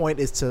whole point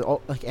is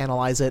to like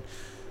analyze it.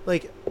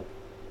 Like,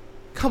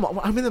 come on,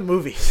 I'm in the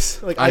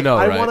movies. Like I know,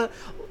 right?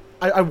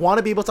 I want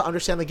to be able to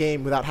understand the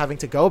game without having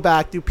to go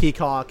back, do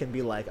Peacock, and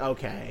be like,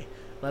 okay,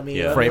 let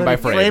me frame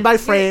by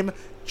frame,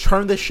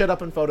 turn this shit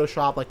up in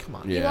Photoshop. Like, come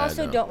on. You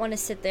also don't want to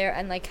sit there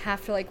and like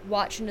have to like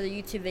watch another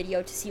YouTube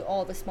video to see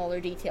all the smaller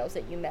details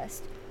that you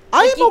missed.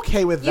 I am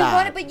okay with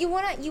that. But you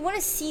want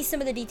to see some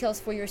of the details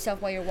for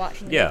yourself while you're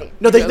watching the movie.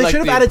 No, they Like should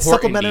have the added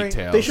important supplementary.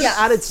 details. They should have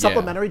added Yeah.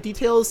 supplementary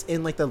details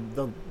in like the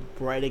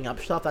writing up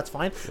stuff. That's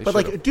fine. But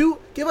like, should've. do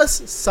give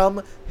us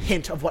some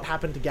hint of what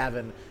happened to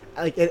Gavin,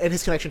 like, and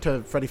his connection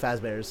to Freddy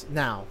Fazbear's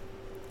now.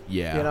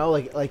 Yeah.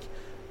 Like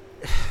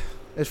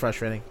it's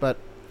frustrating, but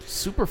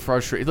super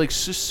frustrating. Like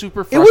just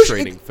super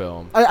frustrating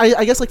film.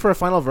 I guess like for a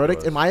final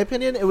verdict, in my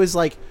opinion, it was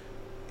like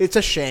it's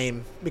a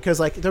shame because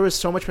like there was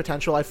so much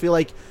potential. I feel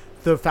like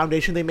the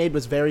foundation they made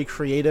was very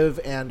creative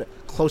and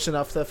close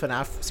enough to the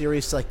FNAF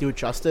series to like do it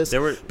justice.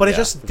 But it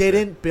just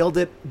didn't build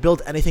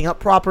anything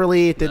up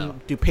properly. It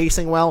didn't do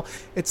pacing well.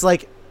 It's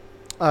like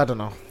I don't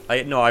know.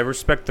 I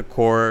respect the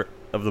core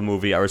of the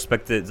movie. I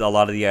respected a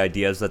lot of the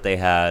ideas that they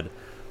had.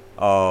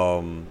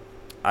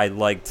 I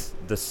liked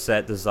the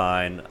set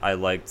design. I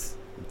liked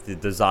the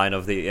design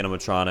of the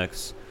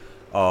animatronics.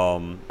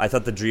 I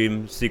thought the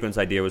dream sequence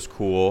idea was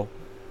cool.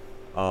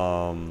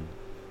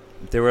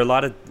 There were a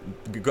lot of,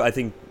 I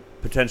think,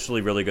 potentially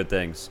really good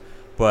things,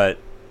 but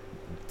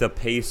the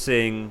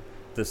pacing,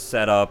 the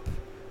setup,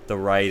 the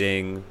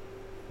writing,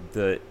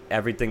 the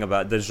everything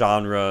about the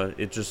genre,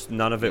 it just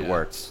none of it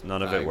worked.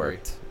 None of it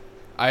worked.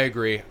 I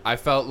agree. I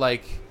felt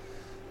like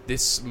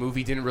this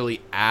movie didn't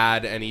really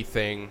add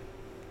anything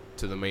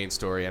to the main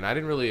story, and I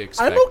didn't really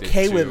expect I'm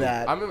okay it to. with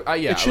that.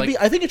 Yeah, it should be.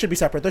 I think it should be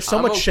separate. There's so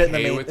I'm much shit in the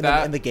okay main with in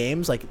that. in the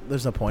games. Like,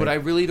 there's no point. But I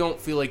really don't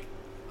feel like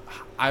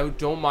I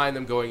don't mind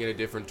them going in a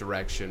different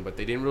direction, but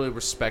they didn't really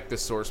respect the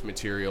source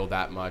material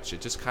that much.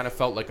 It just kind of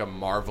felt like a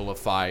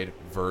Marvelified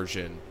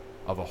version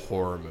of a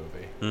horror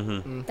movie.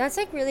 Mm-hmm. That's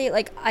like really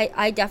like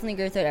I definitely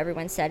agree with what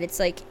everyone said. It's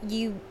like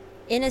you,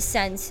 in a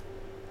sense,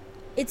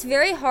 it's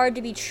very hard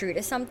to be true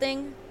to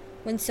something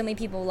when so many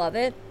people love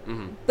it,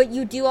 but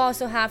you do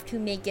also have to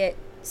make it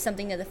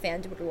something that the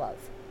fans would love,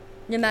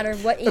 no matter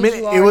what age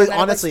you are, it was, no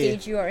matter honestly,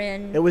 what stage you are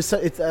in. It was.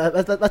 It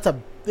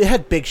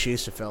had big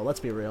shoes to fill. Let's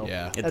be real.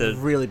 Yeah. It had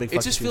really big.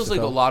 It just feels like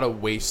a lot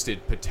of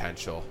wasted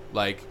potential.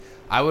 Like,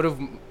 I would have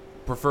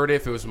preferred it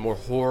if it was more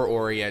horror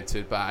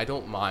oriented, but I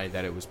don't mind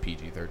that it was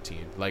PG-13.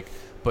 Like,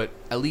 but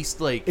at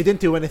least like it didn't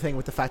do anything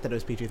with the fact that it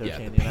was PG-13.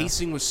 Yeah, the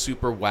pacing was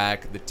super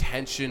whack. The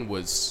tension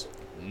was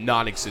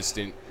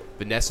non-existent.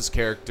 Vanessa's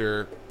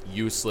character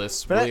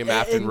useless. But William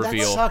Afton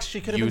reveal that sucks. She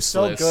could have been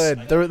useless. so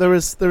good. There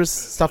was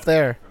stuff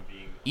there.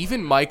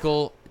 Even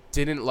Michael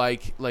didn't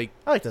like. I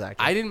liked his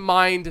acting. I didn't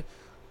mind,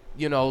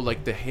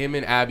 like the him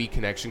and Abby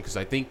connection, because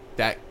I think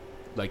that,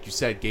 like you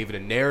said, gave it a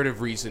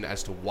narrative reason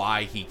as to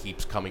why he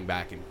keeps coming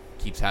back and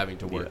keeps having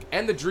to work. Yeah.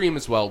 And the dream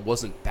as well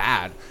wasn't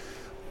bad.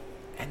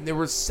 And there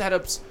were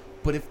setups,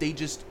 but if they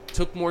just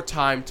took more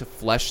time to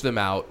flesh them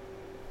out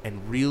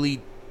and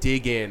really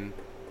dig in,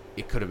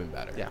 it could have been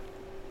better. Yeah.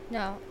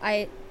 No,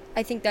 I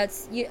think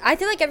that's you. I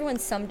feel like everyone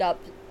summed up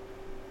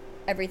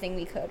everything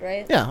we could,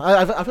 right? Yeah,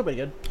 I feel pretty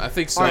good. I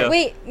think so. All right, Yeah.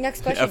 wait,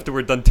 next question. After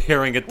we're done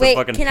tearing it to Wait,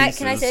 fucking can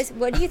pieces. I say this?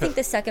 What do you think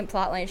the second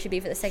plot line should be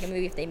for the second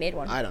movie if they made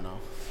one? I don't know.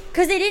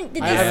 Because they didn't.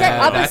 Did they Yeah, set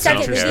up a that second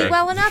sounds movie scary.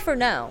 well enough or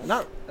no?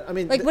 Not. I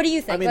mean, Like, what do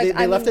you think? I mean, Like,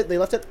 they left it. They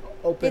left it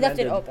open. They left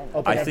it open.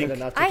 I think-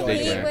 enough to I go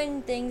hate anywhere.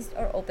 when things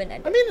are open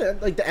ended. I mean,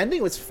 like the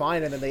ending was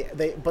fine, and then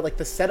they but like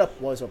the setup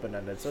was open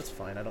ended, so it's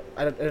fine.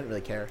 I didn't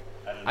really care.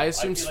 I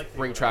assume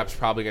Springtrap's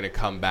probably going to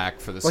come back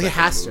for the Well, he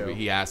second has movie. to.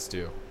 He has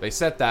to. They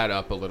set that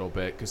up a little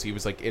bit because he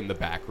was like in the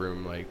back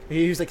room, like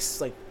He was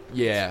like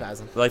yeah.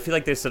 spazzing. Well, I feel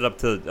like they set up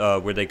to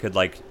where they could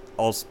like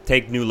also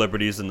take new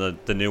liberties in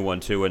the new one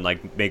too, and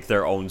like make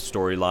their own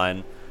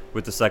storyline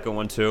with the second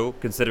one too.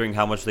 Considering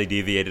how much they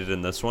deviated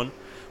in this one,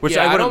 which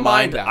Yeah, I I wouldn't don't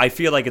mind mind. that. I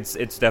feel like it's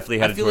definitely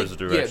I headed feel towards like,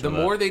 the direction. yeah, the of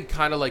that. more they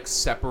kind of like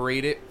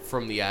separate it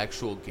from the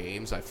actual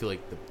games, I feel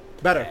like the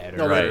Better.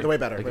 No, Right. the way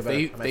better. like way if better,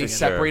 they in my they opinion.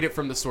 separate it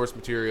from the source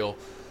material,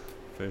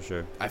 for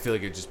sure. I feel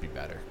like it'd just be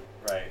better.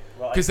 Right.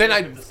 Because then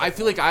I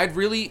feel like I'd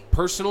really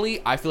personally,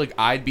 I feel like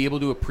I'd be able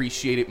to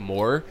appreciate it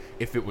more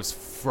if it was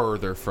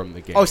further from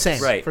the game. Oh,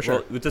 same. Right, for sure.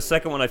 Well, with the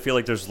second one, I feel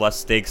like there's less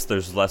stakes.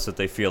 There's less that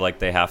they feel like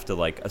they have to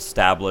like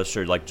establish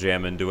or like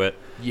jam into it.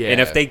 Yeah.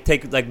 And if they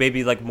take like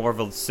maybe like more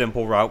of a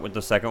simple route with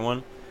the second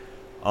one,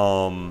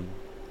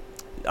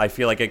 I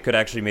feel like it could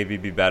actually maybe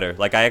be better.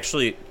 Like I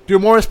actually Do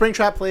more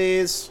Springtrap,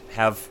 please.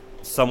 have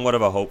somewhat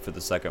of a hope for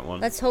the second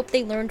one. Let's hope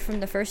they learned from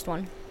the first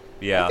one.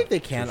 Yeah, I think they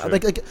can. for sure.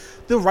 Like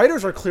the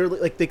writers are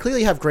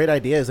clearly have great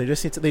ideas. They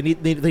just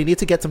need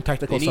to get some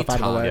technical They need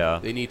stuff out of the time. way. Yeah.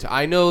 They need to.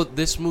 I know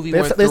this movie They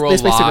have went they- through they a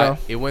space to lot. grow.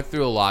 It went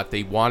through a lot.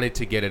 They wanted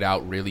to get it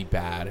out really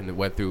bad, and it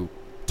went through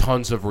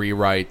tons of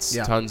rewrites,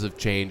 Yeah. tons of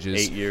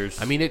changes. 8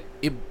 years. I mean, it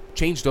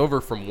changed over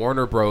from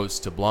Warner Bros.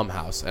 To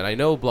Blumhouse, and I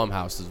know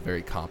Blumhouse is a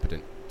very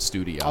competent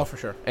studio. Oh, for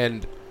sure.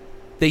 And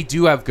they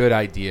do have good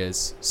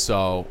ideas.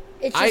 So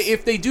It's just-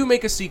 if they do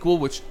make a sequel,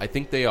 which I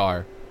think they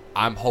are,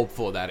 I'm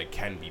hopeful that it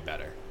can be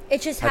better.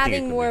 It's just I think it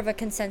having could more be. of a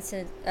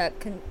consensus.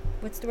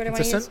 What's the word I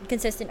want to use? Consistent?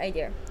 Consistent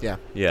idea Yeah.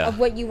 yeah. of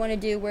what you want to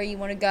do, where you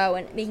want to go,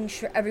 and making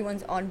sure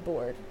everyone's on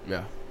board.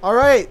 Yeah. All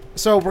right,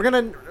 so we're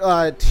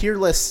gonna tier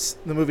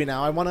list the movie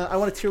now. I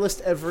wanna tier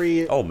list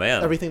Oh,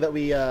 man. everything that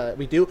we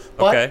do.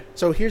 But, Okay.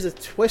 So here's a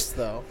twist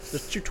though.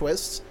 There's two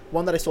twists.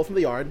 One that I stole from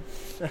the yard.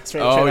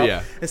 Straight Oh, up.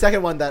 yeah. The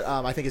second one that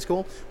I think is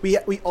cool. We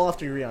all have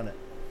to agree on it.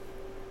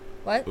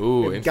 What?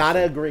 Ooh, We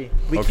gotta agree.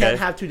 We Okay. can't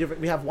have two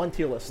different. We have one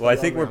tier list. Well, I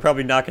all think we're around.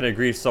 probably not going to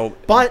agree. So,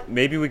 But-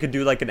 maybe we could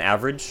do like an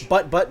average.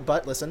 But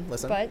listen.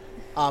 But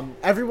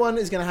Everyone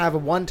is gonna have a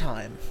one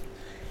time,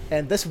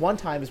 and this one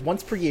time is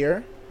once per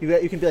year.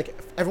 You can be like,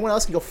 everyone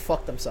else can go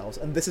fuck themselves,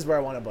 and this is where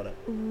I want to put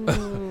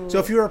it. So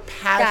if you are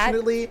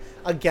passionately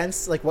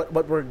against like what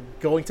we're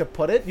going to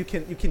put it, you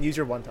can use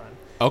your one time.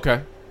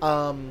 Okay.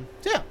 So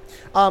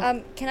yeah.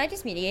 can I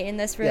just mediate in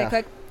this really Yeah.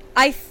 quick?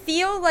 I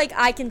feel like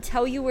I can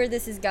tell you where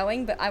this is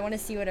going, but I want to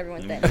see what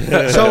everyone thinks.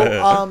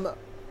 So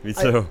Me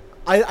too.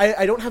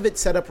 I don't have it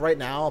set up right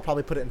now. I'll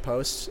probably put it in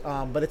post.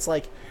 But it's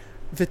like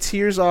the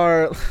tiers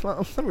are.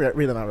 Let me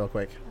read them out real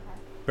quick.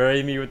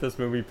 Bury me with this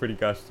movie. Pretty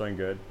gosh darn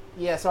good.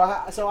 Yeah. So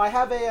I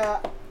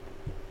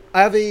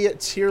have a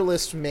tier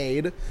list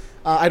made.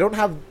 I don't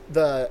have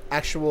the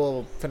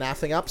actual FNAF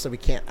thing up, so we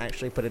can't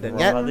actually put it in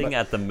yet. Running but-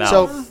 at the mouth.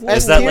 So, is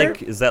S that tier?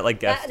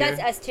 like S tier? That's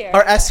S tier.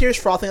 Our S tier is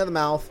frothing at the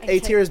mouth. A Okay.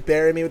 tier is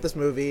bury me with this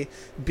movie.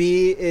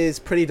 B is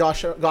pretty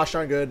gosh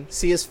darn good.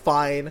 C is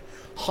fine.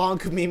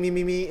 Honk me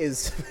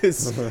is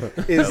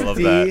I love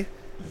D. that.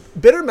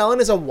 Bitter melon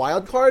is a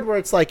wild card where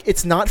it's like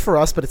it's not for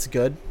us, but it's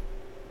good,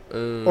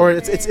 or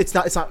it's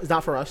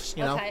not for us.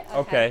 You know.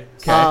 Okay.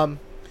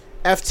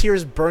 F tier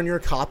is burn your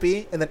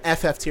copy, and then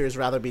FF tier is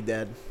rather be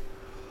dead.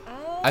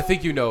 I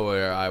think you know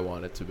where I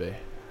want it to be.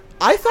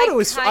 I thought it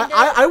was.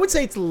 I would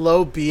say it's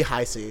low B,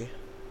 high C.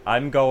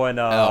 I'm going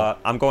honk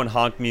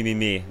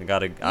me. I'm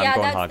going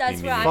honk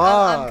that's me. where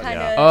I'm kind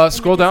of.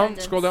 Scroll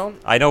down.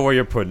 I know where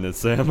you're putting it,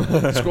 Sam.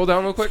 Scroll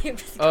down real quick.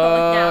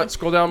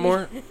 Scroll down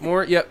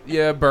more. Yep,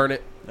 yeah, burn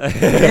it.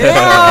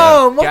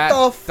 Damn, what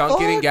the fuck?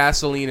 Dunk it in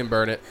gasoline and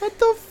burn it. What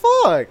the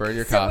fuck? Burn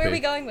your So copy. where are we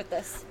going with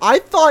this? I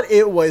thought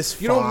it was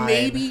fine. You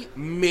know,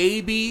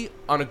 maybe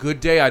on a good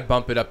day I'd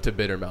bump it up to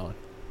bitter melon.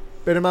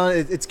 Bitter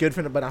melon, it's good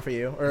for, but not for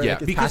you. Or Yeah,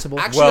 it's because passable.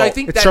 actually Well, I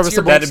think it's that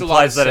serviceable. tier That makes a lot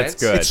implies of that it's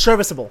sense. good. It's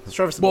serviceable.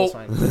 Serviceable is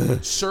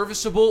fine.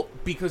 Serviceable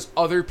because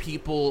other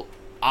people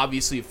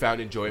obviously have found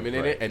enjoyment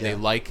in it and they Yeah.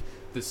 like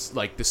this,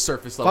 like the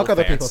surface level Fuck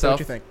other fan people. So stuff. what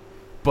you think?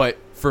 But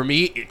for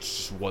me, it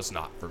just was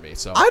not for me.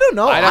 So I don't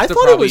know. I'd have I to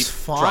thought it probably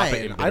was drop it fine.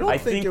 in I bitter don't melon.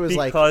 think it was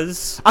like.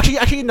 because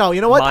Actually, no.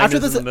 You know what? Mine After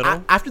is this, in the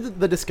middle. after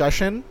the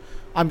discussion,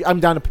 I'm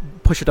down to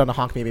push it down to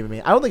honk me.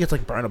 I don't think it's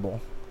like burnable.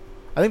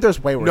 I think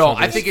there's way worse. No,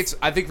 movies.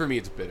 I think for me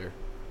it's bitter.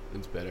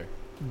 It's bitter.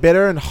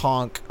 bitter and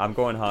honk. I'm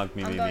going honk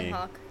me. I'm going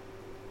Hawk.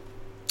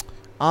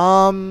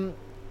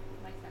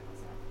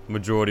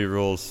 Majority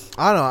rules.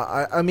 I don't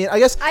know. I mean, I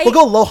guess I- we'll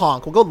go low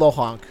honk. We'll go low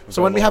honk. So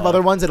go when we low have honk.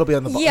 other ones, it'll be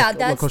on the Yeah, closer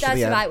that's to the what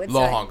end. I would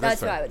Low say. honk,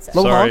 That's that's what fair. I would say.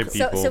 Low Sorry, honk?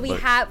 people. So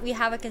but we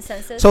have a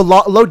consensus. So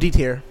low D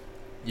tier.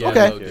 Yeah,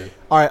 Okay. low D.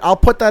 All right, I'll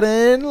put that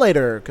in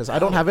later because I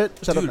don't have it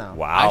set up Dude, now.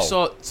 wow. I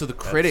saw the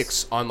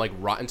critics on like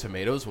Rotten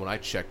Tomatoes when I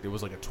checked, it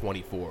was like a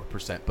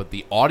 24%, but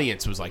the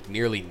audience was like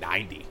nearly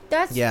 90.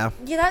 That's Yeah.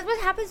 That's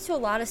what happens to a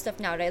lot of stuff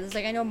nowadays.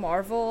 Like I know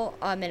Marvel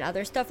and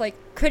other stuff. Like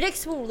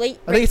critics will I think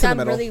rate it's in the them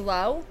middle. really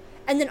low,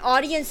 and then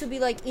audience will be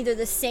like either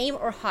the same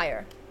or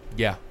higher.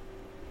 Yeah.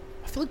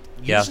 I feel like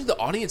Yeah. usually the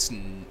audience,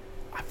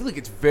 I feel like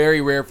it's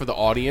very rare for the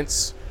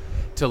audience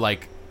to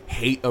like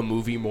hate a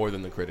movie more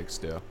than the critics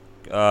do.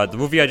 The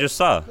movie I just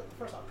saw,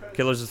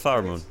 Killers of the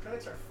Flower Moon.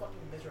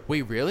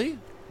 Wait, really?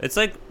 It's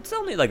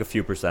only like a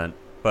few percent,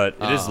 but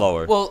it is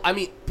lower. Well, I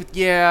mean, but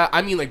yeah,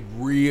 I mean like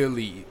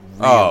really.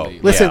 Oh.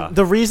 Listen, Yeah.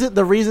 the reason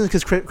is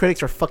because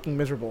critics are fucking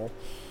miserable.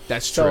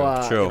 That's true.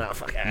 So, True. You know,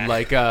 fuck it.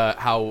 Like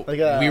how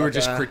we were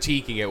just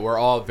critiquing it. We're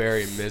all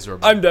very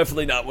miserable.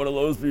 definitely not one of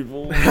those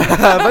people.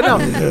 but no,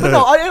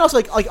 and also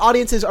like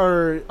audiences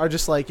are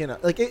just like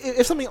like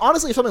if something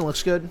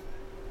looks good,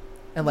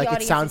 and like The it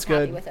audience sounds is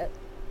happy good, with it.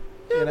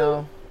 you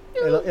know,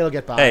 it'll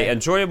get by. Hey,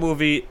 enjoy a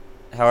movie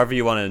however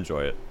you want to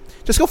enjoy it.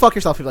 just go fuck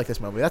yourself if you like this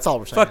movie. That's all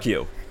we're saying. Fuck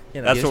you. You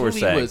know, That's This what we're movie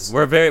saying. was-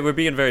 We're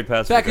being very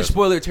passive. Back in aggressive.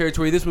 spoiler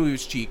territory, this movie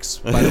was cheeks.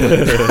 By the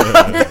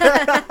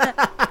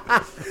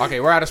way. Okay,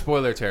 we're out of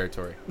spoiler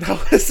territory.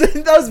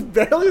 that was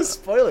barely a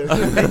spoiler.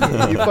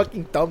 You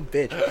fucking dumb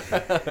bitch.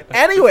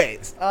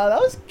 Anyways, that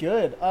was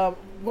good.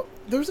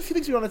 There was a few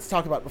things we wanted to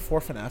talk about before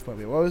FNAF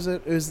movie. What was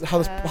it? It was how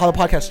the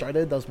podcast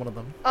started. That was one of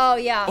them. Oh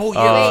yeah. Oh,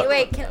 yeah.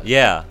 Wait.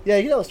 Yeah. Yeah,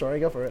 you know the story.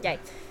 Go for it. Okay.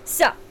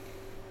 So,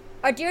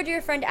 our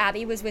dear friend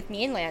Abby was with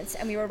me and Lance,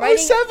 and we were Oh, writing.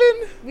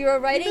 07. We were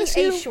writing miss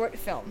a you. short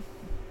film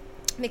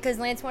because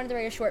Lance wanted to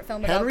write a short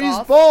film about Henry's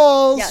golf.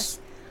 balls. Yes.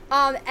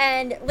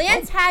 And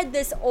Lance had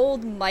this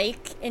old mic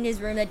in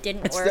his room that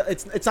didn't work.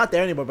 It's not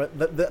there anymore,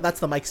 but that's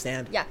the mic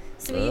stand. Yeah.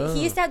 So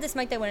he used to have this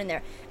mic that went in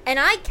there. And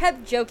I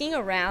kept joking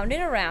around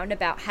and around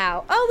about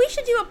how, we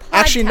should do a podcast.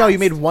 Actually, no, you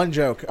made one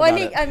joke. Oh, I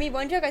about made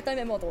one joke. I thought I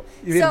meant multiple.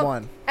 You made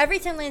one. Every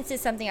time Lance did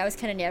something, I was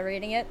kind of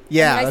narrating it.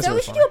 Yeah, And I that's said,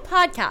 really we should do a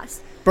podcast.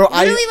 Bro,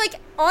 Literally, like,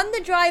 on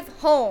the drive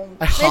home,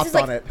 I Lance hopped was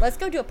like, on it. let's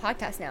go do a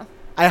podcast now.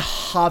 I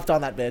hopped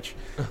on that bitch.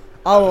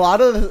 A lot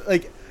of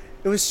like,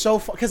 it was so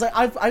fun because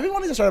I've been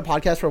wanting to start a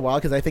podcast for a while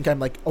because I think I'm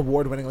like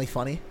award-winningly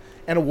funny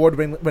and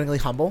award-winningly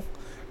humble.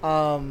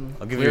 I'll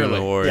give you an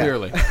award.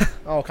 Clearly.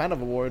 Oh, kind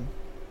of award.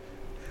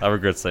 I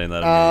regret saying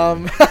that.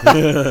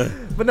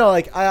 But no,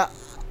 like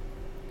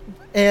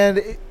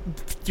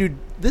dude,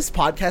 this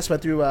podcast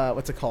went through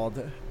what's it called?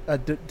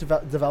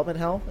 Development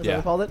hell. Is that what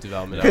we called it?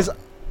 Development. Because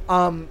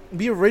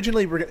we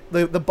originally were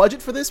the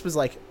budget for this was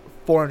like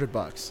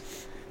 $400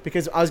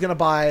 because I was gonna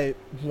buy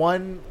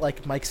one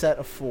like mic set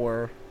of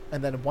 4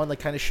 and then one like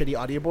kind of shitty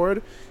audio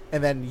board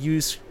and then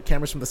use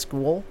cameras from the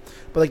school.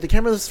 But like the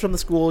cameras from the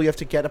school, you have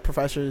to get a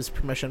professor's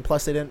permission.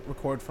 Plus they didn't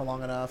record for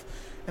long enough.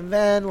 And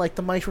then like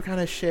the mics were kind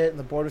of shit and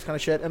the board was kind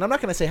of shit. And I'm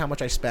not gonna say how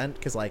much I spent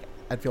because like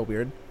I'd feel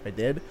weird if I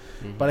did.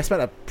 But I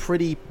spent a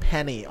pretty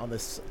penny on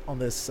this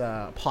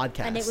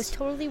podcast. And it was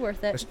totally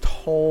worth it. It was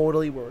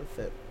totally worth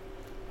it.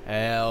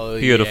 Hell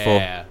Beautiful.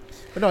 yeah.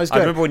 But no, it's I good.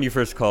 remember when you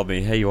first called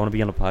me. Hey, you want to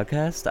be on a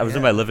podcast? I was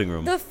in my living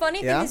room. The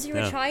funny Yeah? thing is you were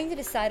Yeah. trying to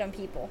decide on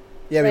people.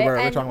 Yeah, we right? were. We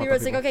were And talking we about were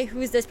that like, people. okay,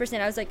 who's this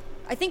person? I was like,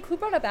 I think who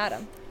brought up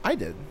Adam? I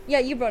did. Yeah,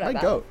 you brought up My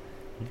Adam. goat.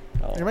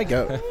 You're my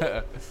goat.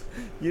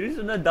 You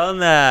shouldn't have done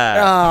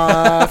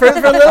that. For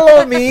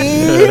little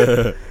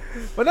me.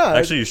 But no.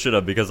 Actually, you should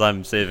have because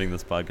I'm saving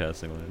this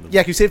podcasting one.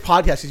 yeah, 'cause you saved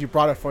podcast because you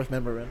brought a 4th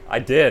member in. I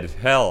did.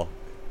 Hell.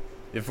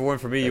 If it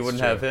weren't for me, you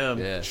wouldn't have him.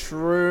 Yeah.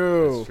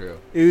 True. That's true.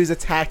 It was a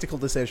tactical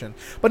decision.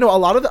 But no, a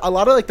lot of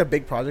like the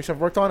big projects I've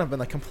worked on have been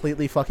like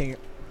completely fucking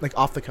like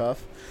off the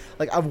cuff.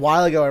 Like a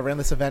while ago, I ran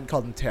this event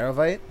called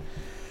Interobyte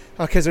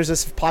because there's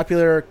this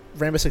popular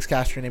Rainbow Six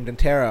caster named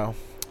Intero,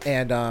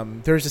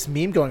 and there's this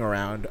meme going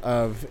around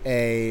of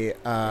a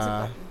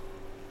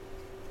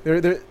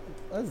there.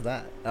 What is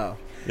that? Oh,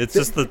 It's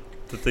just the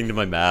thing to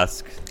my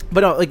mask.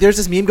 but no, like there's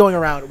this meme going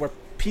around where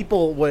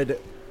people would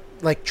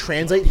like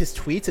translate his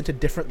tweets into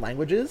different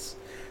languages,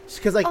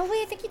 because like Oh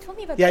wait, I think you told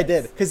me about yeah, I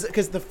this. did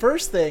because the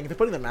first thing they're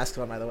putting the masks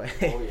on, by the way.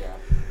 Oh yeah.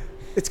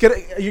 It's gonna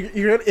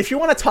you're gonna, if you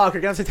want to talk,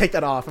 you're gonna have to take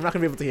that off. I'm not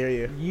gonna be able to hear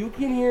you. You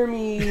can hear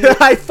me.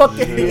 I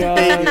fucking hate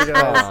you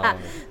guys.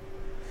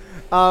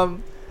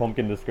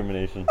 Pumpkin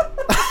discrimination.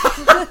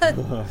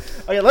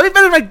 Okay, let me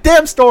finish my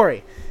damn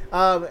story.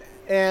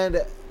 And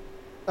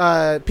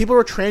people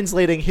were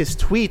translating his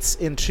tweets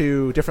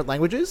into different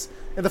languages,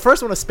 and the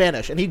first one was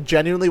Spanish, and he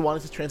genuinely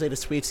wanted to translate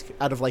his tweets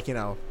out of like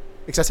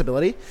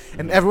accessibility,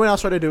 and everyone else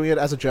started doing it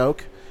as a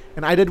joke,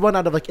 and I did one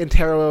out of like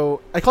Intero.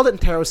 I called it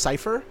Intero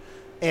Cipher.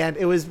 And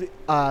it was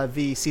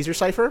the Caesar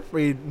cipher,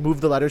 where you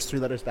move the letters 3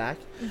 letters back.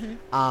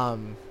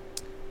 Mm-hmm.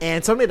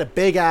 And someone made a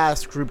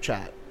big-ass group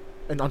chat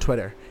on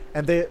Twitter.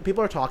 And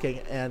people are talking.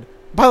 And,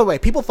 by the way,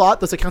 people thought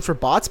this accounts for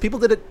bots. People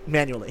did it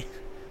manually.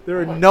 There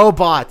were no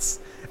bots,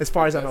 as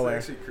far as I'm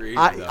aware.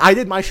 I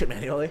did my shit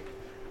manually.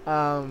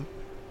 And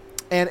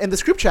in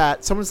this group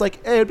chat, someone's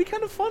like, hey, it'd be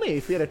kind of funny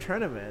if we had a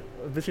tournament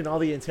between all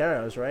the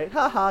Interos, right?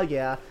 Haha,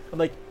 yeah. I'm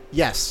like,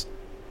 yes,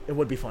 it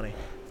would be funny.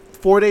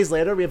 4 days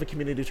later, we have a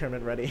community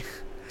tournament ready.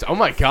 Oh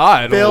my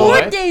god. Bill-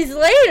 4 days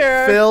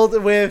later.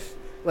 Filled with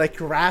like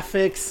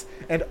graphics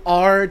and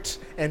art,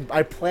 and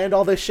I planned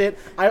all this shit.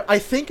 I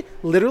think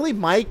literally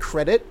my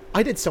credit,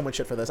 I did so much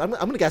shit for this. I'm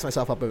gonna gas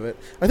myself up a bit.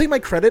 I think my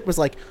credit was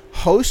like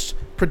host,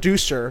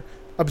 producer,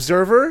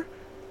 observer,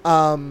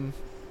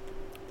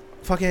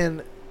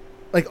 fucking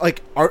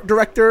like art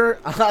director.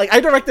 Like I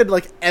directed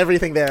like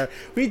everything there.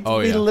 We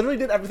literally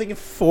did everything in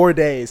 4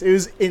 days. It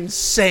was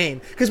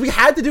insane because we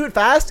had to do it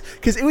fast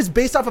because it was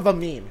based off of a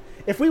meme.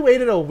 If we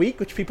waited a week,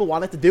 which people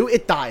wanted to do,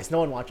 it dies. No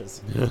one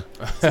watches.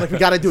 So like we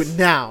got to do it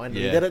now, and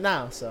we did it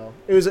now. So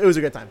it was a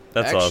good time.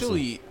 That's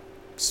Actually, awesome.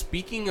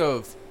 Speaking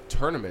of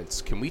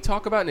tournaments, can we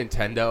talk about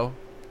Nintendo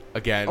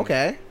again?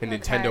 Okay. And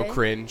Nintendo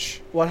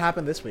cringe. What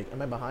happened this week?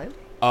 Am I behind?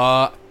 You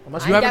I'm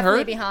haven't definitely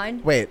heard?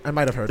 behind. Wait, I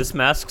might have heard. This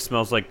mask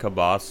smells like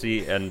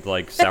kibasi and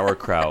like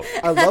sauerkraut.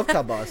 I love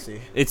Kabasi.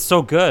 It's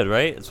so good,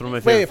 right? It's one of my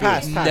favorite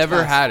pass, foods. pass.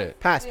 Never had it.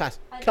 Pass.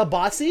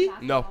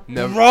 Kabasi? No,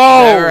 never.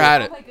 Bro! Never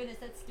had it. Oh my goodness,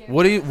 that's scary.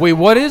 What do you? Wait,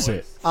 what is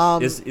it?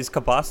 Is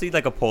kibasi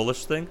like a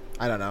Polish thing?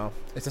 I don't know.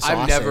 It's a sausage.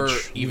 I've never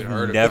even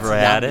heard of it. Never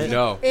had it?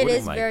 No. It Oh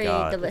is my very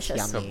God.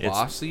 delicious. Yummy.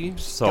 Kabasi?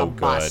 So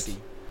Kabasi. good.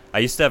 I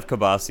used to have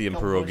kibasi and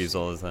pierogies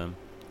all the time.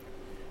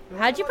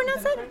 How'd you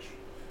pronounce that?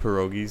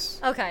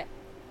 Pierogies. Okay.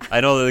 I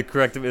know the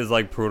correct is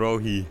like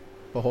pierogi.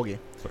 Bohogi.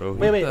 Pierogi.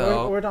 Wait, the what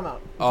hell? we're talking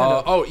about?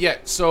 Nintendo. Oh yeah.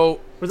 So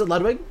Was it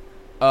Ludwig?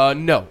 no.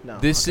 No,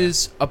 This okay.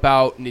 is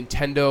about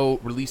Nintendo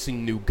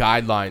releasing new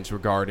guidelines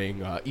regarding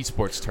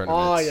esports tournaments.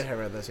 Oh, yeah, I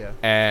read this, yeah.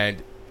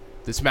 And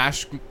the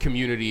Smash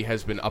community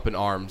has been up in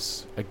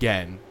arms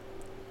again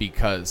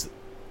because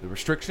the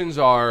restrictions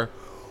are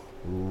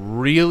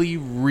really,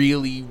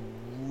 really,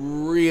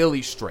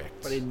 really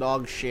strict. Pretty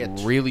dog shit.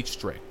 Really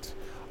strict.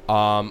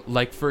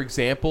 Like, for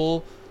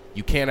example,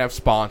 you can't have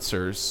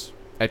sponsors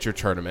at your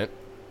tournament.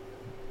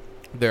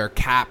 There are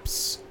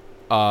caps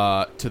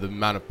to the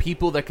amount of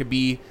people that could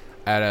be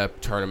at a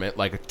tournament,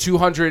 like a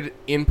 200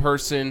 in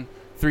person,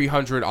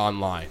 300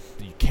 online.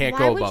 You can't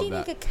go above Why would you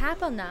that. make a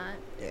cap on that?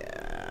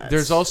 Yeah.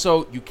 There's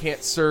also, you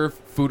can't serve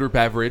food or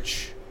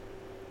beverage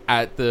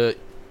at the.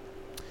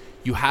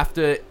 You have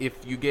to, if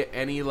you get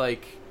any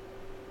like,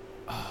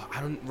 I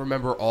don't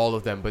remember all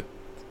of them, but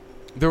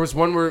there was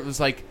one where it was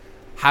like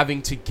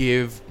having to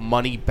give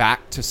money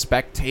back to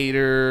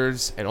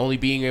spectators and only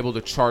being able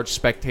to charge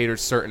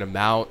spectators certain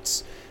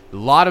amounts. A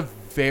lot of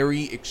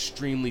very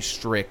extremely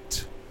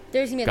strict.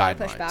 There's gonna be a lot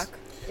of Guidelines. pushback.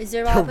 Is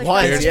there a lot of There pushback?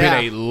 was, There's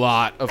yeah. been a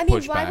lot of I mean,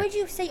 pushback. why would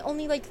you say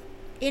only like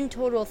in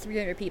total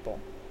 300 people?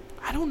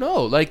 I don't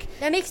know. Like,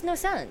 That makes no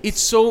sense. it's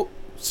so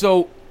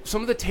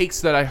some of the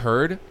takes that I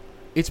heard,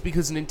 it's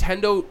because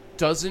Nintendo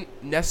doesn't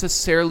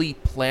necessarily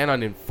plan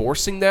on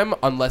enforcing them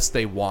unless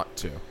they want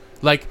to.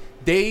 Like,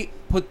 they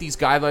put these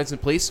guidelines in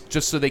place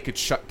just so they could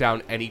shut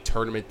down any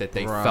tournament that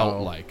they Bro.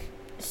 felt like.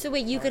 So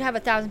wait, you could have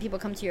 1,000 people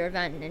come to your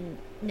event and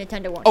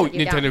Nintendo won't. Oh, shut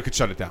you Nintendo down. could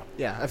shut it down.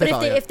 Yeah, But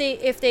felt it.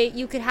 if they,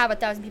 you could have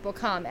 1,000 people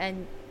come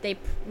and they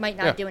might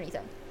not Yeah. do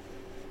anything.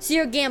 So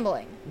you're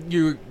gambling.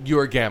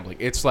 You're gambling.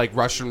 It's like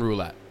Russian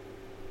roulette.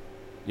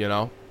 You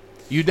know?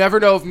 You never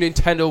know if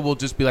Nintendo will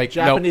just be like,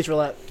 Japanese nope,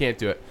 roulette. can't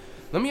do it.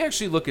 Let me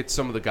actually look at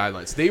some of the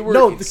guidelines. They were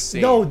No,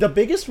 insane. the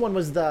biggest one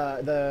was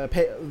the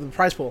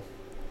prize pool.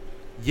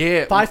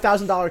 Yeah.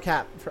 $5,000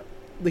 cap.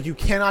 Like you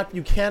cannot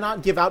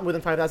give out more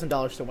than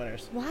 $5,000 to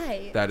winners.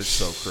 Why? That is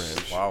so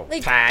cringe. Wow.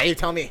 Like, Hey,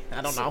 tell me.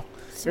 I don't know.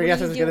 so Your what guess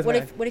do is as you good do? as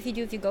What mine. if you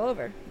do if you go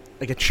over?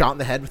 Like get shot in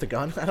the head with a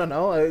gun. I don't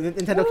know.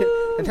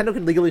 Nintendo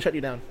can legally shut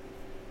you down.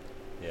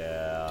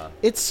 Yeah.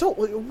 It's so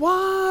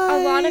why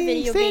A lot of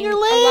video Stay in game, your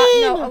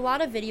a lane.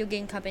 lot of video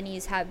game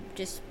companies have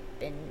just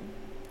been,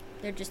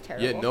 they're just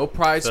terrible. Yeah, no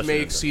price Especially may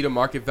exceed a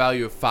market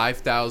value of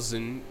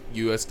 $5,000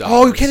 US.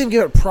 Oh, you can't even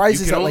give it You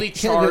prizes. can at, only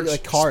like, you can't even charge give it,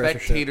 like, cars or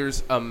shit.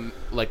 spectators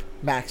like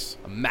Max.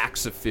 a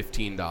max of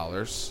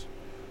 $15.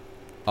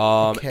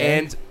 Okay.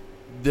 And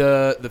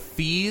the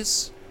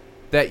fees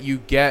that you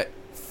get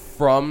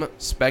from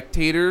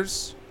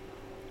spectators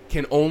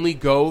can only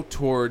go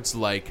towards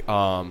like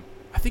I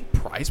think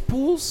prize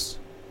pools.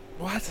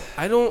 What?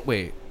 I don't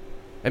wait.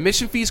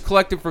 Admission fees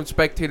collected from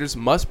spectators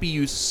must be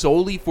used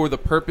solely for the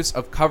purpose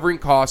of covering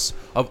costs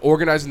of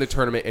organizing the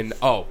tournament and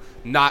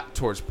not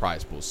towards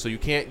prize pools. So you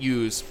can't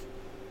use.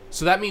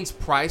 So that means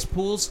prize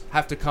pools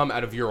have to come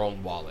out of your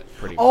own wallet,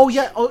 pretty much. Oh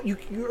yeah. Oh,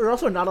 you're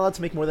also not allowed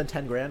to make more than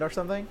 10 grand or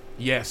something.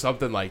 Yeah,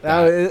 something like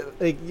that.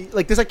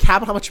 Like there's a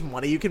cap on how much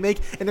money you can make,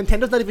 and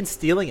Nintendo's not even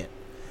stealing it.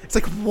 It's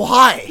like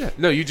why? Yeah,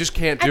 no, you just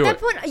can't At do that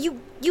it.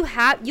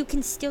 point, you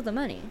can steal the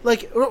money.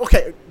 Like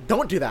okay,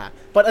 don't do that.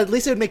 But at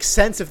least it would make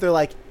sense if they're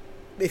like,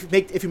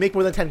 if you make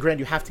more than 10 grand,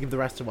 you have to give the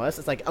rest to us.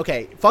 It's like,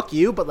 okay, fuck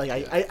you, but like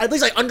I at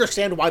least I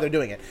understand why they're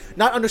doing it.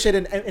 Not understand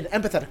in an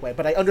empathetic way,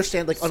 but I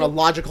understand like on a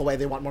logical way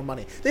they want more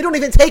money. They don't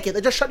even take it.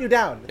 They just shut you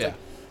down. It's Yeah.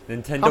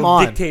 like, Nintendo Come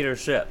on.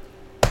 dictatorship.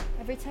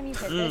 Every time you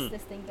hit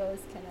this thing goes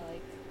kind of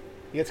like.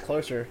 he gets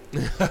closer.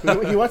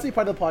 he wants to be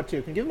part of the pod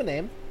too. Can you give him a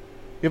name?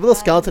 We have a little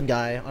skeleton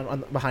guy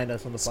on behind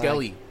us on the flag.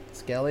 Skelly.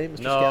 Skelly, Mr.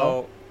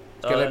 No,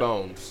 Skelly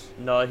Bones.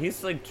 no,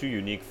 he's like too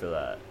unique for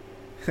that.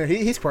 Skell.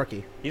 He's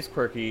quirky. He's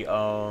quirky.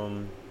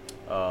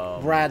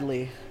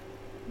 Bradley.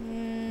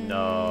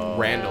 No.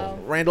 Randall.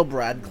 Randall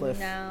Bradcliffe.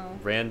 No.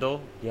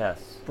 Randall. Yes.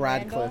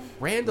 Bradcliffe.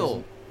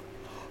 Randall.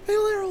 Hey,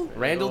 Laryl.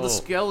 Randall the Oh.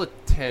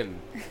 skeleton.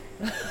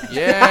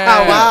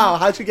 Yeah. Wow,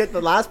 how'd you get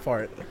the last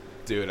part?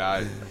 Dude,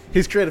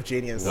 He's creative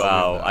genius.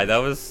 Wow.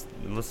 That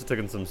must have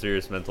taken some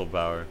serious mental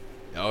power.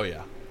 oh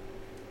yeah.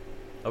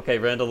 Okay,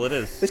 Randall, it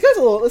is. This guy's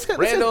a little.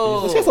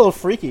 Randall! This guy's a little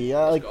freaky.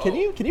 Like, Let's can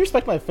go. you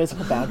respect my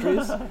physical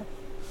boundaries?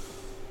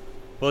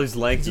 Well, he's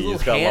lanky. He's a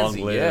He's little got long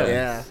handsy, limbs.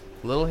 Yeah,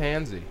 Little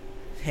Handsy.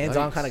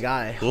 hands-on Nice. kind of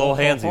guy. Lil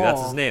Hansy,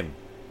 that's Oh. his name.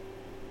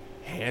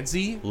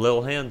 Handsy?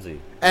 Lil Hansy.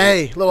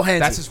 Hey, little handsy.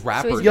 That's his So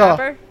rapper he's a name. Yeah.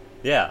 rapper.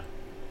 Yeah.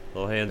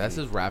 Lil Hansy. That's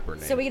his rapper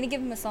name. So we're gonna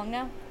give him a song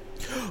now.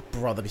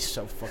 Bro, that'd be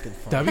so fucking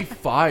fun. That'd be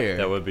fire.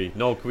 That would be.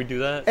 No, can we do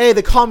that? Hey,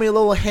 they call me a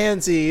little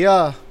handsy.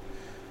 Yeah.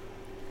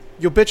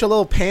 You bitch a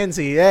little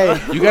pansy. Hey.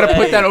 You gotta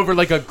put Hey. that over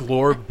like a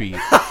glorb beat.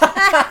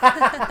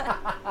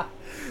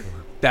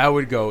 That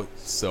would go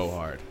so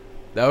hard.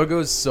 That would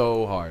go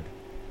so hard.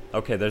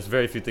 Okay, there's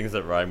very few things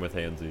that rhyme with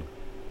Hansy.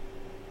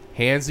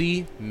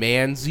 Handsy,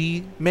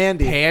 Mansy,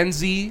 Mandy.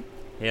 Pansy.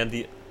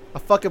 Handy. I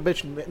fuck a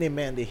bitch named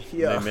Mandy.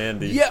 Yeah. Named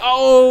Mandy. Yeah.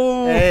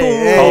 Oh. Hey,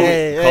 Call,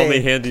 hey, me, call hey.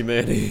 me Handy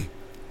Manny.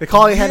 They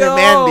call you Handy Yo.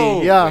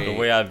 Mandy. Yeah. Wait. The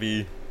way I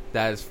be.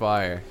 That is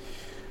fire.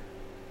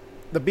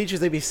 The beaches,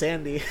 they be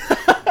sandy.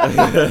 Oh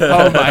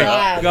my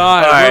God.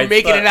 god. All We're right,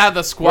 making stop. it out of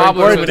the We're squabblers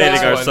with incriminating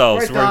this one.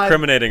 ourselves. We're We're done.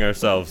 incriminating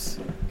ourselves.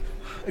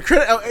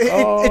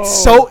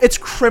 It's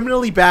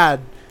criminally bad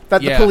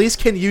that Yeah. the police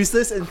can use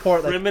this in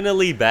court. Like,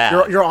 Criminally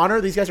bad. Your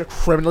Honor, these guys are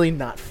criminally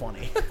not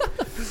funny.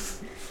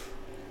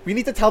 We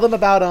need to tell them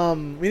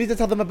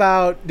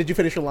about Did you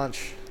finish your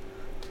lunch?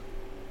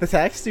 The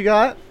text you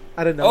got?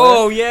 I didn't know.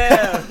 Oh,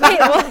 yeah. Wait,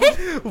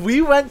 what?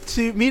 We went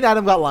to me and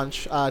Adam got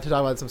lunch to talk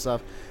about some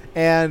stuff,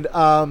 and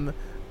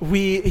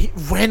he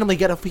randomly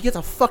gets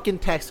a fucking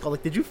text called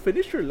like, "Did you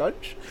finish your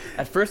lunch?"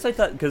 At first, I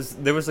thought because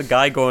there was a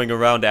guy going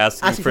around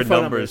asking for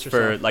phone numbers numbers or for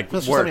something. like For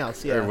work something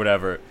else, yeah. or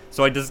whatever.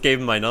 So I just gave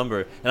him my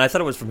number, and I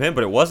thought it was from him,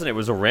 but it wasn't. It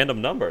was a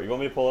random number. You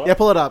want me to pull it up? Yeah,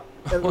 pull it up.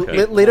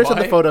 Okay. Later, send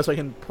the Why? photo so I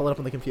can pull it up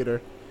on the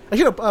computer. I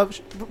should have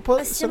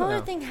A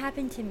similar thing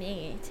happened to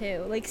me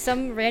too. Like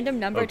some random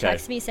number Okay.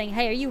 texted me saying,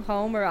 "Hey, are you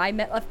home?" or "I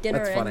left dinner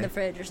That's funny. in the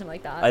fridge" or something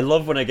like that. I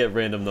love when I get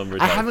random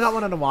numbers. I haven't got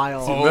one in a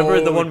while. Oh. Remember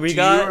the one we do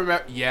got? You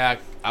remember? Yeah,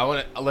 I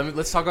want to.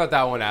 Let's talk about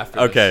that one after.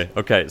 Okay, this.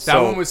 okay. That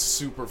So one was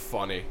super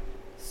funny.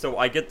 So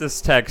I get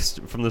this text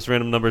from this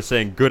random number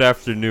saying, "Good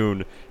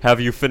afternoon. Have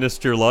you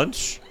finished your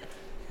lunch?"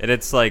 And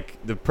it's like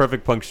the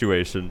perfect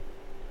punctuation.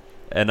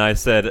 And I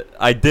said,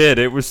 "I did.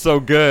 It was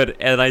so good."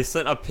 And I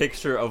sent a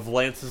picture of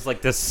Lance's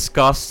like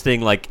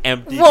disgusting, like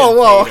empty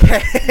Whoa,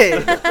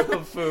 container okay.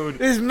 of food.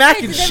 This is mac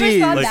Wait, and did they cheese.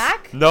 respond Like,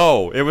 back?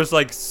 no, it was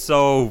like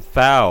so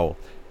foul.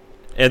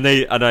 And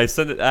I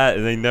sent it at,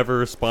 and they never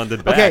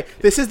responded back. Okay,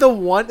 this is the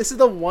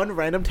one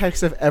random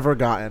text I've ever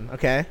gotten.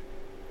 Okay.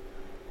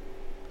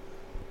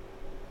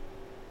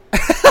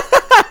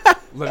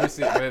 Let me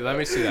see. Wait, let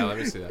me see that. Let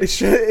me see that.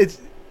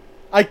 It's.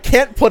 I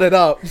can't put it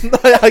up.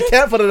 I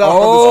can't put it up.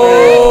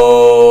 Oh.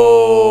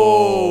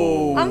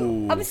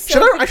 I'm so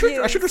Should I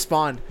confused. should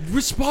respond.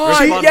 Respond.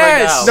 Respond right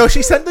Yes. now. No,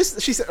 she sent this.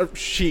 She said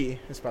she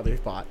is probably a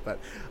bot, but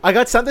I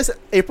got sent this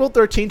April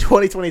 13,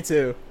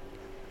 2022.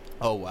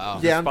 Oh wow.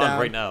 Yeah, I'm Respond down.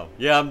 right now.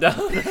 Yeah, I'm down.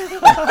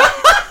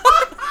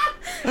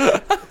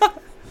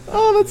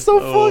 Oh, that's so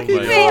Oh fucking.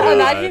 my Wait, God.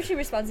 imagine if she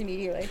responds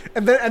immediately.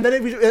 And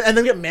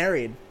then get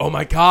married. Oh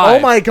my god. Oh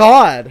my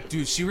god.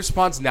 Dude, she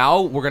responds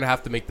now. We're gonna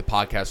have to make the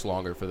podcast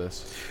longer for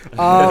this.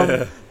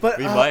 But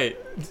We might.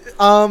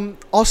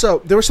 Also,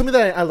 there was something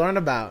that I learned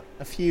about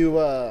a few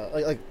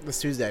like this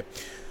Tuesday.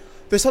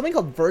 There's something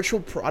called virtual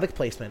product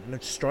placement, and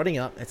it's starting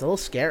up. It's a little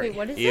scary. Wait,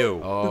 what is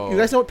Ew. Oh. You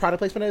guys know what product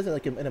placement is,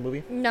 like in a movie?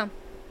 it? No.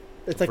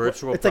 It's like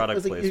Virtual it's like, product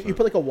it's like you placement.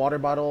 put like a water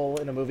bottle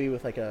in a movie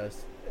with like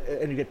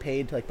and you get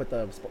paid to like put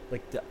the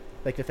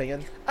like the thing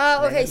in.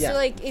 Oh, okay. Yeah. So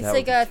like it's That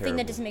like would a be thing terrible.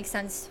 that doesn't make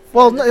sense.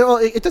 Well, no,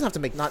 it doesn't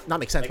have to not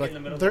make sense. Like But in the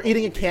middle of they're the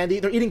eating a movie. candy.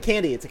 They're eating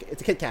candy. It's a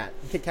Kit Kat.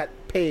 Kit Kat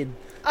paid to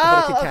put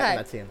a Oh, Kit Kat in okay.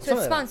 that scene. So it's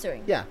Something like that.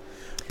 sponsoring. Yeah,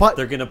 but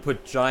They're gonna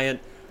put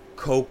giant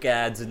Coke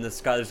ads in the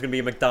sky. There's gonna be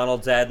a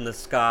McDonald's ad in the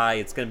sky.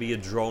 It's gonna be a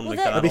drone Well,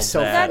 that- that'd be McDonald's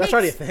so. ad. That's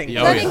already a thing.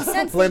 Oh, that yeah. makes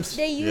sense. Blimps.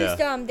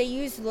 They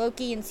used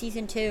Loki in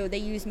season 2. They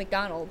used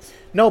McDonald's,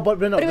 No,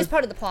 but it was there's-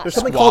 part of the plot. There's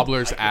though. something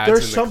Squabblers called ads there's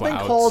in the something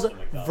clouds. called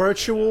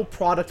virtual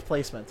product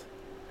placement.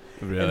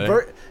 Really? And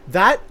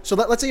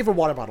let's say you have a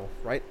water bottle,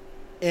 right?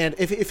 And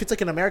if it's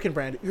like an American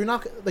brand, you're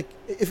not like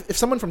if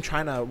someone from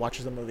China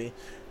watches the movie,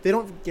 they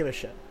don't give a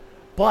shit.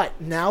 But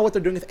now what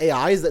they're doing with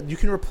AI is that you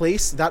can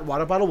replace that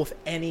water bottle with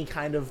any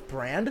kind of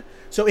brand,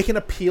 so it can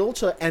appeal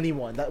to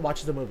anyone that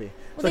watches the movie.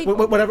 So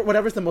Well, like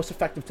whatever's the most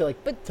effective to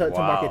to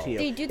Wow. market to you.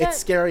 They do that- It's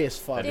scary as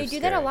fuck. They is do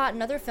that a scary. lot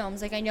in other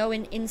films. Like I know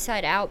in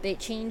Inside Out, they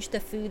changed the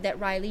food that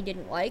Riley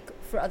didn't like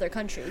for other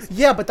countries.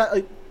 Yeah, but that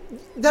But,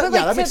 that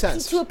to, makes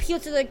sense. to appeal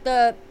to like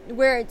the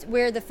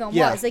where the film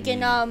Yeah. was. Like in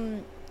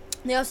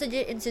they also did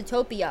it in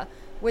Zootopia,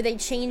 where they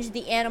changed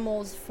the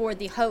animals for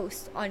the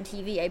host on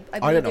TV. I I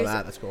believe didn't know there's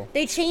that. That's cool.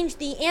 They changed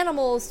the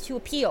animals to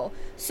appeal.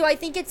 So I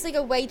think it's like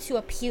a way to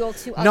appeal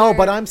to other. No,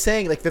 but I'm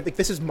saying like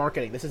this is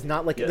marketing. This is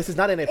not like Yeah. this is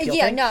not an appeal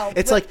Yeah, thing. no,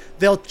 It's but-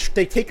 like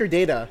they take your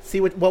data,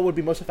 see what would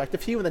be most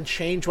effective to you, and then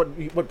change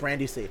what brand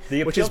you see.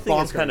 The which appeal is thing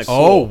is bonkers. kinda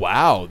Oh cool.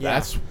 wow, Yeah.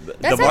 that's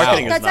That's the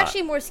marketing that's is not.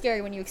 actually more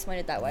scary when you explain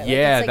it that way. Like,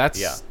 yeah, it's like,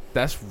 Yeah.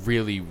 that's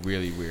really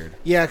weird.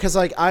 Yeah, because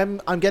like I'm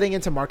getting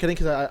into marketing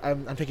because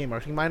I'm taking a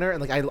marketing minor, and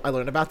like I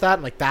learned about that,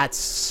 and like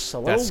that's a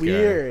little That's scary.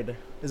 weird.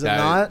 Is it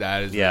not?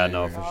 That is Yeah, really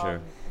no, weird. for sure.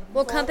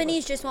 well,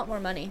 companies just want more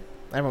money.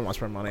 Everyone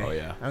wants more money. Oh,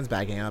 yeah. Everyone's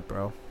bagging up,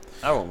 bro.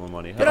 I want more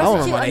money. But I also,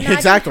 want too, money. imagine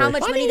Exactly. how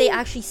much money Money. they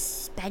actually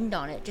spend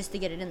on it just to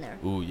get it in there.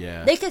 Ooh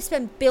yeah. They could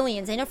spend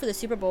billions. I know for the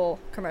Super Bowl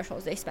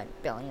commercials, they spent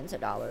billions of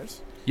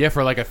dollars. Yeah,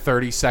 for like a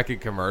 30-second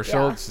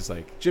commercial, Yeah. it's just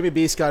like Jimmy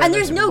Beast got. And in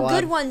there's there no some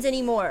blood. good ones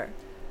anymore.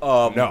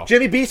 no.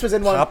 Jimmy Beast was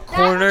in one.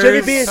 Popcorners.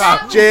 Jimmy Beast.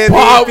 Pop- Jimmy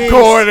Beast.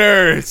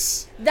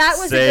 Popcorners. That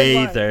was a Say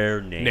good one.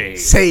 their name. Name.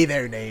 Say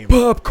their name.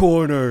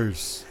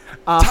 Popcorners.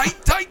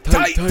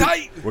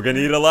 Tight. We're gonna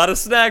eat a lot of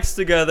snacks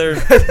together.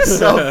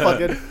 So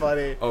fucking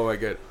funny. Oh my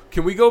god.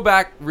 Can we go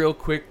back real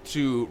quick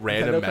to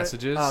random Okay.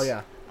 messages? Oh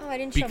yeah. Oh, I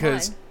didn't show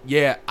Because mine.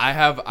 yeah, I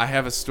have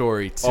a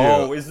story too.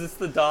 Oh, is this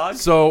the dog?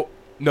 So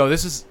no,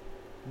 this is.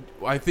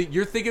 I think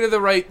you're thinking of the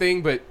right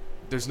thing, but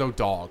there's no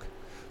dog.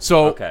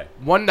 So Okay.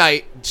 one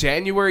night,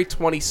 January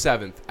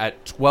 27th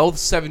at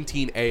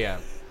 12:17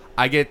 a.m.,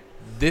 I get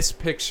this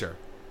picture.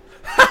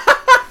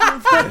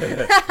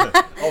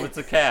 Oh, it's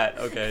a cat.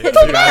 Okay. It's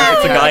a It's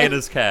cat. a guy and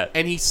his cat.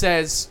 And he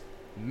says,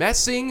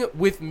 "Messing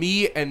with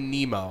me and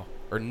Nemo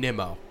or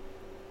Nimmo."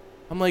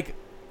 I'm like,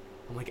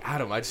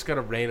 Adam, I just got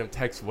a random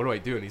text. What do I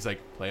do? And he's like,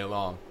 play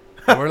along.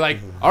 And we're like,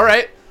 all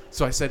right.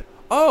 So I said,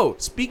 oh,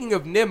 speaking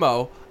of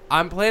Nimmo,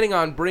 I'm planning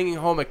on bringing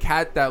home a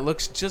cat that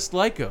looks just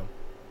like him.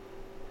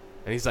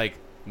 And he's like,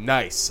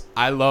 nice.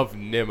 I love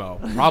Nimmo.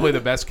 Probably the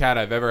best cat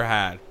I've ever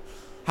had.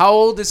 How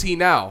old is he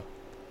now?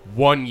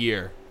 1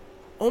 year.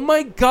 Oh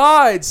my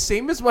God,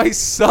 same as my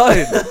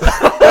son.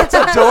 That's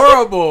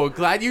adorable.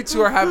 Glad you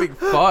two are having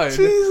fun.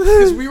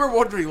 Because we were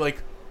wondering,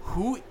 like,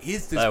 who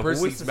is this Who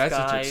person is he's this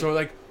messaging? guy? So,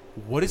 like,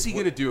 what is he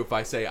going to do if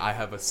I say I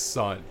have a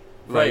son?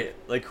 Right.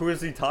 Like, who is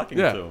he talking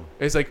Yeah. to?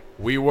 It's like,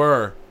 we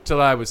were,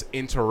 till I was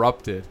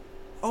interrupted.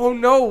 Oh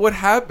no, what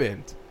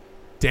happened?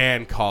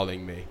 Dan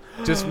calling me.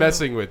 Just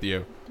messing with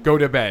you. Go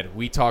to bed.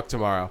 We talk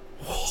tomorrow.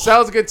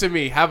 Sounds good to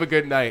me. Have a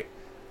good night.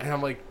 And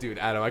I'm like, dude,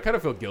 Adam, I kind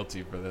of feel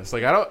guilty for this.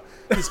 Like, I don't.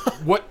 'Cause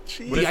what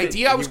the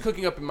idea I was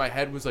cooking up in my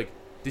head was like,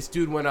 this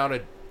dude went out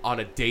on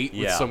a date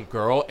with Yeah. some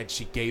girl and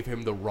she gave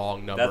him the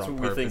wrong number That's on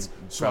what we purpose.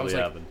 think So I was probably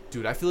like, happened.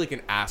 dude, I feel like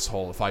an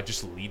asshole if I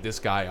just lead this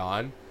guy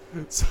on.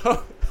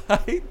 So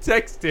I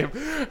text him,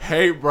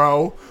 hey,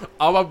 bro,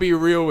 I'm going to be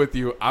real with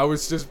you. I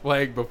was just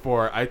playing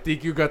before. I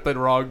think you got the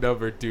wrong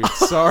number, dude.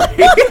 Sorry. And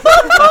then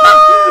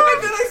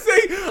I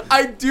say,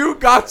 I do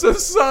got a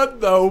son,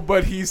 though,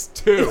 but he's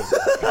 2.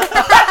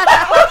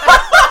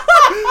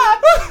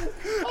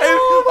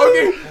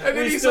 And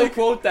then We he's still like,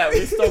 quote that.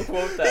 We still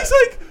quote that. he's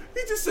like,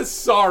 he just says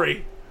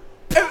sorry.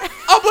 And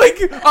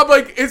I'm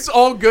like, it's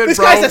all good, This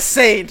bro. guy's a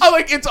saint. I'm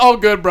like, it's all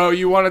good, bro.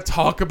 You want to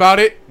talk about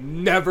it?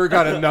 Never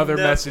got another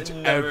message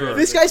never. ever.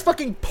 This guy's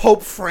fucking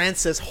Pope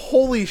Francis.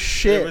 Holy It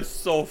shit. was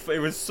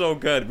so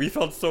good. We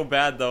felt so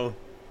bad though.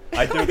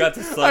 I do got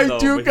to son I though.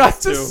 do but got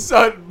he's to two.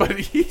 son, but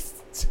he's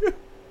 2.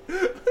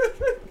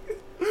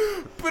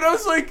 But I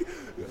was like,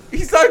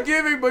 he's not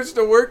giving much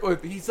to work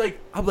with. He's like,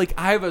 I'm like,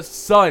 I have a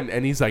son,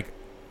 and he's like,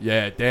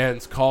 yeah,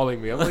 Dan's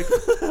calling me. I'm like,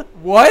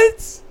 what?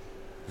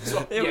 So,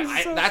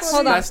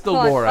 that's the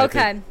lore. I Okay.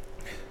 think.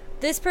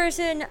 This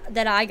person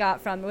that I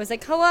got from was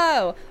like,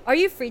 "Hello, are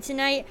you free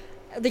tonight?"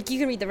 Like, you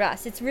can read the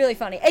rest. It's really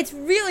funny. It's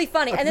really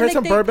funny. And then like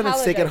some they bourbon and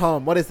steak at apologize.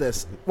 home. What is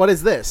this? What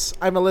is this?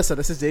 I'm Melissa.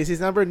 This is Daisy's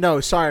number. No,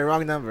 sorry,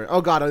 wrong number.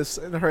 Oh God, I was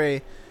in a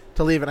hurry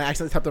to leave and I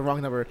accidentally tapped the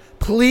wrong number.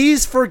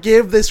 Please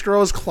forgive this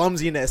girl's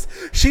clumsiness.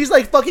 She's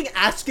like fucking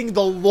asking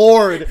the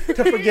Lord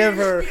to forgive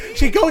her.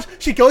 She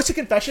goes to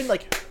confession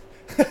like,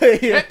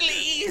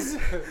 Please,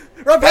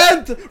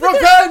 repent. But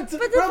the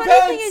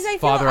funny thing is, I feel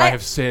Father, I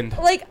have sinned.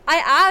 Like, I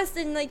asked,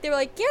 and like they were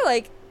like, "Yeah,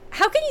 like,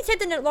 how can you type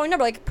the wrong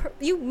number? Like,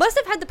 you must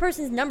have had the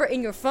person's number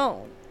in your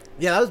phone."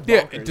 Yeah, that was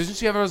Yeah, bonkers. doesn't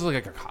she have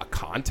like a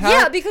contact?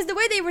 Yeah, because the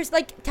way they were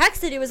like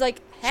texted, it was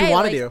like, "Hey, She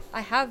wanted like, you.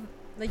 I have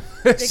like."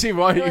 she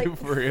wanted like, you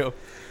for real.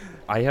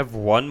 I have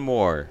one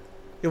more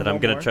You have that I'm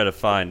one gonna more? try to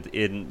find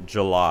in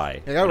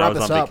July. Yeah, gotta when I wrap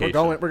was this on up.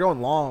 vacation. We're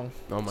going long.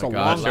 Oh It's my a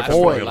god, long last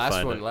boy. one, last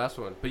Find one, it. last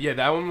one. But yeah,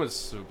 that one was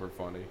super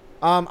funny.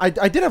 I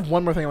did have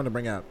one more thing I wanted to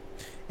bring up,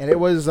 and it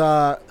was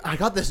I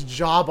got this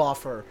job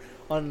offer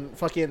on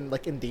fucking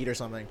like Indeed or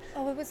something.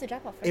 Oh, what was the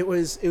job offer? It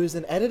was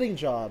an editing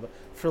job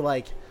for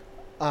like,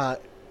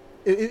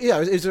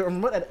 it was a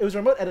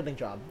remote editing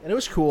job, and it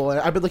was cool. And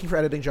I've been looking for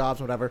editing jobs,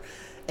 and whatever,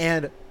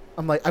 and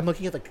I'm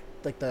looking at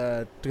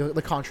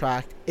the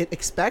contract. It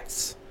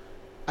expects,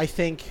 I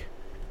think,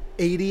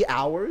 80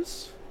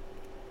 hours.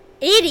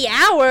 80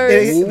 hours.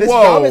 This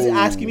Whoa. job is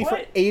asking me for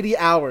What? 80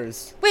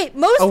 hours. Wait,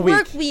 most A week.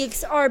 work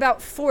weeks are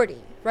about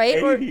 40, right?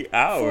 80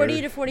 hours?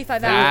 40 to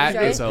 45 That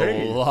hours, is right?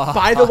 a lot.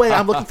 By the way,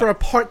 I'm looking for a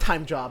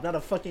part-time job, not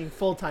a fucking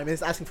full-time.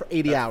 It's asking for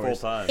 80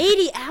 hours. Full time.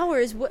 80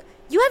 hours. What?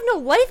 You have no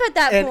life at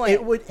that And point.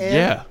 it would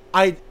Yeah.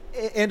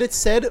 and it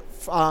said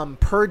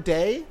per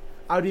day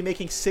I'd be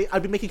making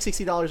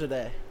 $60 a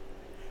day.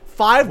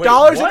 $5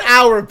 an what?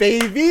 hour,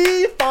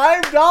 baby.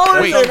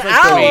 $5 Wait, an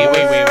hour. wait.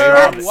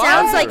 That What?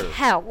 sounds like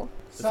hell.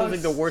 This sounds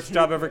like the worst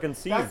job ever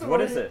conceived. That's the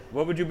What is word. it?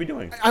 What would you be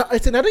doing?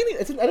 It's an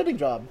editing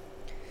job.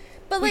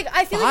 But like,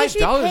 I feel like you should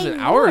be $5 paying an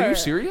hour? Are more. you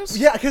serious?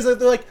 Yeah, because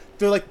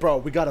they're like, bro,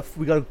 we got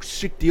a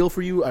sick deal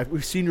for you.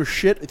 We've seen your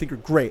shit. I think you're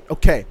great.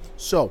 Okay,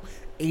 so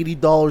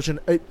 $80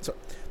 an.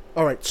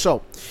 All right,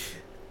 so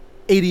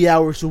 80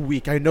 hours a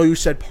week. I know you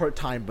said part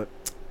time, but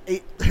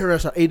here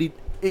is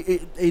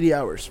 80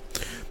 hours,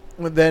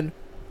 and then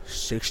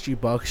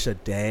 $60 a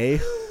day.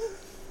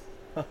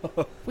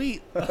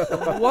 Wait,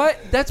 what?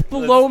 That's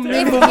below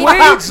minimum terrible. wage.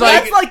 That's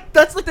like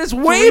that's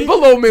way three-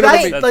 below minimum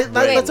That's, wage. That's like,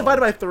 way that's low. divided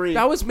by 3.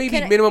 That was maybe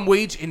Can I- minimum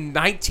wage in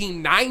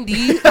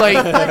 1990.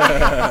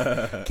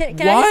 Like, Can I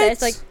just say,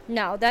 it's What? like,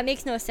 no, that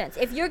makes no sense.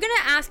 If you're gonna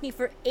ask me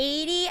for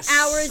 80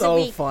 hours So a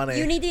week, funny.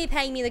 you need to be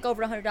paying me like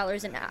over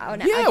 $100 an hour.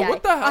 Yeah, a day.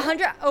 what the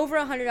hell? Over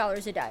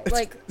 $100 a day.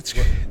 Like, That's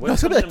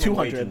What's the gonna be like minimum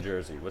wage 200. in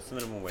Jersey? What's the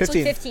minimum wage?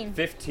 15. 15.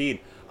 15.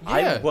 Yeah.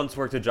 I once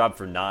worked a job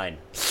for 9.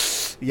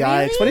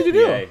 Yikes! What did you do?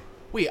 Yeah.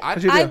 wait,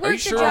 What'd you do? I are you worked a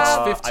sure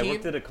job- it's I 15?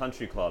 worked at a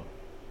country club.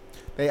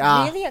 They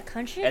Really, a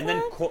country And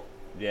then, club?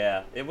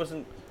 yeah, it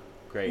wasn't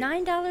great.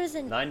 $9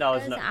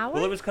 $9 an hour.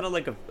 Well, it was kind of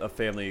like a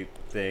family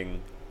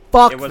thing.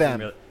 fuck It wasn't them.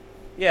 really.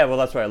 Yeah, well,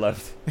 that's why I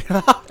left.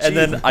 And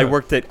then I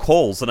worked at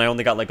Kohl's, and I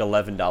only got like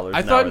 $11 I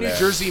an thought hour New there.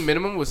 Jersey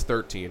minimum was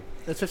 13.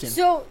 It's 15.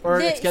 So, Or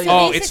the- it's getting- so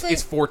Oh, it's basically,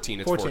 14.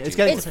 It's 14. 14. It's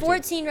getting- it's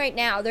 14 right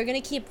now. They're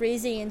gonna keep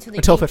raising until they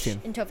Until reach-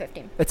 15. Until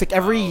 15. It's like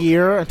every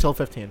year until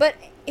 15. But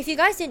if you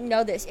guys didn't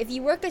know this, if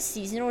you work a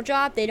seasonal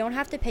job, they don't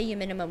have to pay you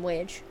minimum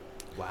wage.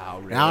 Wow,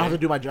 really? now I don't have to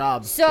do my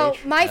job. So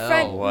bitch. my Oh,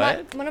 friend,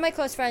 what? one of my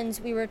close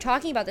friends, we were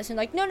talking about this and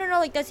like, no,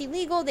 like that's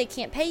illegal. They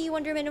can't pay you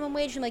under minimum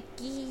wage. I'm like,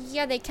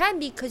 yeah, they can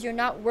because you're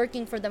not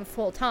working for them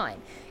full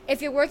time. If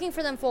you're working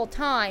for them full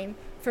time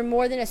for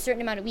more than a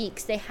certain amount of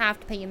weeks, they have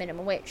to pay you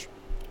minimum wage,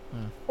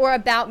 or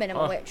about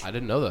minimum Huh, wage. I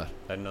didn't know that.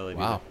 I didn't know they did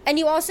Wow. And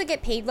you also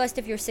get paid less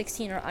if you're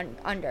 16 or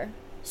under.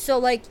 So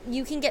like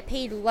you can get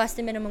paid less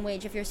than minimum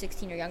wage if you're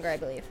 16 or younger, I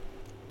believe.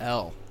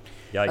 L.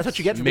 Yikes. That's what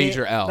you get for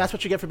Major being, L. That's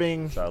what you get for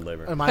being Child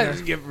labor. a minor.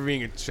 Just get for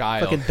being a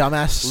child. Fucking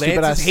dumbass, stupid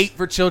ass. Lance's hate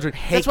for children.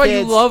 Hate That's why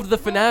kids. you loved the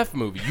FNAF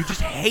movie. You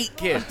just hate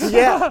kids.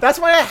 Yeah, that's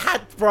why I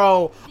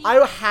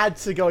had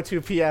to go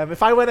 2 p.m.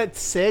 If I went at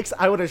 6,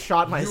 I would have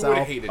shot You would myself.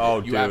 have hated Oh,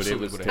 it. You dude, it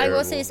absolutely was would I have will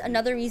Terrible. say it's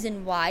another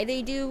reason why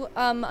they do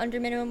under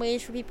minimum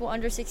wage for people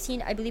under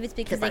 16. I believe it's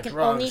because Get they my can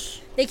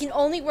drugs.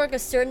 only work a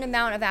certain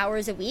amount of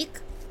hours a week,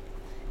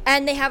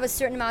 and they have a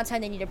certain amount of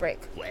time they need a break.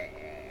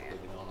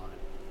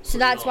 So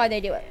that's why they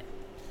do it.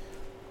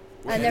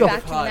 And they're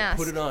back to mass.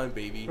 Put it on,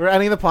 baby. We're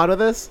ending the pod with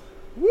this.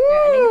 Yeah,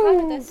 I think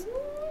about this.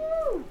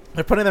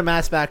 They're putting their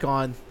mask back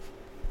on.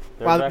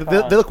 They're Wow, back they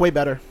on. look way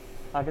better.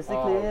 I can see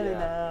Oh, clearly yeah.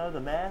 now. The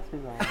mask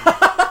is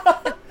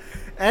on.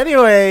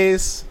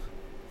 Anyways,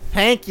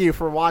 thank you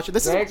for watching.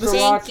 This is Thank you.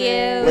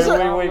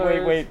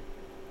 Wait.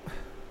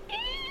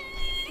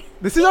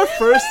 This is our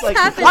first like.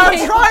 happening?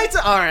 I'm trying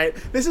to. All right,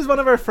 this is one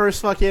of our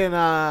first fucking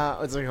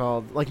what's it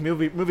called? Like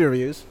movie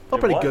reviews. Felt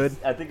pretty good.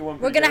 I think it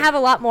went We're pretty gonna good. have a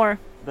lot more.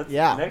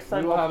 Yeah. Next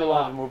time We will have hopefully a we'll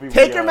lot. have a movie.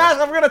 Take your mask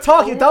off. We're gonna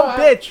talk, you dumb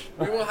bitch.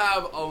 We will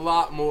have a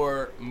lot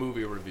more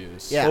movie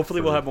reviews. Yeah.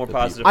 Hopefully we'll have more the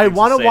positive. I things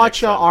want to say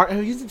watch. next time.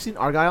 Have you seen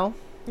Argyle?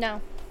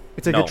 No.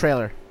 It's a No. good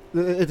trailer.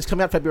 It's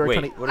coming out February Wait,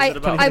 20. what is it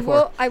about? I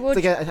will. I will.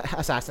 It's like an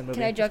assassin movie.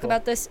 Can I It's joke cool.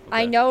 about this?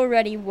 I Okay. know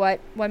already what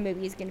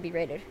movie is going to be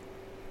rated.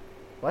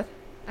 What?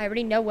 I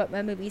already know what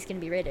movie is going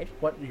to be rated.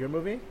 What, your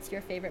movie? It's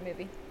your favorite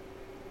movie.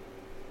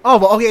 Oh,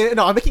 well, okay,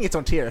 no, I'm making its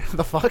own tier.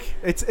 The fuck?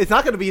 It's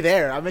not gonna be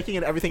there. I'm making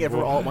it everything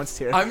everywhere all at once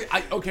tier. I'm Wait,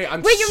 you're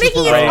super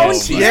making your ready own to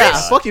see tier? Yeah,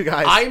 this. fuck you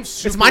guys. I'm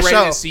super it's my ready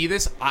show. to see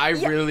this. I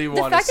Yeah, really the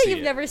want to fact see that you've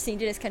it. never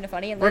seen it is kind of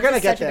funny. And We're Lance gonna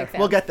is get such a there. big fan.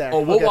 We'll get there. Oh,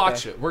 we'll get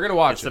watch there. it. We're gonna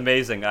watch It's it.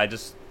 amazing.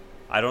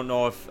 I don't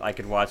know if I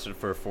could watch it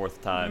for a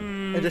fourth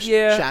time. And just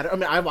Yeah. shatter. I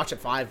mean, I watch it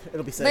 5.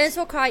 It'll be 6. Lance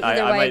will cry I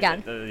either way might,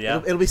 again.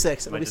 Yeah. It'll be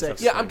 6. It'll Might be just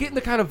 6. have Yeah, I'm getting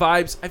the kind of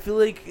vibes. I feel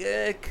like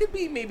it could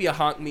be maybe a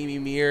honk me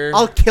mirror.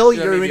 I'll kill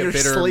you maybe in a your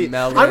bitter sleep.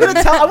 melon. I'm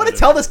gonna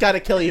tell this guy to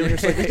kill you in your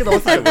sleep. You're gonna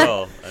listen I to me.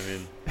 will. I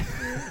mean,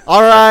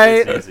 All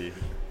right. it's easy.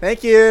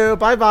 Thank you.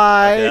 Bye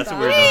bye. Okay, that's a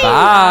weird Bye. note.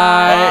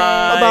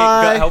 Bye.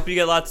 Bye-bye. Hope you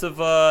get lots of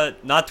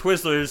not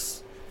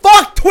Twizzlers.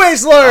 Fuck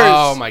Twizzlers.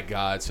 Oh my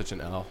god, such an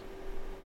L.